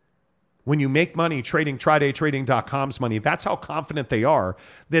profit. When you make money trading TryDayTrading.com's money, that's how confident they are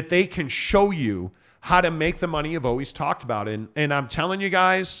that they can show you how to make the money you've always talked about. And I'm telling you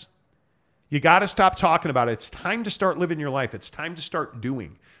guys, you got to stop talking about it. It's time to start living your life. It's time to start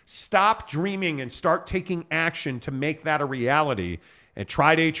doing. Stop dreaming and start taking action to make that a reality. And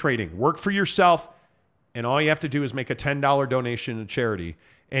Day Trading. Work for yourself, and all you have to do is make a $10 donation to charity,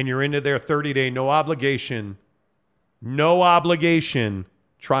 and you're into their 30-day no obligation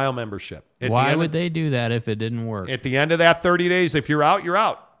trial membership. Why would they do that if it didn't work? At the end of that 30 days, if you're out, you're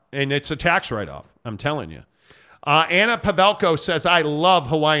out, and it's a tax write-off. I'm telling you. Anna Pavelko says, I love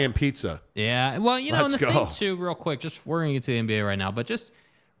Hawaiian pizza. Yeah, well, you know, and the thing, too, real quick, just we're going to get to the NBA right now, but just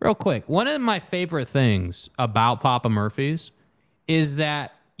real quick, one of my favorite things about Papa Murphy's is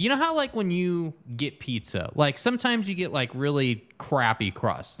that you know how like when you get pizza, like sometimes you get like really crappy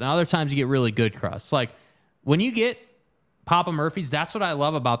crust, and other times you get really good crust. Like when you get Papa Murphy's, that's what I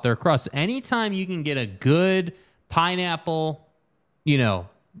love about their crust. Anytime you can get a good pineapple,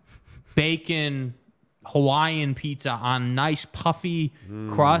 bacon Hawaiian pizza on nice puffy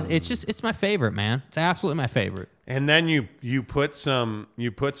crust, it's my favorite, man. It's absolutely my favorite. And then you put some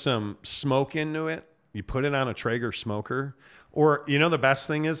smoke into it. You put it on a Traeger smoker. Or, the best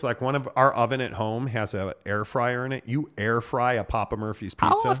thing is, like, one of our oven at home has an air fryer in it. You air fry a Papa Murphy's pizza.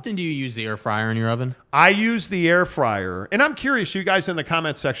 How often do you use the air fryer in your oven? I use the air fryer. And I'm curious, you guys in the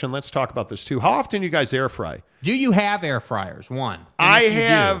comment section, let's talk about this too. How often do you guys air fry? Do you have air fryers? One. I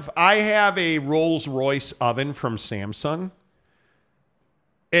have a Rolls-Royce oven from Samsung.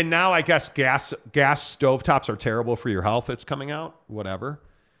 And now I guess gas stovetops are terrible for your health. It's coming out. Whatever.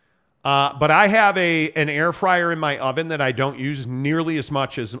 But I have an air fryer in my oven that I don't use nearly as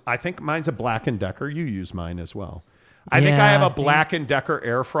much as, I think mine's a Black & Decker. You use mine as well. I think I have a Black & Decker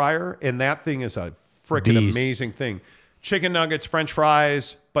air fryer, and that thing is a freaking amazing thing. Chicken nuggets, French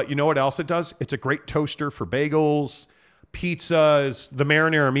fries, but you know what else it does? It's a great toaster for bagels, pizzas, the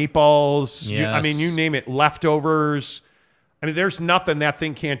marinara meatballs. Yes. You name it, leftovers. There's nothing that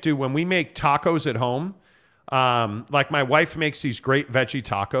thing can't do. When we make tacos at home, like my wife makes these great veggie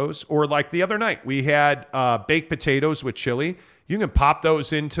tacos, or like the other night we had baked potatoes with chili. You can pop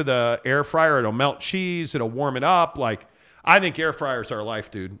those into the air fryer. It'll melt cheese. It'll warm it up. Like, I think air fryers are life,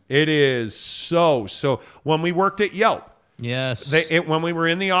 dude. It is so. When we worked at Yelp, yes, when we were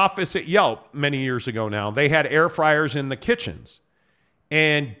in the office at Yelp many years ago now, they had air fryers in the kitchens.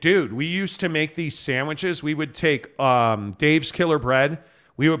 And dude, we used to make these sandwiches. We would take Dave's Killer Bread.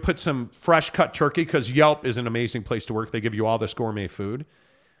 We would put some fresh cut turkey, because Yelp is an amazing place to work. They give you all this gourmet food.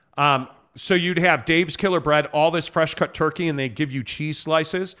 So you'd have Dave's Killer Bread, all this fresh cut turkey, and they give you cheese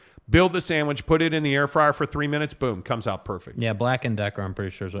slices. Build the sandwich, put it in the air fryer for 3 minutes, boom, comes out perfect. Yeah, Black & Decker, I'm pretty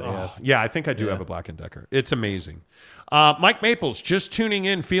sure is what you have. Yeah, I think I do have a Black & Decker. It's amazing. Mike Maples, just tuning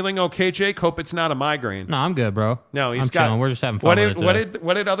in, feeling okay, Jake? Hope it's not a migraine. No, I'm good, bro. No, I'm chilling. We're just having fun with it.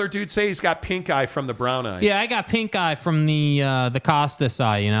 What did other dude say? He's got pink eye from the brown eye. Yeah, I got pink eye from the Costas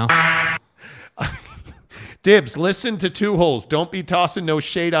eye, Dibs, listen to Two Holes. Don't be tossing no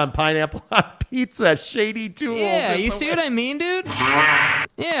shade on pineapple on pizza. Shady Two Holes. Yeah, you see what I mean, dude?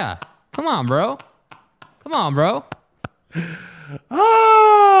 Yeah. Come on, bro.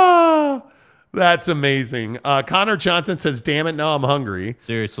 Ah, that's amazing. Connor Johnson says, damn it, now I'm hungry.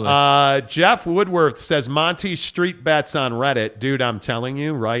 Seriously. Jeff Woodworth says, Monty street bets on Reddit. Dude, I'm telling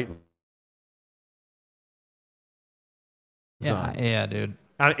you, right? Yeah, dude.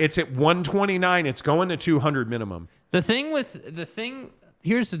 It's at 129. It's going to 200 minimum. Here's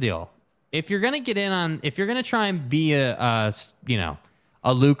the deal. If you're going to try and be a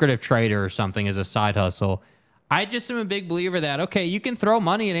lucrative trader or something as a side hustle, I just am a big believer that, okay, you can throw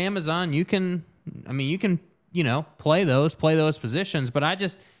money at Amazon. You can play those positions, but I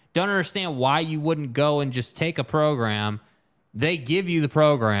just don't understand why you wouldn't go and just take a program. They give you the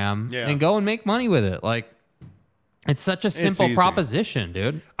program and go and make money with it. Like, it's such a simple proposition,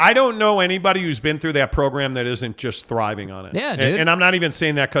 dude. I don't know anybody who's been through that program that isn't just thriving on it. Yeah, dude. And I'm not even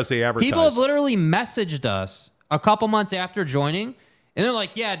saying that because they advertise. People have literally messaged us a couple months after joining, and they're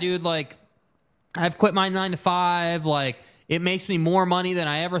like, yeah, dude, like, I've quit my 9 to 5. Like, it makes me more money than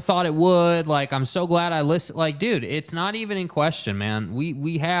I ever thought it would. Like, I'm so glad I listened. Like, dude, it's not even in question, man.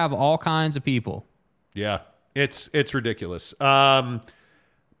 We have all kinds of people. Yeah, it's ridiculous.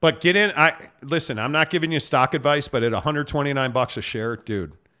 But get in. Listen, I'm not giving you stock advice, but at $129 a share,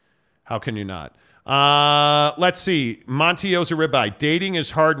 dude, how can you not? Let's see. Monty owes a ribeye. Dating is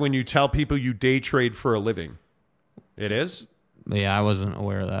hard when you tell people you day trade for a living. It is? Yeah, I wasn't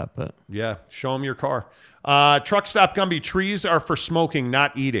aware of that, but yeah, show them your car. Truck stop Gumby. Trees are for smoking,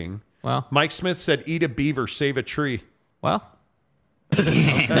 not eating. Well, Mike Smith said, eat a beaver, save a tree. Well,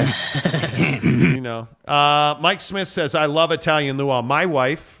 Mike Smith says, I love Italian luau. My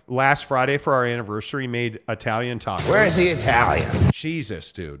wife, last Friday for our anniversary, made Italian tacos. Where's the Italian?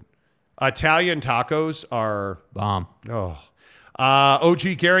 Jesus, dude. Italian tacos are bomb. Oh.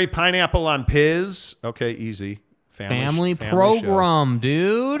 OG Gary, pineapple on Piz. Okay, easy. Family program, show.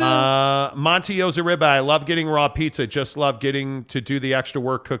 Dude. Monty owes a ribeye. I love getting raw pizza. Just love getting to do the extra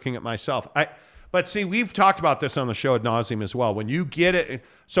work cooking it myself. But see, we've talked about this on the show ad nauseum as well. When you get it,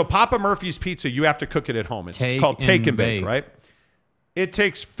 so Papa Murphy's pizza, you have to cook it at home. It's called take and bake, right? It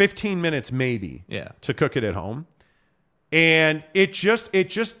takes 15 minutes maybe to cook it at home. And it just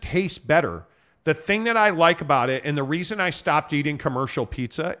tastes better. The thing that I like about it, and the reason I stopped eating commercial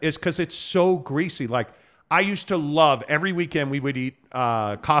pizza is because it's so greasy. Like, I used to love every weekend we would eat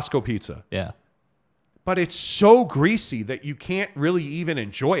Costco pizza. Yeah. But it's so greasy that you can't really even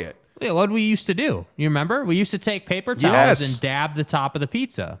enjoy it. Yeah, what we used to do. You remember? We used to take paper towels and dab the top of the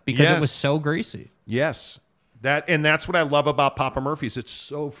pizza because it was so greasy. Yes. That's what I love about Papa Murphy's. It's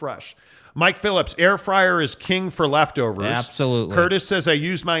so fresh. Mike Phillips, air fryer is king for leftovers. Absolutely. Curtis says, I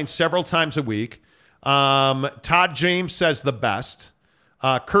use mine several times a week. Todd James says the best.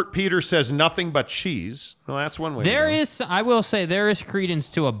 Kurt Peters says nothing but cheese. Well, that's one way. I will say, there is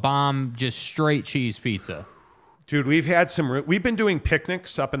credence to a bomb, just straight cheese pizza. Dude, we've been doing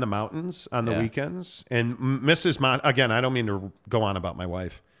picnics up in the mountains on the weekends. And Mrs. Monty, again, I don't mean to go on about my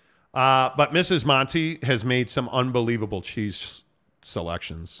wife, but Mrs. Monty has made some unbelievable cheese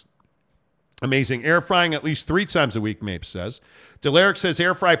selections. Amazing. Air frying at least 3 times a week, Mapes says. Delaric says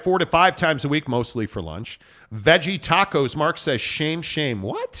air fry 4 to 5 times a week, mostly for lunch. Veggie tacos, Mark says shame, shame.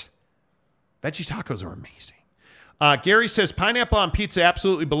 What? Veggie tacos are amazing. Gary says pineapple on pizza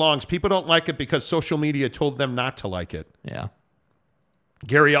absolutely belongs. People don't like it because social media told them not to like it. Yeah.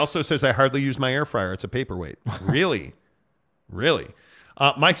 Gary also says I hardly use my air fryer. It's a paperweight. Really? Really?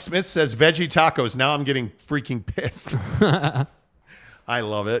 Mike Smith says veggie tacos. Now I'm getting freaking pissed. I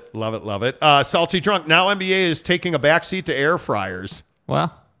love it. Love it. Love it. Salty Drunk. Now NBA is taking a backseat to air fryers.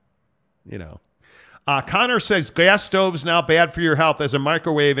 Well, you know. Connor says gas stoves now bad for your health as a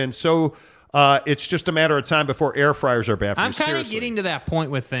microwave, and so it's just a matter of time before air fryers are bad for you. I'm kind of getting to that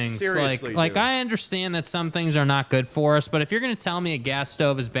point with things. Seriously, like I understand that some things are not good for us, but if you're going to tell me a gas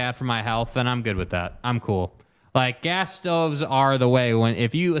stove is bad for my health, then I'm good with that. I'm cool. Like, gas stoves are the way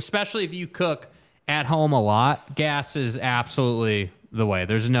especially if you cook at home a lot, gas is absolutely the way.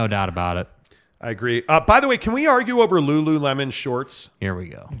 There's no doubt about it. I agree. By the way, can we argue over Lululemon shorts? Here we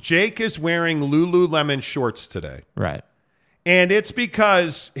go. Jake is wearing Lululemon shorts today. Right. And it's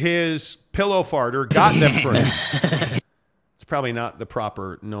because his pillow farter got them for him. It's probably not the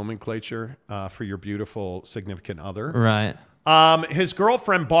proper nomenclature for your beautiful significant other. Right. His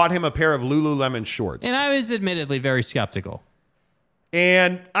girlfriend bought him a pair of Lululemon shorts. And I was admittedly very skeptical.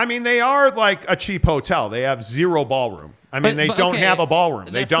 And, I mean, they are like a cheap hotel. They have zero ballroom. I mean, they don't have a ballroom.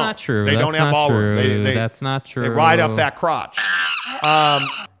 They don't. That's not true. They don't have ballroom. That's not true. They ride up that crotch. But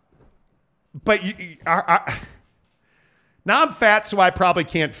now I'm fat, so I probably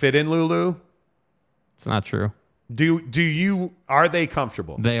can't fit in Lulu. It's not true. Are they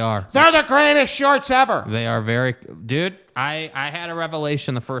comfortable? They are. They're the greatest shorts ever. They are very, dude, I had a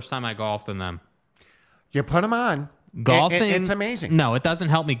revelation the first time I golfed in them. You put them on. Golfing, it's amazing. No, it doesn't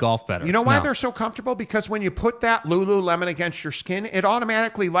help me golf better. You know why they're so comfortable? Because when you put that Lululemon against your skin, it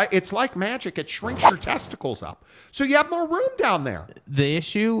automatically, it's like magic. It shrinks your testicles up. So you have more room down there. The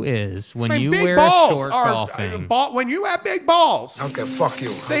issue is when you big wear balls a short golfing. When you have big balls. Okay, fuck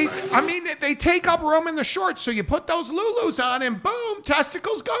you. They take up room in the shorts. So you put those Lulus on and boom,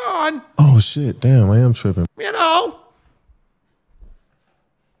 testicles gone. Oh, shit. Damn, I am tripping. You know.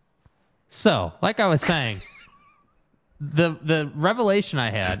 So, like I was saying, the revelation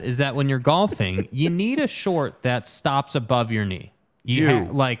I had is that when you're golfing, you need a short that stops above your knee.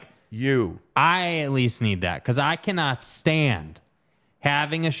 I at least need that because I cannot stand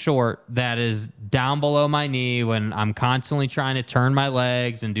having a short that is down below my knee when I'm constantly trying to turn my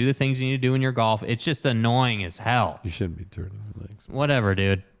legs and do the things you need to do in your golf. It's just annoying as hell. You shouldn't be turning your legs. Whatever,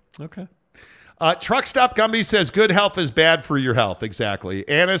 dude. Okay. Truck Stop Gumby says good health is bad for your health. Exactly.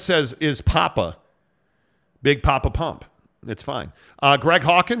 Anna says, is Papa Big Papa Pump? It's fine. Greg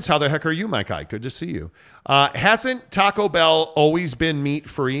Hawkins, how the heck are you, my guy? Good to see you. Hasn't Taco Bell always been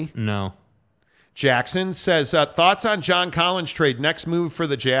meat-free? No. Jackson says, thoughts on John Collins trade, next move for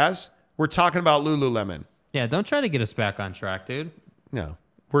the Jazz? We're talking about Lululemon. Yeah, don't try to get us back on track, dude. No.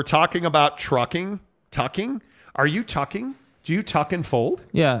 We're talking about tucking. Are you tucking? Do you tuck and fold?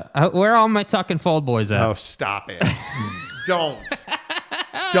 Yeah. Where are all my tuck and fold boys at? Oh, stop it. Don't.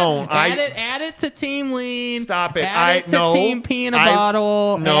 Add it to Team Lean. Stop it. Add it to Team Pee in a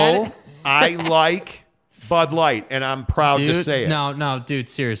Bottle. No, I like Bud Light, and I'm proud to say it. No, dude,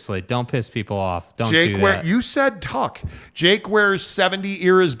 seriously. Don't piss people off. Don't Jake do that. You said tuck. Jake wears 70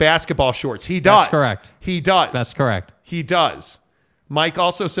 eras basketball shorts. He does. That's correct. He does. That's correct. He does. Mike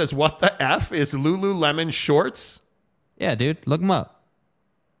also says, what the F is Lululemon shorts? Yeah, dude. Look them up.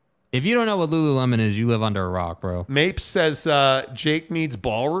 If you don't know what Lululemon is, you live under a rock, bro. Mapes says Jake needs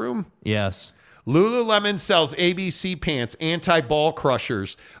ballroom. Yes. Lululemon sells ABC pants, anti-ball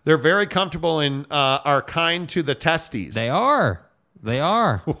crushers. They're very comfortable and are kind to the testes. They are.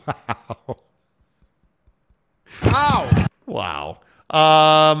 Wow. Ow. Wow.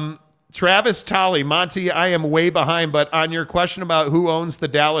 Travis Tolley, Monty, I am way behind, but on your question about who owns the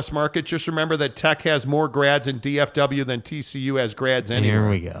Dallas market, just remember that Tech has more grads in DFW than TCU has grads anywhere. Here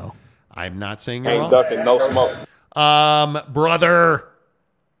we go. I'm not saying you're wrong. Ducking, no smoke. Brother.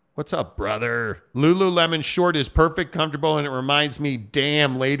 What's up, brother? Lululemon short is perfect, comfortable, and it reminds me,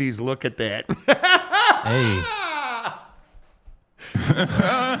 damn, ladies, look at that. Hey.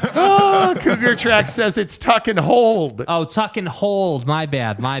 Oh, Cougar Track says it's tuck and hold. Oh, tuck and hold. My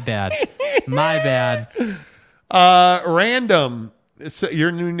bad. Random.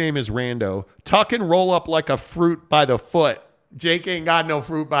 Your new name is Rando. Tuck and roll up like a fruit by the foot. Jake ain't got no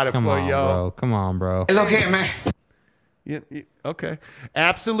fruit by the foot, yo. Come on, bro. Hey, look here, man. Yeah, okay.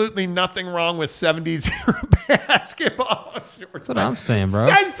 Absolutely nothing wrong with 70s basketball shorts. That's what I'm saying, bro.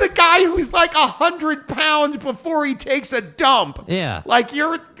 Says the guy who's like 100 pounds before he takes a dump. Yeah. Like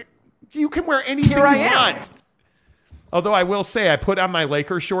you can wear anything you want. Although I will say, I put on my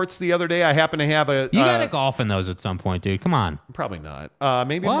Lakers shorts the other day. I happen to have a... You got to golf in those at some point, dude. Come on. Probably not.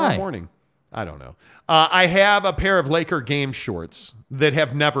 Maybe tomorrow morning. I don't know. I have a pair of Laker game shorts that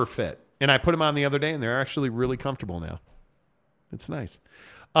have never fit. And I put them on the other day, and they're actually really comfortable now. It's nice.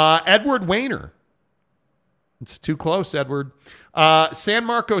 Edward Wayner. It's too close, Edward. San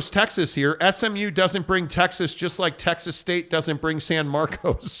Marcos, Texas here. SMU doesn't bring Texas just like Texas State doesn't bring San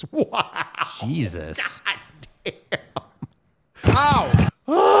Marcos. Wow. Jesus. God damn. Ow.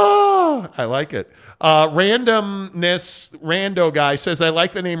 Oh, I like it. Randomness, Rando guy says, I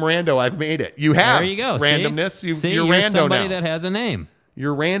like the name Rando. I've made it. You have. There you go. Randomness. See, you're you're Rando somebody now. that has a name.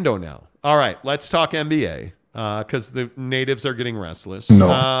 You're Rando now. All right, let's talk NBA because the natives are getting restless.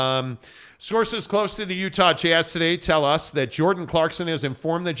 No. Sources close to the Utah Jazz today tell us that Jordan Clarkson has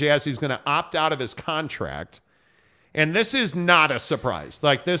informed the Jazz he's going to opt out of his contract. And this is not a surprise.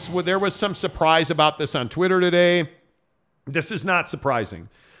 Like this, there was some surprise about this on Twitter today. This is not surprising.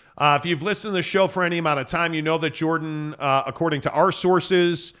 If you've listened to the show for any amount of time, you know that Jordan, according to our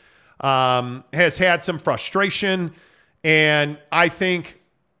sources, has had some frustration. And I think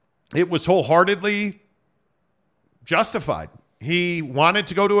it was wholeheartedly justified. He wanted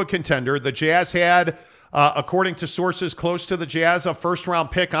to go to a contender. The Jazz had, according to sources close to the Jazz, a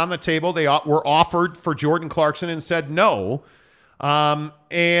first-round pick on the table. They were offered for Jordan Clarkson and said no.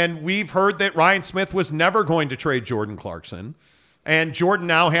 And we've heard that Ryan Smith was never going to trade Jordan Clarkson. And Jordan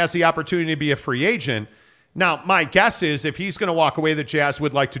now has the opportunity to be a free agent. Now, my guess is if he's going to walk away, the Jazz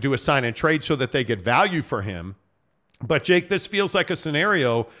would like to do a sign and trade so that they get value for him. But, Jake, this feels like a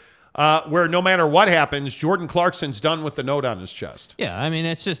scenario where no matter what happens, Jordan Clarkson's done with the note on his chest. Yeah, I mean,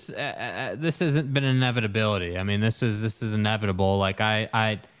 it's just this hasn't been an inevitability. I mean, this is inevitable. Like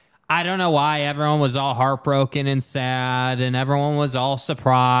I don't know why everyone was all heartbroken and sad, and everyone was all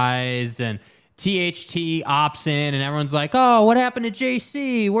surprised, and THT opts in, and everyone's like, "Oh, what happened to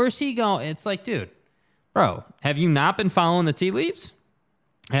JC? Where's he going?" It's like, dude, bro, have you not been following the tea leaves?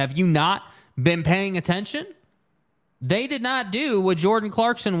 Have you not been paying attention? They did not do what Jordan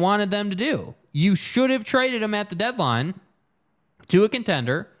Clarkson wanted them to do. You should have traded him at the deadline to a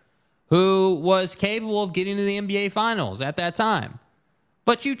contender who was capable of getting to the NBA Finals at that time.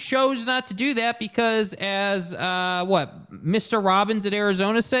 But you chose not to do that because, as Mr. Robbins at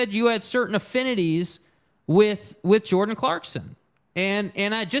Arizona said, you had certain affinities with Jordan Clarkson.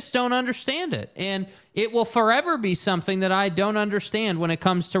 And I just don't understand it. And it will forever be something that I don't understand when it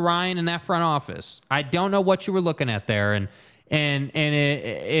comes to Ryan and that front office. I don't know what you were looking at there. And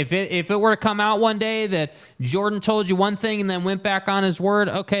if it were to come out one day that Jordan told you one thing and then went back on his word,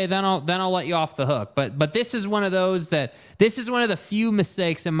 okay, then I'll let you off the hook. But this is one of the few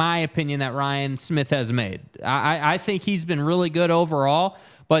mistakes, in my opinion, that Ryan Smith has made. I think he's been really good overall,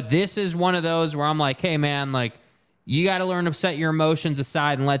 but this is one of those where I'm like, hey man, like, you got to learn to set your emotions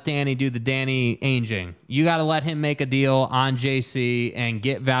aside and let Danny do the Danny Aingeing. You got to let him make a deal on JC and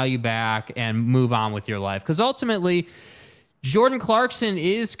get value back and move on with your life. Because ultimately, Jordan Clarkson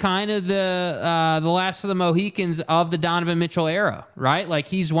is kind of the last of the Mohicans of the Donovan Mitchell era, right? Like,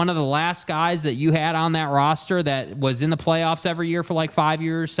 he's one of the last guys that you had on that roster that was in the playoffs every year for like 5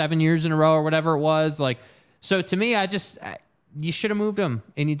 years, 7 years in a row, or whatever it was. Like, so to me, you should have moved him,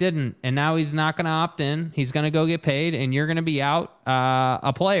 and you didn't. And now he's not going to opt in. He's going to go get paid, and you're going to be out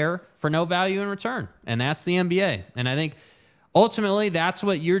a player for no value in return. And that's the NBA. And I think ultimately that's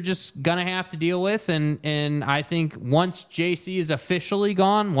what you're just going to have to deal with. And I think once JC is officially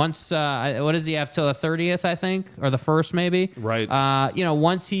gone, once, what does he have till the 30th, I think, or the 1st maybe? Right.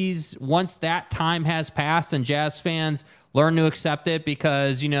 Once that time has passed and Jazz fans learn to accept it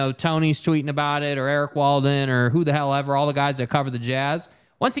because, Tony's tweeting about it, or Eric Walden, or who the hell ever, all the guys that cover the Jazz.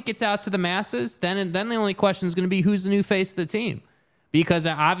 Once it gets out to the masses, then the only question is going to be who's the new face of the team. because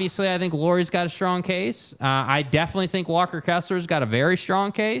obviously I think Laurie's got a strong case. I definitely think Walker Kessler's got a very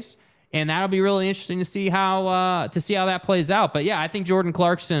strong case, and that'll be really interesting to see how that plays out. But yeah, I think Jordan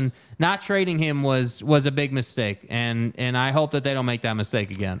Clarkson, not trading him was a big mistake, and I hope that they don't make that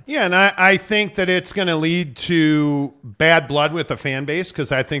mistake again. Yeah, and I think that it's going to lead to bad blood with the fan base,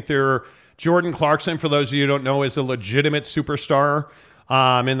 because I think Jordan Clarkson, for those of you who don't know, is a legitimate superstar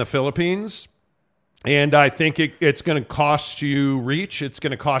in the Philippines. And I think it's going to cost you reach. It's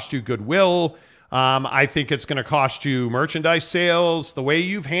going to cost you goodwill. I think it's going to cost you merchandise sales. The way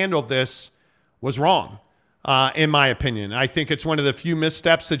you've handled this was wrong, in my opinion. I think it's one of the few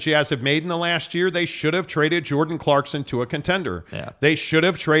missteps the Jazz have made in the last year. They should have traded Jordan Clarkson to a contender. Yeah. They should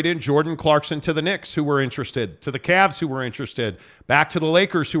have traded Jordan Clarkson to the Knicks, who were interested, to the Cavs, who were interested, back to the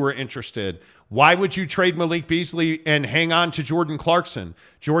Lakers, who were interested. Why would you trade Malik Beasley and hang on to Jordan Clarkson?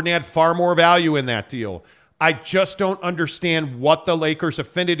 Jordan had far more value in that deal. I just don't understand what the Lakers'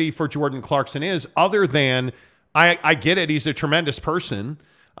 affinity for Jordan Clarkson is, other than I get it. He's a tremendous person.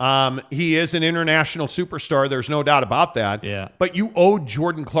 He is an international superstar. There's no doubt about that. Yeah. But you owed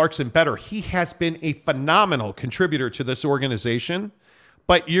Jordan Clarkson better. He has been a phenomenal contributor to this organization.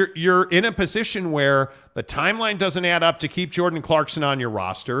 But you're in a position where the timeline doesn't add up to keep Jordan Clarkson on your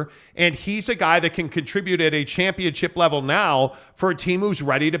roster, and he's a guy that can contribute at a championship level now for a team who's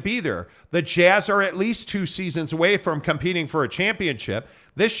ready to be there. The Jazz are at least 2 seasons away from competing for a championship.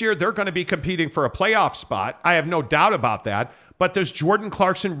 This year, they're going to be competing for a playoff spot. I have no doubt about that. But does Jordan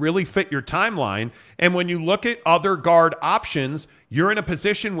Clarkson really fit your timeline? And when you look at other guard options, you're in a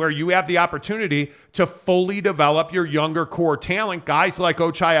position where you have the opportunity to fully develop your younger core talent, guys like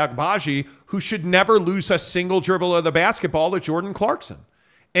Ochai Agbaji, who should never lose a single dribble of the basketball to Jordan Clarkson.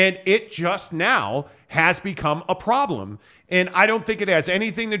 And it just now has become a problem. And I don't think it has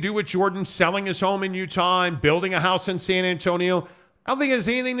anything to do with Jordan selling his home in Utah and building a house in San Antonio. I don't think it has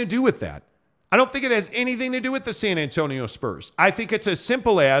anything to do with that. I don't think it has anything to do with the San Antonio Spurs. I think it's as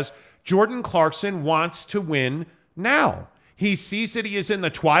simple as Jordan Clarkson wants to win now. He sees that he is in the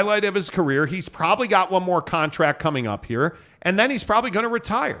twilight of his career. He's probably got one more contract coming up here, and then he's probably going to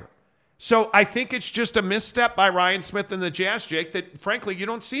retire. So I think it's just a misstep by Ryan Smith and the Jazz, Jake, that frankly you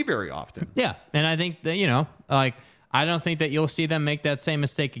don't see very often. Yeah, and I think that, I don't think that you'll see them make that same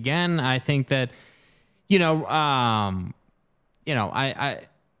mistake again. I think that,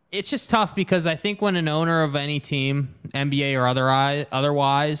 it's just tough because I think when an owner of any team, NBA or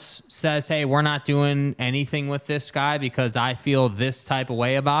otherwise, says, hey, we're not doing anything with this guy because I feel this type of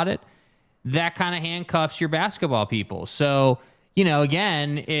way about it, that kind of handcuffs your basketball people. So,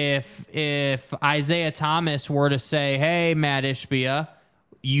 again, if Isaiah Thomas were to say, hey, Matt Ishbia,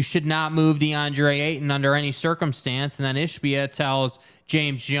 you should not move DeAndre Ayton under any circumstance, and then Ishbia tells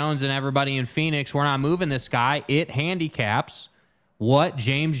James Jones and everybody in Phoenix, we're not moving this guy, it handicaps what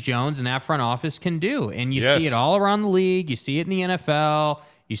James Jones and that front office can do. And you see it all around the league. You see it in the NFL.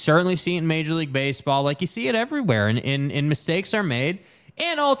 You certainly see it in Major League Baseball. Like, you see it everywhere, and mistakes are made.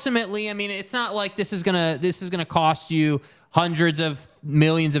 And ultimately, I mean, it's not like this is gonna cost you hundreds of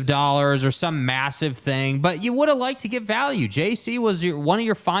millions of dollars or some massive thing, but you would have liked to get value. JC was one of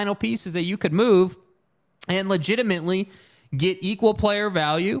your final pieces that you could move and legitimately get equal player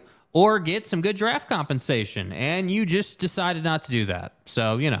value or get some good draft compensation, and you just decided not to do that.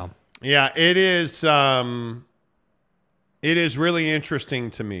 So, Yeah, it is really interesting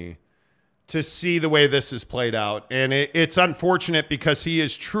to me to see the way this is played out, and it's unfortunate because he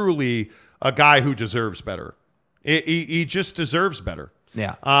is truly a guy who deserves better. He just deserves better.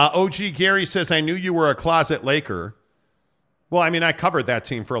 Yeah. OG Gary says, I knew you were a closet Laker. Well, I mean, I covered that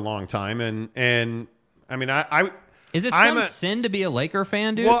team for a long time, and I mean, Is it some sin to be a Laker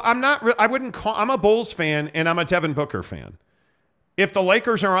fan, dude? Well, I'm not. I wouldn't call. I'm a Bulls fan and I'm a Devin Booker fan. If the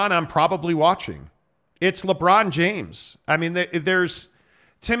Lakers are on, I'm probably watching. It's LeBron James. I mean,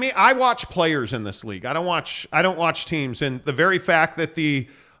 to me, I watch players in this league. I don't watch teams. And the very fact that the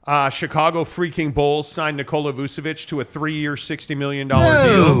Chicago freaking Bulls signed Nikola Vucevic to a 3-year, $60 million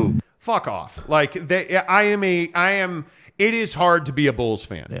deal. Fuck off. Like it is hard to be a Bulls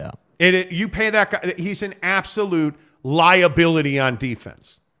fan. Yeah. You pay that guy. He's an absolute liability on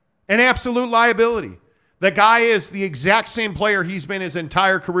defense. An absolute liability. The guy is the exact same player he's been his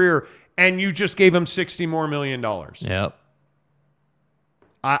entire career, and you just gave him $60 more million. Yep.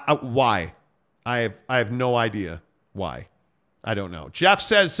 Why? I have no idea why. I don't know. Jeff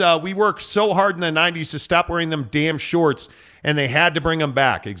says, we worked so hard in the 90s to stop wearing them damn shorts, and they had to bring them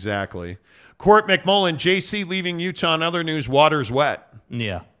back. Exactly. Court McMullen, JC leaving Utah. In other news, water's wet.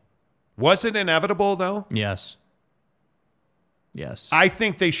 Yeah. Was it inevitable, though? Yes. I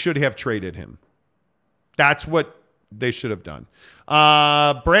think they should have traded him. That's what they should have done.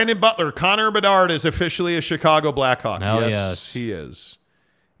 Brandon Butler, Connor Bedard is officially a Chicago Blackhawk. Oh, yes, he is.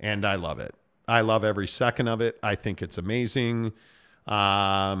 And I love it. I love every second of it. I think it's amazing.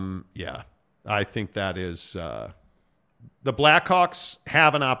 Yeah, I think that is the Blackhawks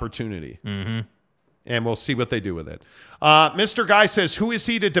have an opportunity. Mm-hmm. And we'll see what they do with it. Mr. Guy says, who is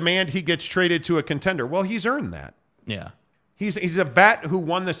he to demand he gets traded to a contender? Well, he's earned that. Yeah. He's a vet who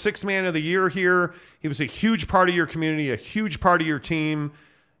won the Sixth Man of the Year here. He was a huge part of your community, a huge part of your team.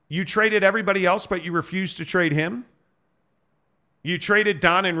 You traded everybody else, but you refused to trade him. You traded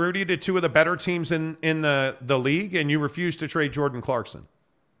Don and Rudy to two of the better teams in the league, and you refused to trade Jordan Clarkson.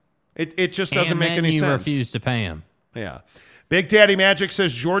 It just doesn't make any sense. And you refused to pay him. Yeah. Big Daddy Magic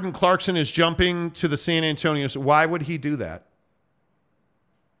says Jordan Clarkson is jumping to the San Antonio. Why would he do that?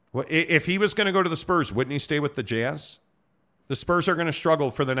 Well, if he was going to go to the Spurs, wouldn't he stay with the Jazz? The Spurs are going to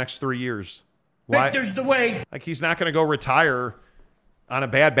struggle for the next 3 years. Why? Victor's the way. Like, he's not going to go retire on a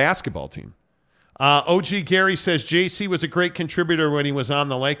bad basketball team. OG Gary says JC was a great contributor when he was on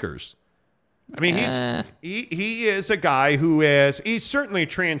the Lakers. I mean, he is a guy who he's certainly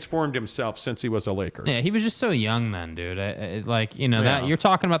transformed himself since he was a Laker. Yeah, he was just so young then, dude. That you're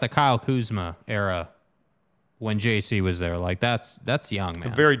talking about the Kyle Kuzma era when JC was there. Like, that's young,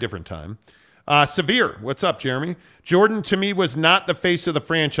 man. A very different time. Severe, what's up, Jeremy? Jordan, to me, was not the face of the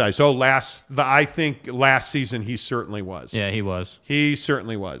franchise. I think last season he certainly was. Yeah, he was. He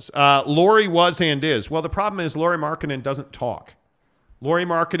certainly was. Lauri was and is. Well, the problem is Lauri Markkanen doesn't talk. Lauri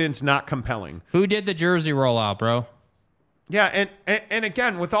Markkanen's not compelling. Who did the jersey rollout, bro? Yeah, and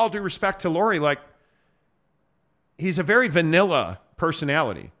again, with all due respect to Lauri, like, he's a very vanilla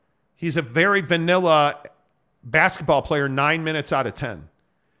personality. He's a very vanilla basketball player 9 minutes out of 10.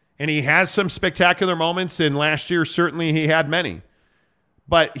 And he has some spectacular moments, and last year certainly he had many.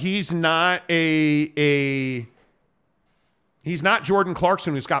 But he's not he's not Jordan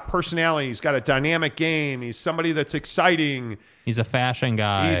Clarkson, who's got personality. He's got a dynamic game. He's somebody that's exciting. He's a fashion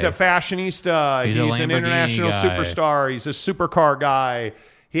guy. He's a fashionista. He's an international superstar. He's a supercar guy.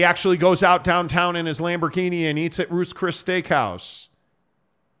 He actually goes out downtown in his Lamborghini and eats at Ruth's Chris Steakhouse.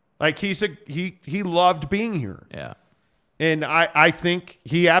 Like, he loved being here. Yeah. And I think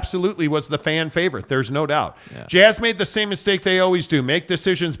he absolutely was the fan favorite. There's no doubt. Yeah. Jazz made the same mistake they always do. Make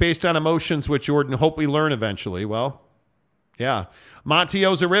decisions based on emotions, which Jordan hope we learn eventually. Well, yeah. Monty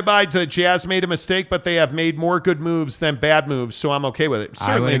owes a ribeye. The Jazz made a mistake, but they have made more good moves than bad moves, so I'm okay with it.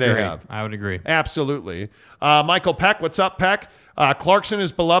 Certainly they have. I would agree. Absolutely. Michael Peck, what's up, Peck? Clarkson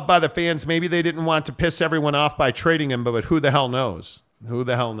is beloved by the fans. Maybe they didn't want to piss everyone off by trading him, but who the hell knows? Who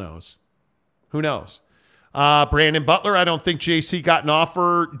the hell knows? Who knows? Brandon Butler, I don't think JC got an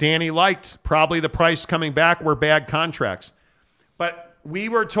offer Danny liked. Probably the price coming back were bad contracts. But we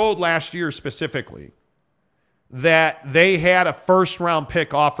were told last year specifically that they had a first-round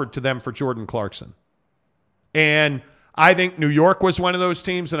pick offered to them for Jordan Clarkson. And I think New York was one of those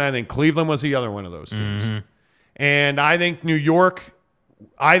teams, and I think Cleveland was the other one of those teams. Mm-hmm. And I think New York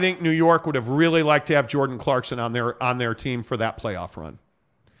would have really liked to have Jordan Clarkson on their team for that playoff run.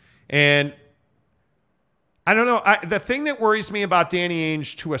 And I don't know. The thing that worries me about Danny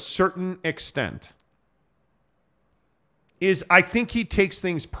Ainge to a certain extent is I think he takes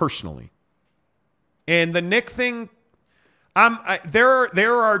things personally. And the Knick thing,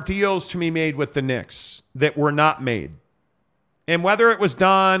 there are deals to be made with the Knicks that were not made. And whether it was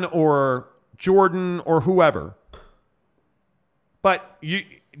Don or Jordan or whoever, but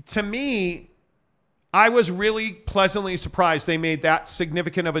to me, I was really pleasantly surprised they made that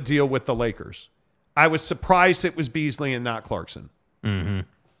significant of a deal with the Lakers. I was surprised it was Beasley and not Clarkson. Mm-hmm.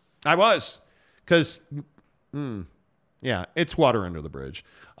 I was. Because, yeah, it's water under the bridge.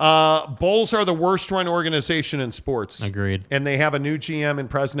 Bulls are the worst run organization in sports. Agreed. And they have a new GM and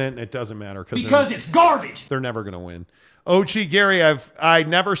president, and it doesn't matter. Because it's garbage. They're never going to win. OG Gary, I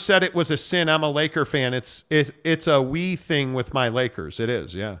never said it was a sin. I'm a Laker fan. It's a we thing with my Lakers. It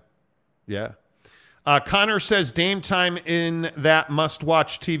is, yeah. Yeah. Connor says Dame time in that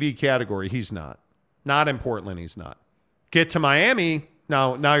must-watch TV category. He's not. Not in Portland, he's not. Get to Miami,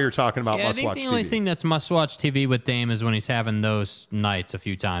 now you're talking about must-watch TV. I think the only thing that's must-watch TV with Dame is when he's having those nights a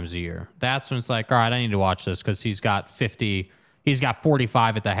few times a year. That's when it's like, all right, I need to watch this because he's got 50, he's got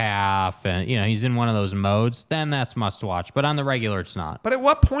 45 at the half, and he's in one of those modes. Then that's must-watch. But on the regular, it's not. But at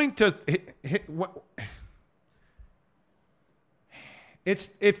what point does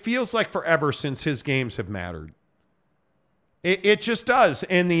it feels like forever since his games have mattered. It just does.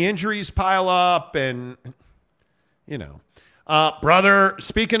 And the injuries pile up and, brother,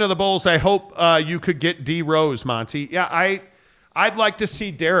 speaking of the Bulls, I hope you could get D Rose, Monty. Yeah, I'd like to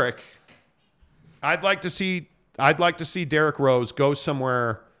see Derek. I'd like to see I'd like to see Derrick Rose go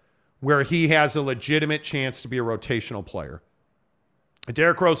somewhere where he has a legitimate chance to be a rotational player.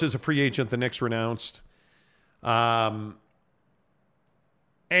 Derrick Rose is a free agent. The Knicks renounced. And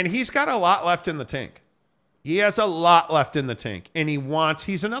he's got a lot left in the tank. He has a lot left in the tank. And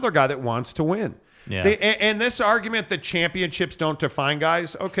he's another guy that wants to win. Yeah. And this argument that championships don't define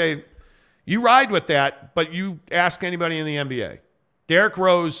guys, okay, you ride with that, but you ask anybody in the NBA. Derrick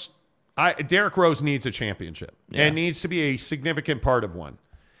Rose needs a championship and needs to be a significant part of one.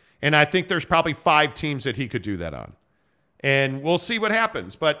 And I think there's probably 5 teams that he could do that on. And we'll see what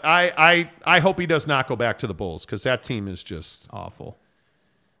happens. But I hope he does not go back to the Bulls because that team is just awful.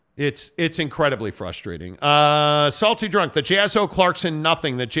 It's incredibly frustrating. Salty Drunk, the Jazz owe Clarkson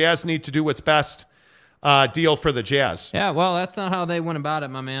nothing. The Jazz need to do what's best deal for the Jazz. Yeah, well, that's not how they went about it,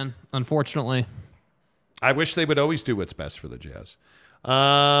 my man, unfortunately. I wish they would always do what's best for the Jazz.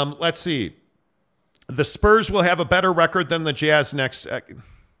 Let's see. The Spurs will have a better record than the Jazz next...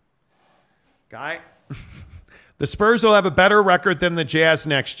 Guy? The Spurs will have a better record than the Jazz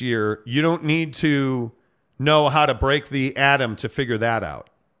next year. You don't need to know how to break the atom to figure that out.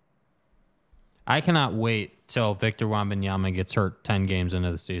 I cannot wait till Victor Wembanyama gets hurt 10 games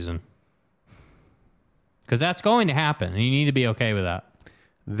into the season. Because that's going to happen, and you need to be okay with that.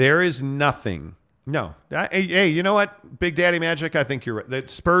 There is nothing. No. Hey, you know what? Big Daddy Magic, I think you're right. The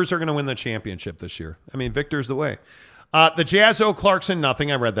Spurs are going to win the championship this year. I mean, Victor's the way. The Jazz owe Clarkson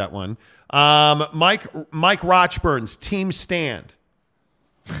nothing. I read that one. Mike Rochburn's team stand.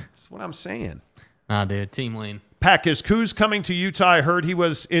 That's what I'm saying. Nah, dude. Team lean. PAC, is Kuz coming to Utah? I heard he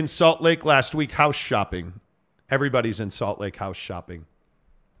was in Salt Lake last week house shopping. Everybody's in Salt Lake house shopping.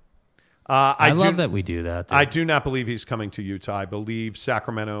 I love that we do that. Dude. I do not believe he's coming to Utah. I believe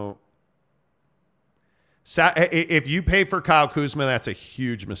Sacramento. If you pay for Kyle Kuzma, that's a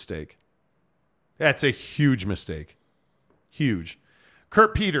huge mistake. That's a huge mistake. Huge.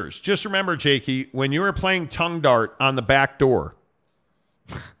 Kurt Peters, just remember, Jakey, when you were playing tongue dart on the back door,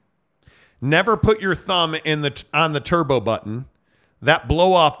 never put your thumb on the turbo button. That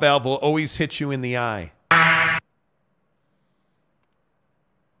blow-off valve will always hit you in the eye.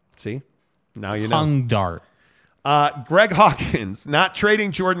 See? Now you know. Tongue dart. Greg Hawkins, not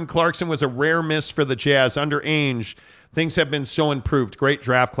trading Jordan Clarkson was a rare miss for the Jazz. Under Ainge, things have been so improved. Great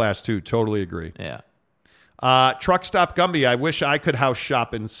draft class, too. Totally agree. Yeah. Truck Stop Gumby, I wish I could house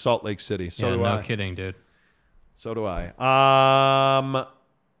shop in Salt Lake City. So do I. No kidding, dude. So do I.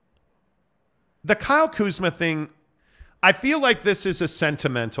 The Kyle Kuzma thing, I feel like this is a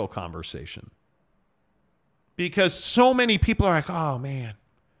sentimental conversation. Because so many people are like, oh, man,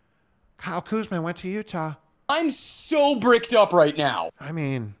 Kyle Kuzma went to Utah. I'm so bricked up right now. I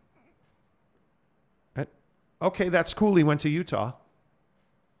mean, okay, that's cool. He went to Utah.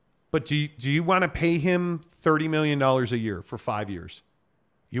 But do you want to pay him $30 million a year for 5 years?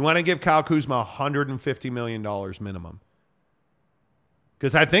 You want to give Kyle Kuzma $150 million minimum?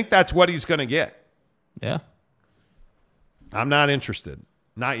 Because I think that's what he's going to get. Yeah. I'm not interested.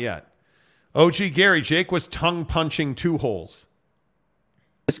 Not yet. OG Gary, Jake was tongue punching 2 holes.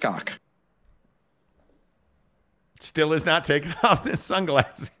 His cock. Still is not taking off his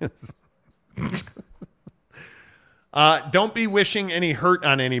sunglasses. Don't be wishing any hurt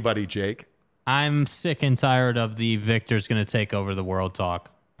on anybody, Jake. I'm sick and tired of the Victor's going to take over the world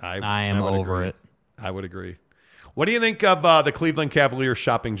talk. I am over it. I would agree. What do you think of the Cleveland Cavaliers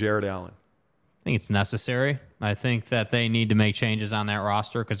shopping Jared Allen? I think it's necessary. I think that they need to make changes on that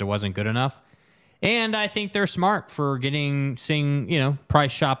roster because it wasn't good enough. And I think they're smart for seeing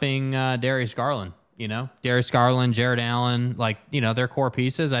price shopping Darius Garland. Darius Garland, Jared Allen, they're core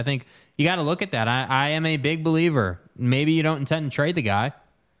pieces. I think you got to look at that. I am a big believer. Maybe you don't intend to trade the guy,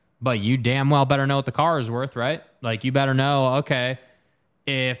 but you damn well better know what the car is worth, right? Like, you better know, okay,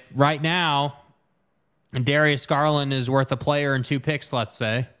 if right now Darius Garland is worth a player and 2 picks, let's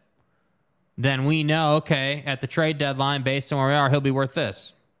say, then we know, okay, at the trade deadline, based on where we are, he'll be worth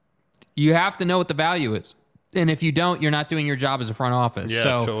this. You have to know what the value is. And if you don't, you're not doing your job as a front office. Yeah,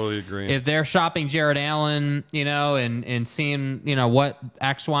 so totally agree. If they're shopping Jared Allen, and seeing, what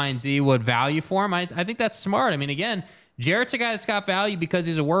X, Y, and Z would value for him, I think that's smart. I mean, again, Jared's a guy that's got value because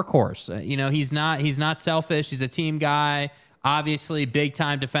he's a workhorse. He's not selfish. He's a team guy. Obviously,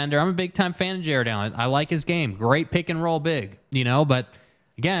 big-time defender. I'm a big-time fan of Jared Allen. I like his game. Great pick and roll big, but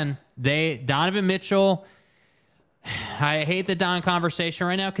again, Donovan Mitchell, I hate the Don conversation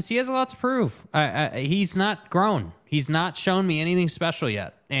right now because he has a lot to prove. He's not grown. He's not shown me anything special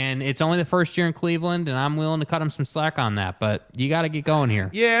yet. And it's only the first year in Cleveland, and I'm willing to cut him some slack on that. But you got to get going here.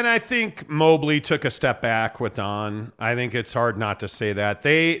 Yeah, and I think Mobley took a step back with Don. I think it's hard not to say that.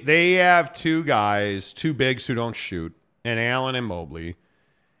 They have two guys, two bigs who don't shoot, and Allen and Mobley.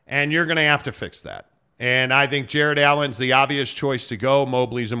 And you're going to have to fix that. And I think Jared Allen's the obvious choice to go.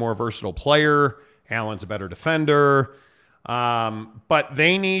 Mobley's a more versatile player. Allen's a better defender. But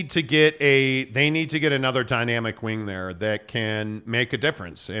they need to get another dynamic wing there that can make a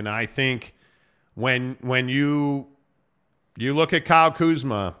difference. And I think when you look at Kyle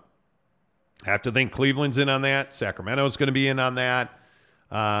Kuzma, I have to think Cleveland's in on that. Sacramento's going to be in on that.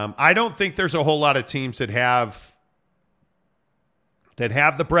 I don't think there's a whole lot of teams that have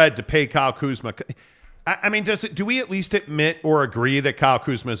the bread to pay Kyle Kuzma. I mean, do we at least admit or agree that Kyle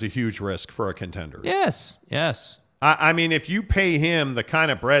Kuzma is a huge risk for a contender? Yes. I mean, if you pay him the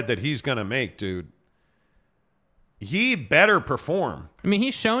kind of bread that he's going to make, dude, he better perform. I mean,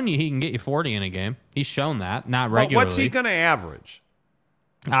 he's shown you he can get you 40 in a game. He's shown that, not regularly. What's he going to average?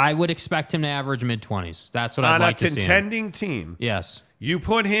 I would expect him to average mid-20s. That's what I'd like to see. On a contending team. Yes. You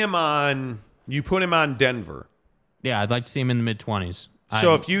put him on Denver. Yeah, I'd like to see him in the mid-20s.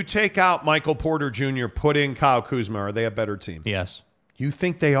 So if you take out Michael Porter Jr., put in Kyle Kuzma, are they a better team? Yes. You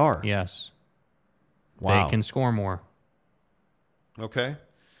think they are? Yes. Wow. They can score more. Okay.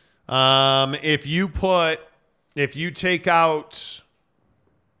 If you take out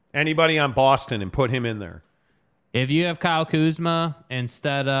anybody on Boston and put him in there. If you have Kyle Kuzma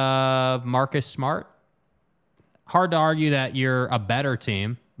instead of Marcus Smart, hard to argue that you're a better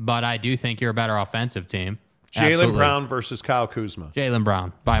team, but I do think you're a better offensive team. Jaylen Brown versus Kyle Kuzma. Jaylen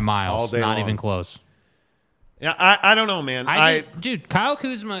Brown by miles. All day not long. Even close. Yeah, I don't know, man. Dude, Kyle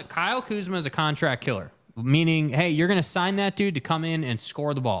Kuzma is a contract killer. Meaning, hey, you're going to sign that dude to come in and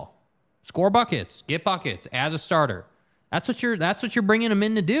score the ball. Score buckets. Get buckets as a starter. That's what you're bringing him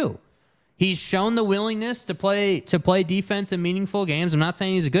in to do. He's shown the willingness to play defense in meaningful games. I'm not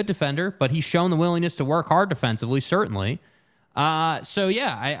saying he's a good defender, but he's shown the willingness to work hard defensively, certainly. So,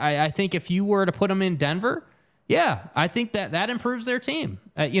 yeah, I think if you were to put him in Denver, yeah, I think that improves their team.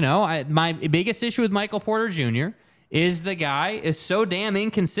 My biggest issue with Michael Porter Jr. is the guy is so damn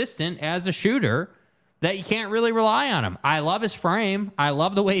inconsistent as a shooter that you can't really rely on him. I love his frame. I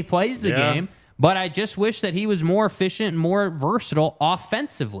love the way he plays the game, but I just wish that he was more efficient and more versatile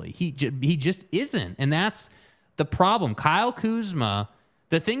offensively. He just isn't, and that's the problem. Kyle Kuzma,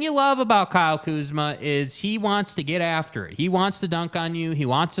 the thing you love about Kyle Kuzma is he wants to get after it. He wants to dunk on you. He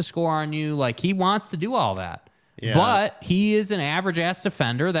wants to score on you. Like, he wants to do all that. Yeah. But he is an average-ass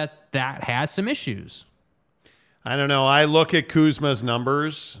defender that has some issues. I don't know. I look at Kuzma's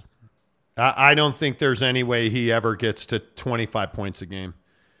numbers. I don't think there's any way he ever gets to 25 points a game.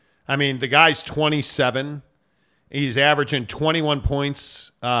 I mean, the guy's 27. He's averaging 21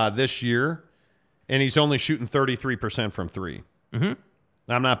 points this year, and he's only shooting 33% from three. Mm-hmm.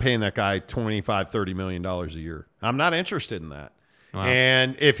 I'm not paying that guy $25, $30 million a year. I'm not interested in that. Wow.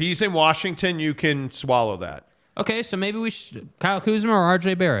 And if he's in Washington, you can swallow that. Okay, so maybe we should Kyle Kuzma or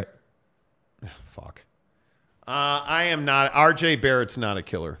RJ Barrett. Fuck. I am not. RJ Barrett's not a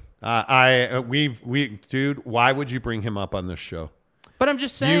killer. Dude, why would you bring him up on this show? But I'm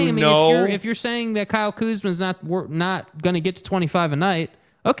just saying, if you're saying that Kyle Kuzma's not going to get to 25 a night,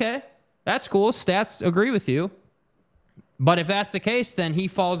 okay, that's cool. Stats agree with you. But if that's the case, then he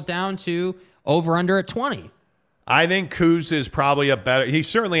falls down to over/under at 20. I think Kuz is probably he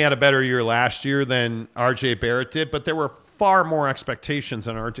certainly had a better year last year than RJ Barrett did, but there were far more expectations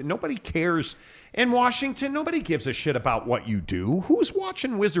on RJ. Nobody cares. In Washington, nobody gives a shit about what you do. Who's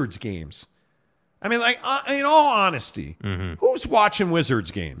watching Wizards games? I mean, like, in all honesty, who's watching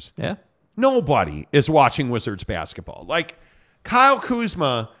Wizards games? Yeah. Nobody is watching Wizards basketball. Like, Kyle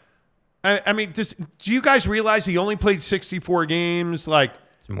Kuzma, I mean, do you guys realize he only played 64 games? Like,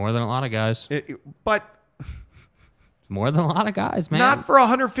 it's more than a lot of guys. But more than a lot of guys, man. Not for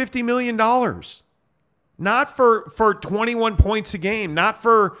 $150 million. Not for 21 points a game. Not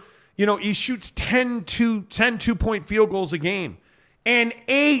for, he shoots 10 two-point field goals a game. And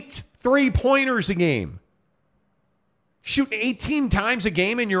 8 3-pointers a game. Shooting 18 times a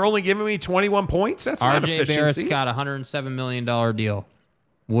game and you're only giving me 21 points? That's not efficiency. RJ Barrett's got a $107 million deal.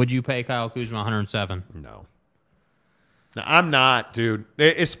 Would you pay Kyle Kuzma 107? No, I'm not, dude.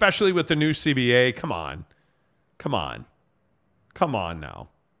 Especially with the new CBA. Come on now.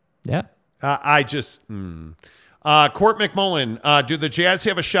 Yeah. Court McMullen, do the Jazz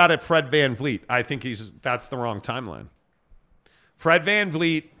have a shot at Fred VanVleet? I think that's the wrong timeline. Fred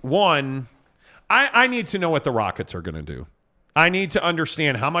VanVleet, one, I need to know what the Rockets are going to do. I need to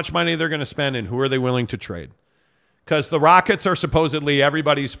understand how much money they're going to spend and who are they willing to trade. Because the Rockets are supposedly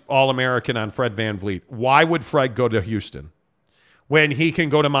everybody's All-American on Fred VanVleet. Why would Fred go to Houston when he can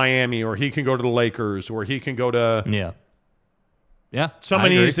go to Miami or he can go to the Lakers or he can go to... Yeah.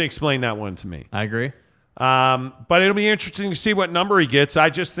 Somebody needs to explain that one to me. I agree. But it'll be interesting to see what number he gets. I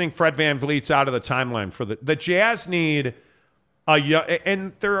just think Fred VanVleet's out of the timeline for the Jazz need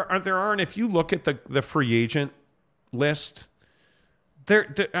and there aren't, if you look at the free agent list,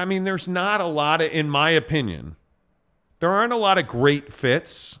 there's not a lot of, in my opinion, there aren't a lot of great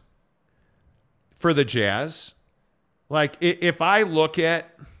fits for the Jazz. Like, if I look at,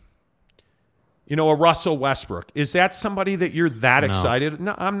 a Russell Westbrook, is that somebody that you're that excited?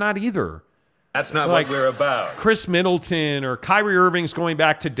 No, I'm not either. That's not what we're about. Chris Middleton or Kyrie Irving's going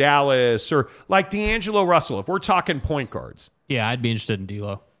back to Dallas or like D'Angelo Russell, if we're talking point guards. Yeah, I'd be interested in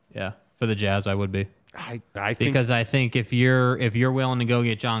D'Lo. Yeah, for the Jazz, I would be. I think because I think if you're willing to go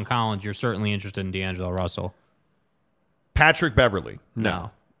get John Collins, you're certainly interested in D'Angelo Russell. Patrick Beverly,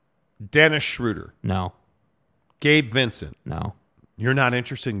 no. Dennis Schroeder, no. Gabe Vincent, no. You're not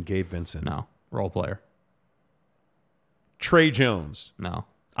interested in Gabe Vincent, no. Role player. Trey Jones, no.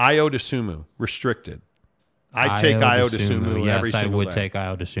 Ayo Dosunmu, restricted. I'd take Ayo Dosunmu every single day. Yes, I would take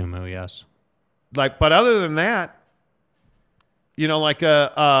Ayo Dosunmu. Yes. But other than that, like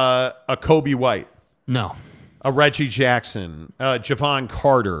a Kobe White. No. A Reggie Jackson, Javon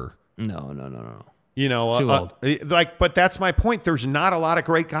Carter. No. Too old. But that's my point. There's not a lot of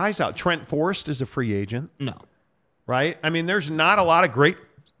great guys out. Trent Forrest is a free agent. No. Right? I mean, there's not a lot of great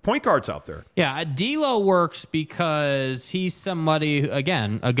point guards out there. Yeah, D'Lo works because he's somebody,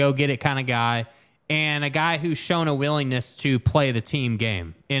 again, a go-get-it kind of guy, and a guy who's shown a willingness to play the team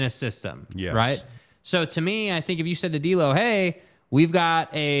game in a system. Yes. Right? So to me, I think if you said to D'Lo, hey, we've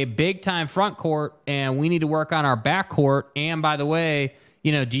got a big-time front court, and we need to work on our back court, and by the way,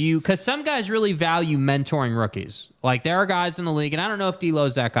 because some guys really value mentoring rookies. Like, there are guys in the league, and I don't know if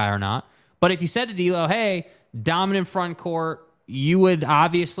D'Lo's that guy or not, but if you said to D'Lo, hey, dominant front court, you would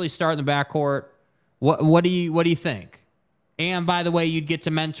obviously start in the backcourt. What do you think? And by the way, you'd get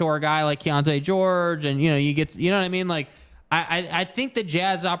to mentor a guy like Keontae George, and you get what I mean. Like, I think the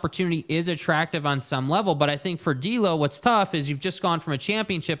Jazz opportunity is attractive on some level, but I think for D'Lo, what's tough is you've just gone from a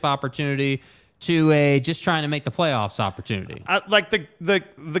championship opportunity to a just trying to make the playoffs opportunity. Like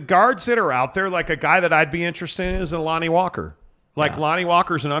the guards that are out there, like a guy that I'd be interested in is Lonnie Walker. Like, Lonnie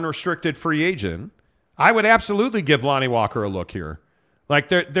Walker's an unrestricted free agent. I would absolutely give Lonnie Walker a look here. Like,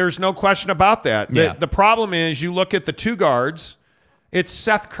 there's no question about that. Yeah. The problem is you look at the two guards, it's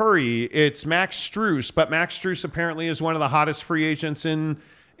Seth Curry, it's Max Strus, but Max Strus apparently is one of the hottest free agents in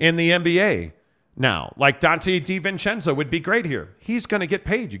the NBA now. Like, Dante DiVincenzo would be great here. He's going to get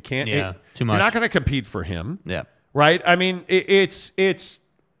paid. You can't. Too much. You're not going to compete for him. Yeah. Right? I mean, it's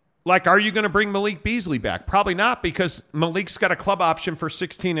like, are you going to bring Malik Beasley back? Probably not, because Malik's got a club option for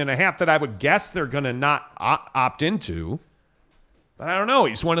 16.5 that I would guess they're going to not opt into. But I don't know.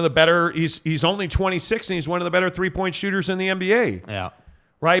 He's one of the better. He's only 26, and he's one of the better 3-point shooters in the NBA. Yeah.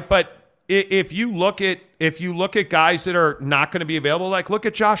 Right. But if you look at guys that are not going to be available, like, look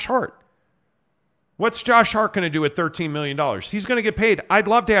at Josh Hart. What's Josh Hart going to do at $13 million? He's going to get paid. I'd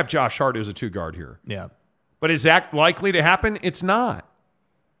love to have Josh Hart as a 2-guard here. Yeah. But is that likely to happen? It's not.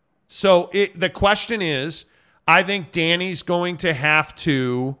 So the question is, I think Danny's going to have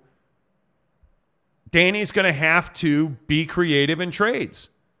to be creative in trades.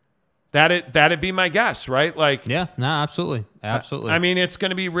 That'd be my guess, right? Like, yeah, no, absolutely. I mean, it's going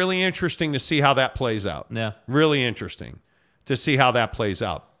to be really interesting to see how that plays out. Yeah. Really interesting to see how that plays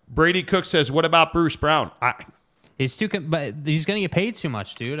out. Brady Cook says, what about Bruce Brown? But he's going to get paid too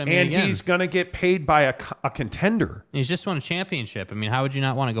much, dude. I mean, he's going to get paid by a contender. He's just won a championship. I mean, how would you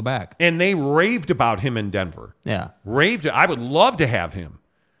not want to go back? And they raved about him in Denver. Yeah. Raved. I would love to have him.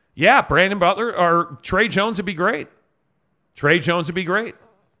 Yeah, Brandon Butler or Trey Jones would be great.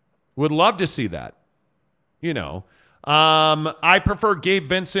 Would love to see that. I prefer Gabe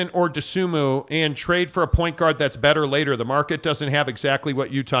Vincent or Dosunmu and trade for a point guard that's better later. The market doesn't have exactly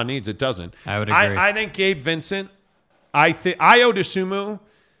what Utah needs. It doesn't. I would agree. I think Gabe Vincent. I think Ayo Dosunmu.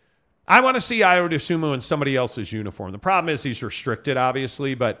 I want to see Ayo Dosunmu in somebody else's uniform. The problem is he's restricted,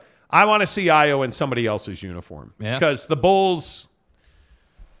 obviously, but I want to see Ayo in somebody else's uniform. Yeah. Because the Bulls.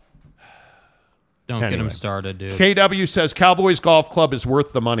 Don't get him started, dude. KW says Cowboys Golf Club is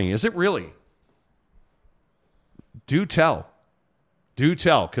worth the money. Is it really? Do tell,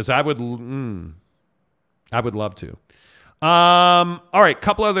 because I would love to. All right,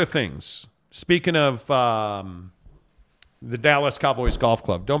 couple other things. Speaking of the Dallas Cowboys Golf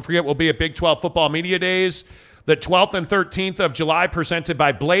Club. Don't forget, we'll be at Big 12 Football Media Days, the 12th and 13th of July, presented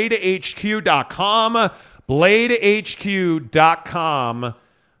by BladeHQ.com. BladeHQ.com,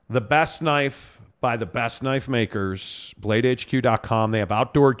 the best knife by the best knife makers. BladeHQ.com. They have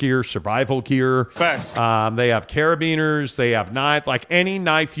outdoor gear, survival gear. Facts. They have carabiners. They have knife. Like any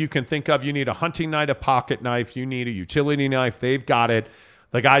knife you can think of. You need a hunting knife, a pocket knife. You need a utility knife. They've got it.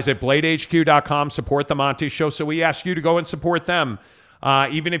 The guys at BladeHQ.com support the Monty Show, so we ask you to go and support them.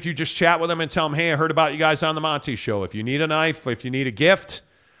 Even if you just chat with them and tell them, hey, I heard about you guys on the Monty Show. If you need a knife, if you need a gift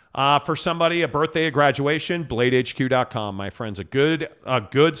for somebody, a birthday, a graduation, BladeHQ.com, my friends. A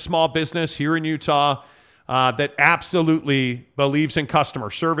good small business here in Utah that absolutely believes in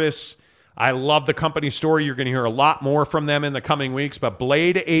customer service. I love the company story. You're going to hear a lot more from them in the coming weeks, but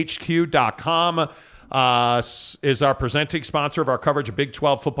BladeHQ.com is our presenting sponsor of our coverage of Big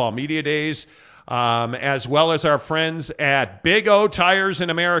 12 Football Media Days, as well as our friends at Big O Tires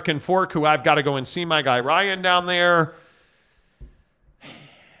and American Fork, who I've got to go and see my guy Ryan down there.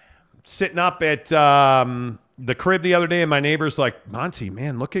 Sitting up at the crib the other day, and my neighbor's like, Monty,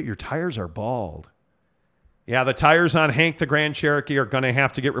 man, look at your tires are bald. Yeah, the tires on Hank the Grand Cherokee are going to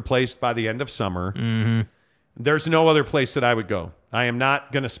have to get replaced by the end of summer. Mm-hmm. There's no other place that I would go. I am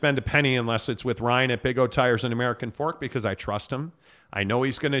not going to spend a penny unless it's with Ryan at Big O Tires and American Fork, because I trust him. I know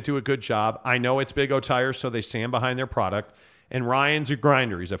he's going to do a good job. I know it's Big O Tires, so they stand behind their product. And Ryan's a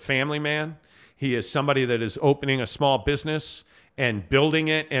grinder. He's a family man. He is somebody that is opening a small business and building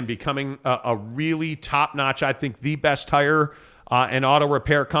it and becoming a really top-notch, I think, the best tire and auto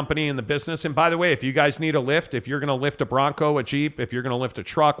repair company in the business. And by the way, if you guys need a lift, if you're going to lift a Bronco, a Jeep, if you're going to lift a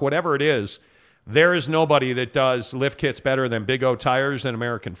truck, whatever it is, there is nobody that does lift kits better than Big O Tires and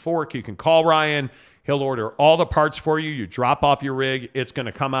American Fork. You can call Ryan. He'll order all the parts for you. You drop off your rig. It's going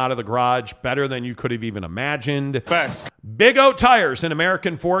to come out of the garage better than you could have even imagined. Facts. Big O Tires and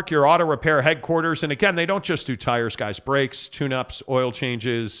American Fork, your auto repair headquarters. And again, they don't just do tires, guys. Brakes, tune-ups, oil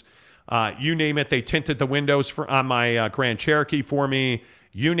changes, you name it. They tinted the windows on my Grand Cherokee for me.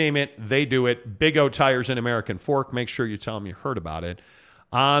 You name it, they do it. Big O Tires and American Fork. Make sure you tell them you heard about it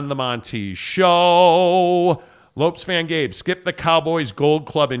on the Monty Show. Lopes fan Gabe, skip the Cowboys Gold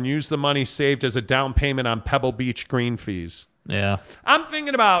Club and use the money saved as a down payment on Pebble Beach green fees. Yeah. I'm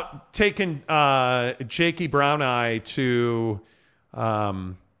thinking about taking Jakey Brown Eye to...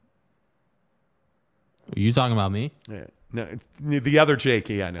 Are you talking about me? Yeah, no, the other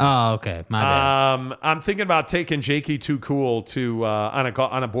Jakey, I know. Oh, okay. My bad. I'm thinking about taking Jakey Too Cool to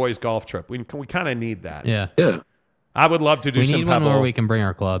on a boys' golf trip. We kind of need that. Yeah. I would love to do some We need Pebble. one where we can bring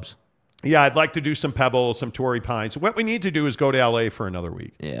our clubs. Yeah, I'd like to do some Pebble, some Torrey Pines. What we need to do is go to L.A. for another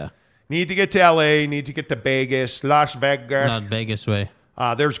week. Yeah. Need to get to L.A., need to get to Vegas, Las Vegas. Not Vegas way.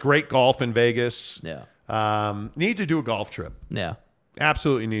 There's great golf in Vegas. Yeah. Need to do a golf trip. Yeah.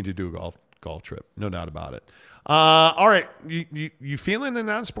 Absolutely need to do a golf trip. No doubt about it. All right. You feeling the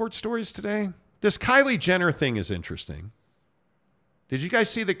non-sports stories today? This Kylie Jenner thing is interesting. Did you guys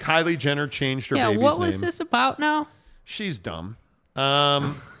see that Kylie Jenner changed her baby's name? Yeah, what was this about now? She's dumb.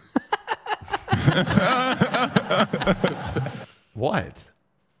 What?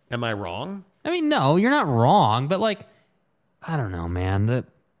 Am I wrong? I mean, no, you're not wrong, but like, I don't know, man.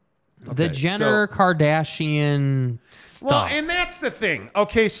 The Jenner Kardashian stuff. Well, and that's the thing.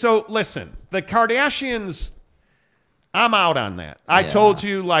 Okay, so listen, the Kardashians, I'm out on that. I told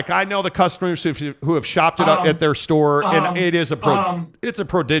you, like, I know the customers who have shopped it up at their store, and it is it's a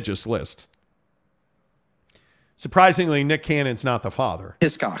prodigious list. Surprisingly, Nick Cannon's not the father.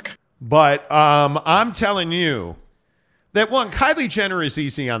 Hiscock. But I'm telling you that, one, Kylie Jenner is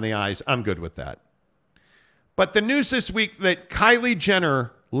easy on the eyes. I'm good with that. But the news this week that Kylie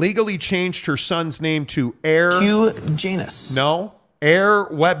Jenner legally changed her son's name to Air... Hugh Janus. No, Air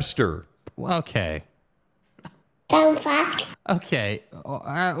Webster. Okay. Don't fuck. Okay.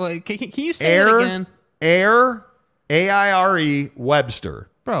 Can you say it again? Air, A-I-R-E, Webster.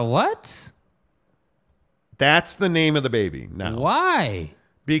 Bro, what? That's the name of the baby now. Why?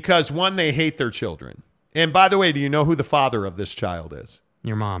 Because, one, they hate their children. And by the way, do you know who the father of this child is?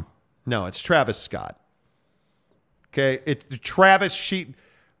 Your mom. No, it's Travis Scott. Okay, it's Travis.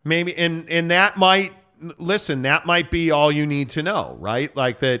 Maybe, and that might be all you need to know, right?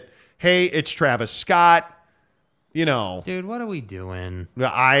 Like that. Hey, it's Travis Scott. You know, dude, what are we doing?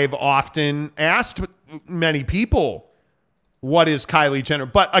 I've often asked many people, what is Kylie Jenner?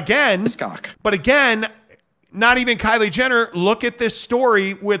 But again, not even Kylie Jenner. Look at this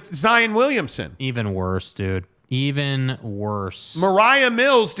story with Zion Williamson. Even worse, dude. Even worse. Mariah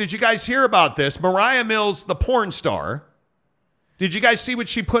Mills, did you guys hear about this? Mariah Mills, the porn star. Did you guys see what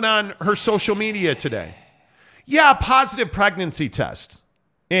she put on her social media today? Yeah, a positive pregnancy test.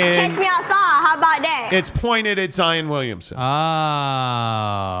 And Catch me outside. How about that? it's pointed at Zion Williamson.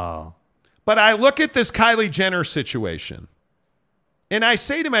 Oh. But I look at this Kylie Jenner situation, and I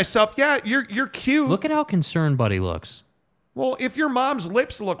say to myself, yeah, you're cute. Look at how concerned Buddy looks. Well, if your mom's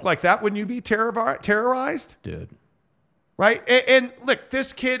lips look like that, wouldn't you be terrorized? Dude. Right? And look,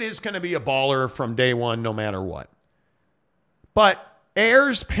 this kid is going to be a baller from day one, no matter what. But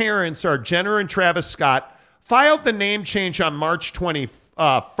Air's parents are Jenner and Travis Scott, filed the name change on March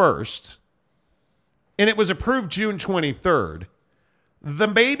 21st, and it was approved June 23rd. The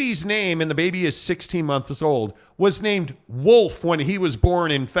baby's name, and the baby is 16 months old, was named Wolf when he was born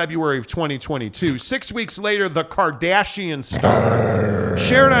in February of 2022. 6 weeks later, the Kardashian star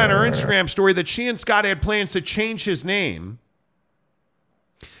shared on her Instagram story that she and Scott had plans to change his name.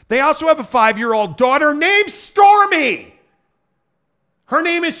 They also have a 5-year-old daughter named Stormy. Her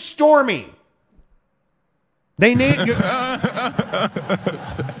name is Stormy. They named you.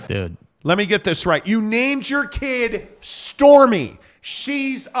 Dude. Let me get this right. You named your kid Stormy.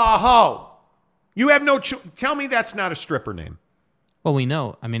 She's a hoe. You have no tell me that's not a stripper name. Well, we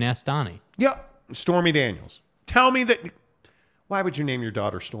know. I mean, ask Donnie. Yep. Stormy Daniels. Tell me that. Why would you name your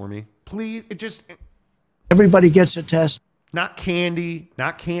daughter Stormy? Please. It just. Everybody gets a test. Not Candy.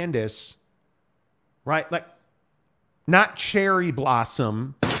 Not Candace. Right? Like, not Cherry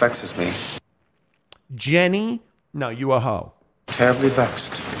Blossom. Vexes me. Jenny. No, you a hoe. Terribly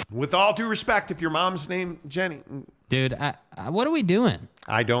vexed. With all due respect, if your mom's named Jenny. Dude, what are we doing?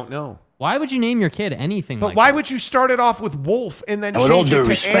 I don't know. Why would you name your kid anything but like why that? would you start it off with Wolf and then change it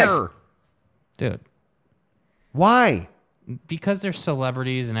to Air? Dude. Why? Because they're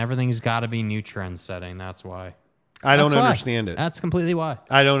celebrities and everything's got to be new trend setting. That's why. I don't That's why. understand it. That's completely why.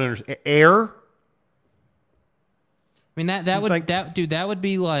 I don't understand. Air? I mean, that would, that would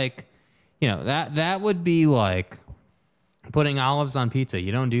be like, that would be like putting olives on pizza.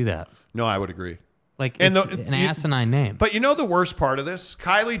 You don't do that. No, I would agree. Like, it's an asinine name. But you know the worst part of this?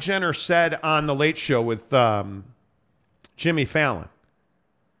 Kylie Jenner said on The Late Show with Jimmy Fallon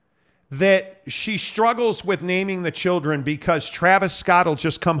that she struggles with naming the children because Travis Scott will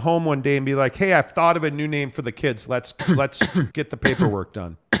just come home one day and be like, hey, I've thought of a new name for the kids. Let's get the paperwork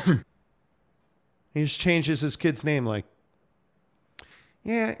done. He just changes his kid's name like,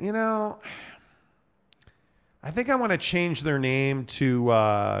 yeah, I think I want to change their name to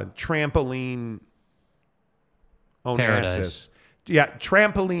Trampoline Onassis. Paradise. Yeah,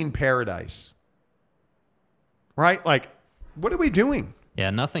 Trampoline Paradise. Right? Like, what are we doing? Yeah,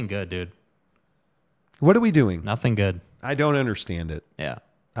 nothing good, dude. What are we doing? Nothing good. I don't understand it. Yeah.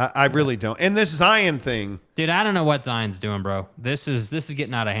 I really don't. And this Zion thing. Dude, I don't know what Zion's doing, bro. This is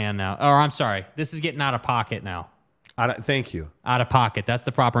getting out of hand now. Or I'm sorry. This is getting out of pocket now. Thank you. Out of pocket. That's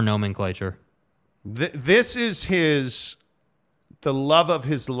the proper nomenclature. This is the love of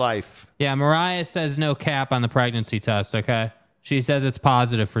his life. Yeah, Mariah says no cap on the pregnancy test, okay? She says it's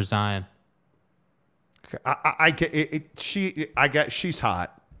positive for Zion. I get it. She's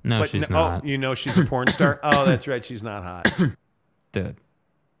hot. No, but she's not. Oh, you know she's a porn star? Oh, that's right. She's not hot. Dude.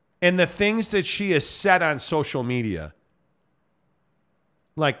 And the things that she has said on social media.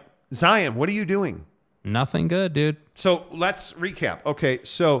 Like, Zion, what are you doing? Nothing good, dude. So let's recap. Okay,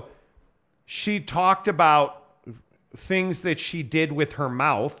 so she talked about things that she did with her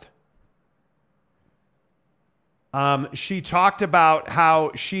mouth. She talked about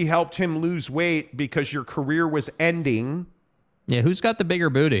how she helped him lose weight because your career was ending. Yeah, who's got the bigger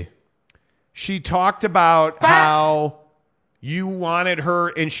booty? She talked about how you wanted her,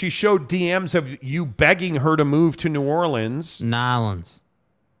 and she showed DMs of you begging her to move to New Orleans. Nolans.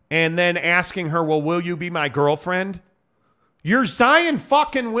 And then asking her, well, will you be my girlfriend? You're Zion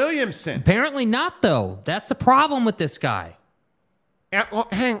fucking Williamson. Apparently not, though. That's the problem with this guy. Well,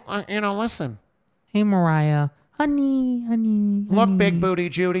 hey, listen. Hey, Mariah. Honey. Look, big booty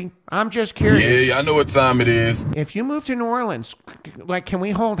Judy. I'm just curious. Yeah, I know what time it is. If you move to New Orleans, like, can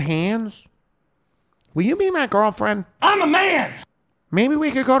we hold hands? Will you be my girlfriend? I'm a man. Maybe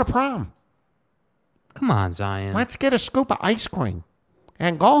we could go to prom. Come on, Zion. Let's get a scoop of ice cream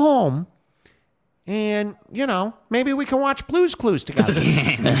and go home. And, maybe we can watch Blue's Clues together.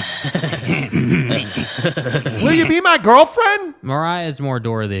 Will you be my girlfriend? Mariah's more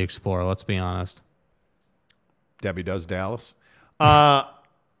Dora the Explorer, let's be honest. Debbie does Dallas.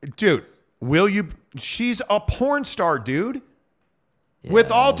 Dude, will you? She's a porn star, dude. Yeah,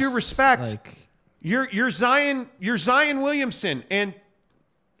 with all due respect, you're Zion Williamson, and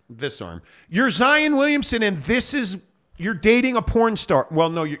this arm. You're Zion Williamson, and you're dating a porn star.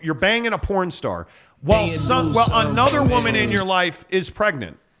 Well, no, you're banging a porn star. While another woman in your life is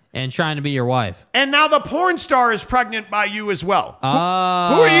pregnant. And trying to be your wife. And now the porn star is pregnant by you as well.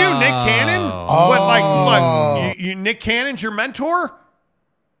 Oh. Who are you, Nick Cannon? What, you Nick Cannon's your mentor?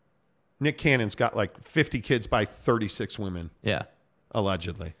 Nick Cannon's got like 50 kids by 36 women. Yeah.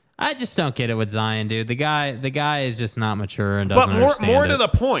 Allegedly. I just don't get it with Zion, dude. The guy is just not mature and doesn't understand more it. to the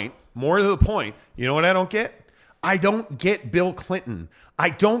point, you know what I don't get? I don't get Bill Clinton.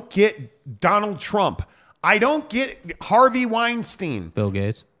 I don't get Donald Trump. I don't get Harvey Weinstein. Bill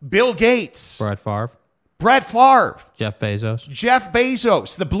Gates. Brett Favre. Jeff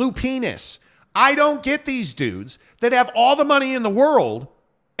Bezos. The blue penis. I don't get these dudes that have all the money in the world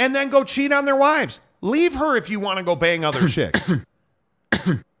and then go cheat on their wives. Leave her if you want to go bang other chicks.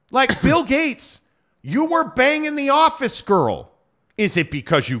 Like Bill Gates, you were banging the office girl. Is it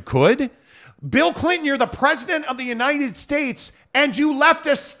because you could? Bill Clinton, you're the president of the United States, and you left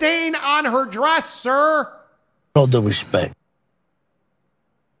a stain on her dress, sir. All due respect.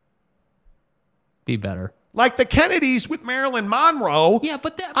 Be better. Like the Kennedys with Marilyn Monroe. Yeah,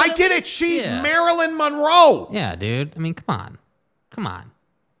 but I get it. She's Marilyn Monroe. Yeah, dude. I mean, come on.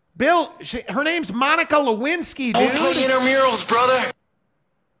 Bill, her name's Monica Lewinsky, dude. Don't put intramurals, brother.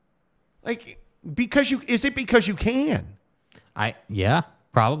 Like, is it because you can? Yeah,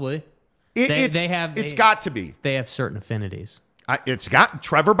 probably. It's got to be. They have certain affinities. It's got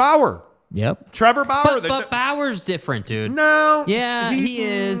Trevor Bauer. Yep. Trevor Bauer. But Bauer's different, dude. No. Yeah, he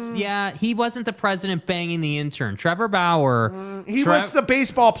is. Yeah, he wasn't the president banging the intern. Trevor Bauer. He was the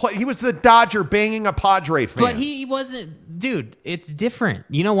baseball player. He was the Dodger banging a Padre fan. But he wasn't. Dude, it's different.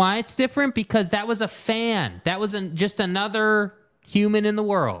 You know why it's different? Because that was a fan. That was just another human in the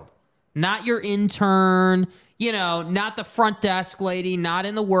world. Not your intern. Not the front desk lady. Not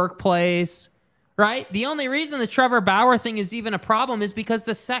in the workplace. Right? The only reason the Trevor Bauer thing is even a problem is because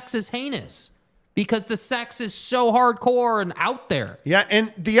the sex is heinous. Because the sex is so hardcore and out there. Yeah,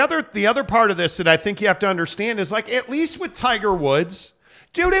 and the other part of this that I think you have to understand is, like, at least with Tiger Woods,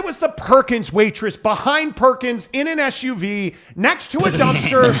 dude, it was the Perkins waitress behind Perkins in an SUV next to a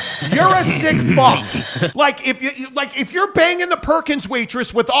dumpster. You're a sick fuck. If you're banging the Perkins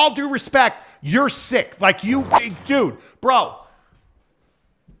waitress, with all due respect, you're sick. Dude, bro.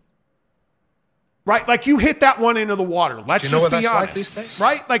 Right? Like, you hit that one into the water. Let's just be honest. Like these things?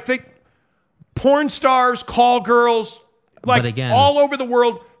 Right? Like, porn stars, call girls, all over the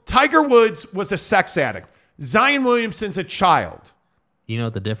world. Tiger Woods was a sex addict. Zion Williamson's a child. You know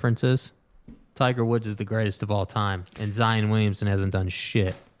what the difference is? Tiger Woods is the greatest of all time, and Zion Williamson hasn't done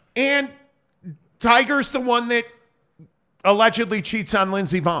shit. And Tiger's the one that allegedly cheats on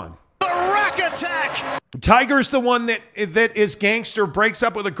Lindsey Vonn. The rack attack! Tiger's the one that is gangster, breaks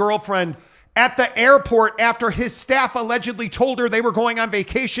up with a girlfriend at the airport after his staff allegedly told her they were going on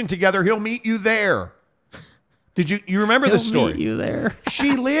vacation together. He'll meet you there. Did you remember this story? Meet you there.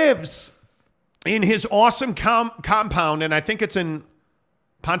 She lives in his awesome compound, and I think it's in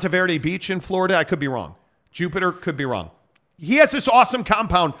Ponte Verde Beach in Florida. I could be wrong. Jupiter, could be wrong. He has this awesome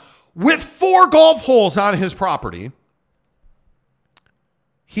compound with 4 golf holes on his property.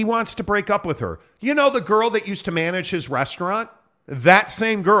 He wants to break up with her. You know the girl that used to manage his restaurant? That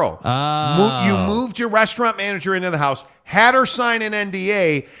same girl. Oh. You moved your restaurant manager into the house, had her sign an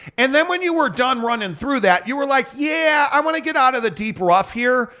NDA, and then when you were done running through that, you were like, yeah, I want to get out of the deep rough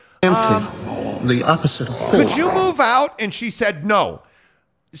here. Empty. The opposite of full. Could you move out? And she said no.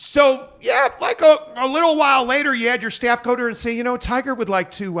 So, yeah, like a little while later, you had your staff go to her and say, Tiger would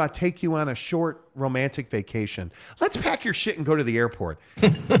like to take you on a short romantic vacation. Let's pack your shit and go to the airport.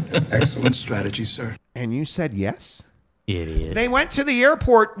 Excellent strategy, sir. And you said yes? Idiot. They went to the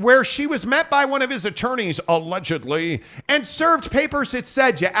airport where she was met by one of his attorneys, allegedly, and served papers that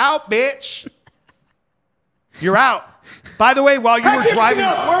said, "You out, bitch. You're out." By the way, while you were driving, we're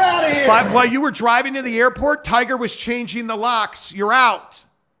out of here. While you were driving to the airport, Tiger was changing the locks. You're out.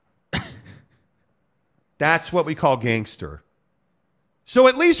 That's what we call gangster. So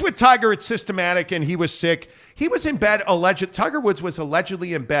at least with Tiger, it's systematic, and he was sick. He was in bed. Tiger Woods was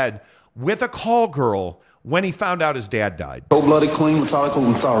allegedly in bed with a call girl when he found out his dad died. Cold-blooded, clean, methodical,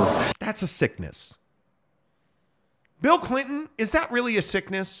 and thorough. That's a sickness. Bill Clinton, is that really a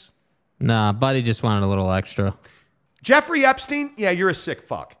sickness? Nah, buddy just wanted a little extra. Jeffrey Epstein, yeah, you're a sick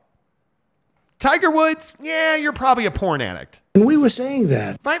fuck. Tiger Woods, yeah, you're probably a porn addict. And we were saying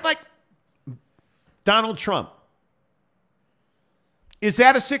that. Right, like Donald Trump. Is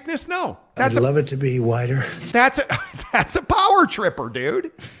that a sickness? No. I'd love it to be wider. That's a power tripper,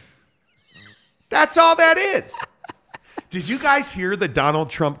 dude. That's all that is. Did you guys hear the Donald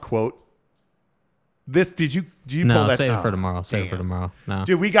Trump quote Did you no, pull that? Save it for tomorrow. Save it for tomorrow. No.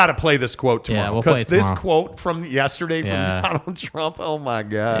 Dude, we got to play this quote tomorrow. Yeah, we'll play it tomorrow. This quote from yesterday from Donald Trump, oh my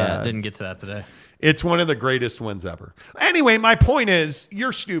God. Yeah, didn't get to that today. It's one of the greatest ones ever. Anyway, my point is,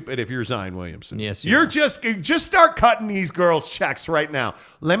 you're stupid if you're Zion Williamson. Yes, you're just start cutting these girls checks right now.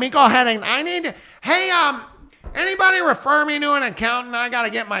 Let me go ahead and anybody refer me to an accountant? I got to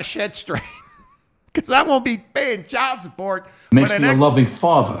get my shit straight because I won't be paying child support. Makes me a loving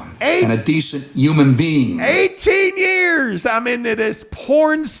father and a decent human being. 18 years I'm into this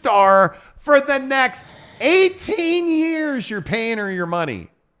porn star. For the next 18 years, you're paying her your money.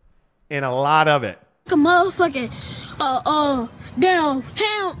 And a lot of it. A motherfucking,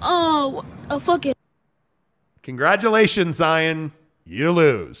 fucking. Congratulations, Zion. You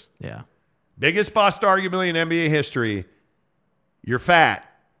lose. Yeah. Biggest bust arguably in NBA history. You're fat.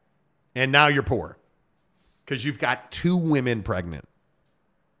 And now you're poor. Because you've got 2 women pregnant.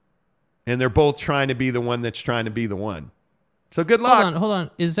 And they're both trying to be the one that's trying to be the one. So good luck. Hold on.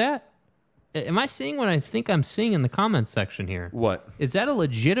 Am I seeing what I think I'm seeing in the comments section here? What? Is that a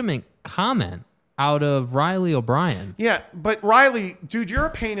legitimate comment out of Riley O'Brien? Yeah, but Riley, dude, you're a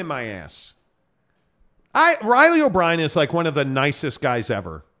pain in my ass. Riley O'Brien is like one of the nicest guys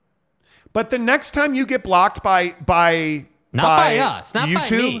ever. But the next time you get blocked by not by us, not YouTube,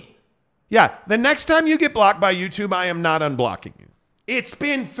 by me. Yeah, the next time you get blocked by YouTube, I am not unblocking you. It's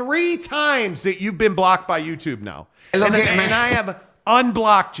been 3 times that you've been blocked by YouTube now. And I have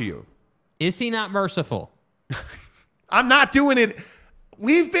unblocked you. Is he not merciful? I'm not doing it.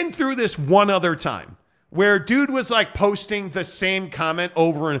 We've been through this one other time where dude was like posting the same comment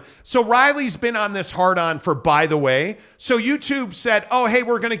over and so Riley's been on this hard on for by the way. So YouTube said, "Oh, hey,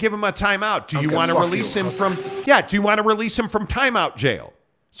 we're going to give him a timeout. Do you want to release him from do you want to release him from timeout jail?"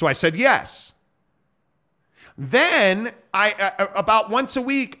 So I said, "Yes." Then I about once a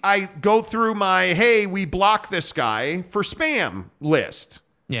week I go through my hey, we block this guy for spam list.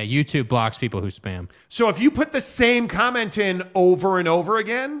 Yeah, YouTube blocks people who spam. So if you put the same comment in over and over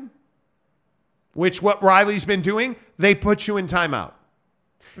again, which what Riley's been doing, they put you in timeout.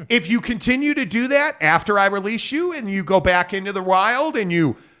 If you continue to do that after I release you and you go back into the wild and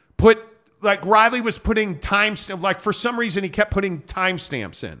you put, like Riley was putting timestamps, like for some reason he kept putting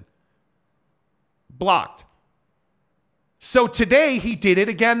timestamps in. Blocked. So today he did it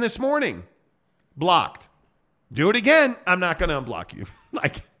again this morning. Blocked. Do it again. I'm not going to unblock you.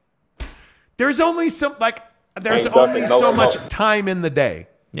 Like, there's only so much time in the day.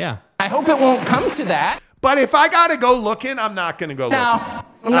 Yeah. I hope it won't come to that. But if I got to go looking, I'm not going to go looking. No,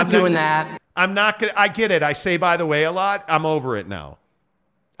 I'm not doing that. I'm not going to. I get it. I say by the way a lot. I'm over it now.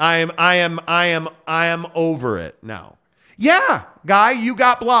 I am over it now. Yeah, guy, you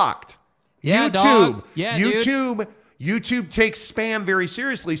got blocked. Yeah, YouTube. dog. Yeah, YouTube takes spam very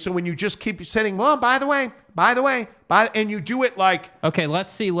seriously. So when you just keep saying, well, by the way, and you do it like. Okay,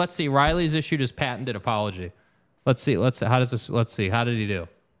 let's see. Riley's issued his patented apology. Let's see. How did he do?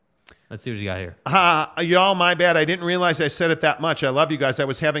 Let's see what you got here. Y'all, my bad. I didn't realize I said it that much. I love you guys. I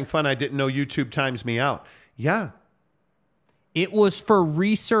was having fun. I didn't know YouTube times me out. Yeah. It was for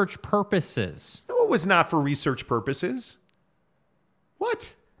research purposes. No, it was not for research purposes.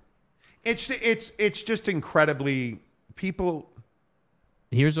 What? It's just incredibly people.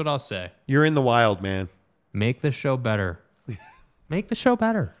 Here's what I'll say. You're in the wild, man. Make the show better. Make the show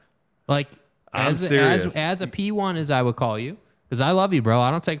better. Like as a P1 as I would call you, because I love you, bro.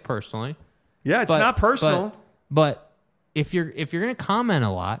 I don't take it personally. Yeah, it's not personal. But if you're gonna comment a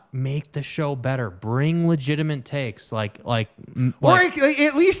lot, make the show better. Bring legitimate takes, or at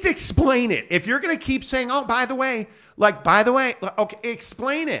least explain it. If you're gonna keep saying, "Oh, by the way," okay,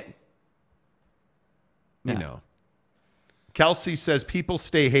 explain it. Yeah. You know, Kelsey says people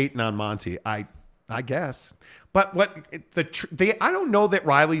stay hating on Monty. I guess, but I don't know that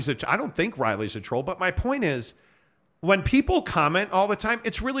I don't think Riley's a troll. But my point is, when people comment all the time,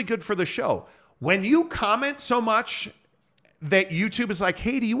 it's really good for the show. When you comment so much that YouTube is like,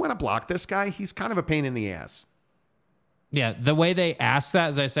 hey, do you want to block this guy? He's kind of a pain in the ass. Yeah, the way they ask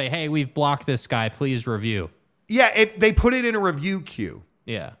that is I say, hey, we've blocked this guy. Please review. Yeah, they put it in a review queue.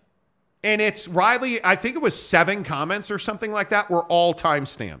 Yeah. And it's Riley, I think it was 7 comments or something like that were all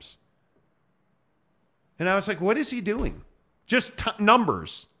timestamps. And I was like, what is he doing? Just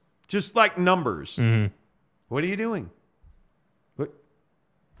numbers. Just like numbers. Mm-hmm. What are you doing? What?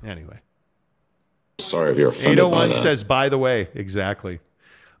 Anyway. Sorry if you're offended 801 by that. says, by the way, exactly.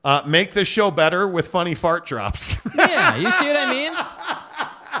 Make the show better with funny fart drops. Yeah, you see what I mean?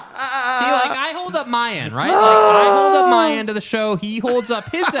 See, like, I hold up my end, right? Like, I hold up my end of the show. He holds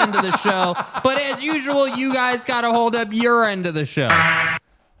up his end of the show. But as usual, you guys got to hold up your end of the show.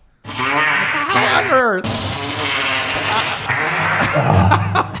 I on earth?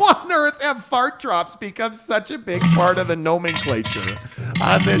 How on earth have fart drops become such a big part of the nomenclature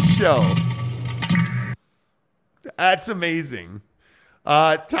on this show? That's amazing.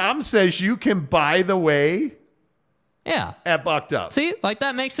 Tom says you can buy the way. Yeah. At Bucked Up. See, like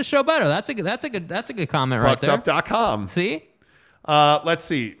that makes the show better. That's a good comment right there. BuckedUp.com. See? Let's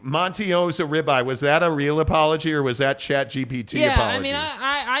see. Monty owes a ribeye. Was that a real apology or was that ChatGPT apology? I mean,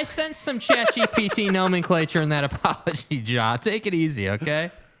 I sense some ChatGPT nomenclature in that apology, John. Take it easy,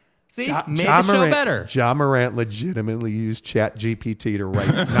 okay? See, made the show better. John Morant legitimately used ChatGPT to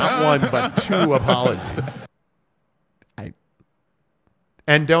write not one but 2 apologies.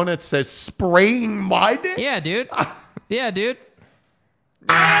 And Donut says spraying mud? Yeah, dude. Yeah, dude.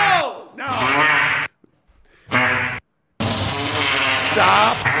 No!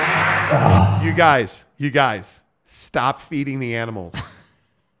 Stop. You guys, stop feeding the animals.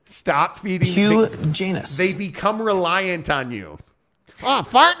 Stop feeding Hugh Janus. They become reliant on you. Oh,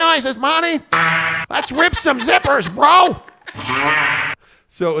 fart noises, Monty. Let's rip some zippers, bro.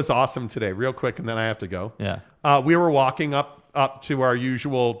 So it was awesome today. Real quick, and then I have to go. Yeah. We were walking up to our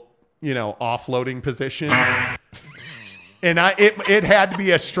usual, offloading position. And it had to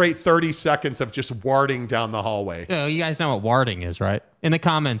be a straight 30 seconds of just warding down the hallway. Oh, you guys know what warding is, right? In the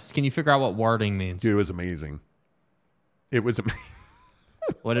comments, can you figure out what warding means? Dude, it was amazing. It was amazing.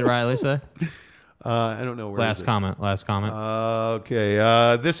 What did Riley say? I don't know. Last comment. Okay.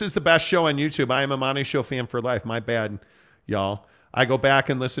 This is the best show on YouTube. I am a Monty Show fan for life. My bad, y'all. I go back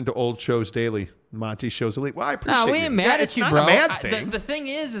and listen to old shows daily. Monty Show's elite. Well, I appreciate it. No, we ain't mad at you, bro. It's not a bad thing. The thing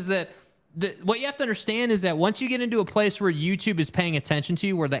is that what you have to understand is that once you get into a place where YouTube is paying attention to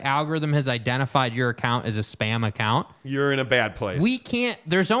you, where the algorithm has identified your account as a spam account, you're in a bad place. We can't.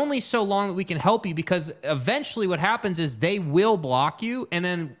 There's only so long that we can help you, because eventually what happens is they will block you, and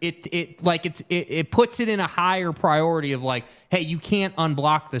then it puts it in a higher priority of like, hey, you can't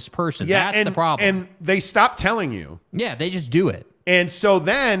unblock this person. Yeah, that's the problem. And they stop telling you. Yeah, they just do it. And so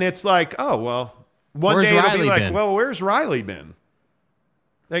then it's like, oh well, one day it'll be like, well, where's Riley been?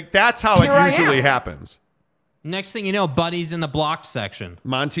 Like, that's how it usually happens. Next thing you know, Buddy's in the blocked section.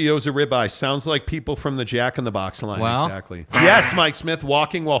 Monty owes a ribeye. Sounds like people from the Jack in the Box line. Well, exactly. Yes, Mike Smith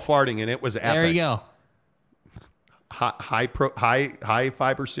walking while farting, and it was epic. There you go. High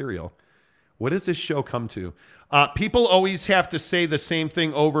fiber cereal. What does this show come to? People always have to say the same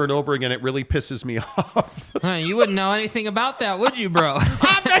thing over and over again. It really pisses me off. You wouldn't know anything about that, would you, bro?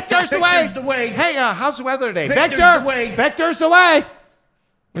 Victor's the way. Hey, how's the weather today? Victor's Victor! the way. Victor's the way.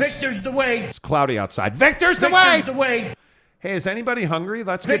 Victor's the way. It's cloudy outside. Victor's the way. Hey, is anybody hungry?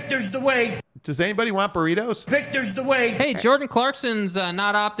 Victor's the way. Does anybody want burritos? Victor's the way. Hey, Jordan Clarkson's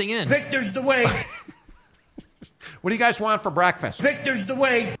not opting in. Victor's the way. What do you guys want for breakfast? Victor's the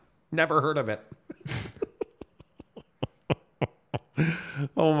way. Never heard of it.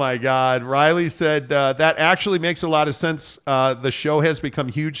 Oh my God. Riley said, that actually makes a lot of sense. The show has become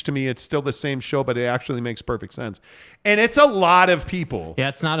huge to me. It's still the same show, but it actually makes perfect sense. And it's a lot of people. Yeah,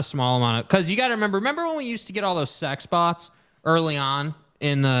 it's not a small amount. Because you got to remember when we used to get all those sex bots early on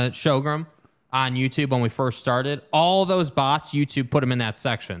in the showroom on YouTube when we first started? All those bots, YouTube put them in that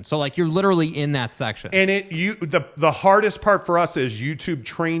section. So like you're literally in that section. And the hardest part for us is YouTube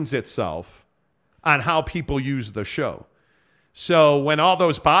trains itself on how people use the show. So when all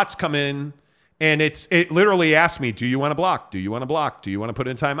those bots come in, and it literally asks me, do you want to block? Do you want to block? Do you want to put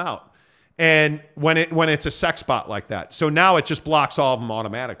in timeout? And when it's a sex bot like that. So now it just blocks all of them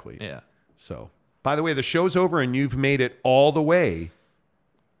automatically. Yeah. So, by the way, the show's over and you've made it all the way.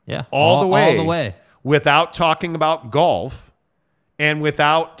 Yeah. All the way. All the way. Without talking about golf and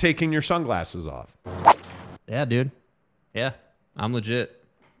without taking your sunglasses off. Yeah, dude. Yeah. I'm legit.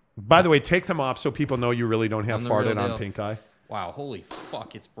 By the way, take them off so people know you really don't have farted on pink eye. Wow, holy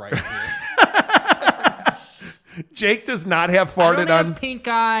fuck, it's bright here. Jake does not have farted on. I don't have pink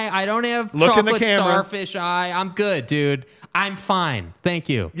eye. I don't have chocolate starfish eye. I'm good, dude. I'm fine. Thank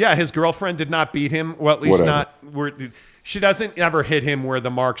you. Yeah, his girlfriend did not beat him. Well, at least not. She doesn't ever hit him where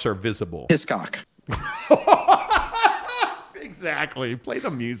the marks are visible. His cock. Exactly. Play the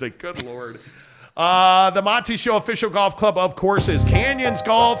music. Good Lord. The Monty Show official golf club, of course, is Canyons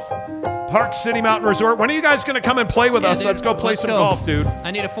Golf, Park City Mountain Resort. When are you guys going to come and play with us? Dude, let's go play some golf, dude.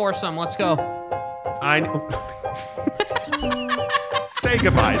 I need a foursome. Let's go. I know. Say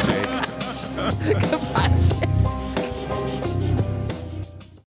goodbye, Jake. Goodbye.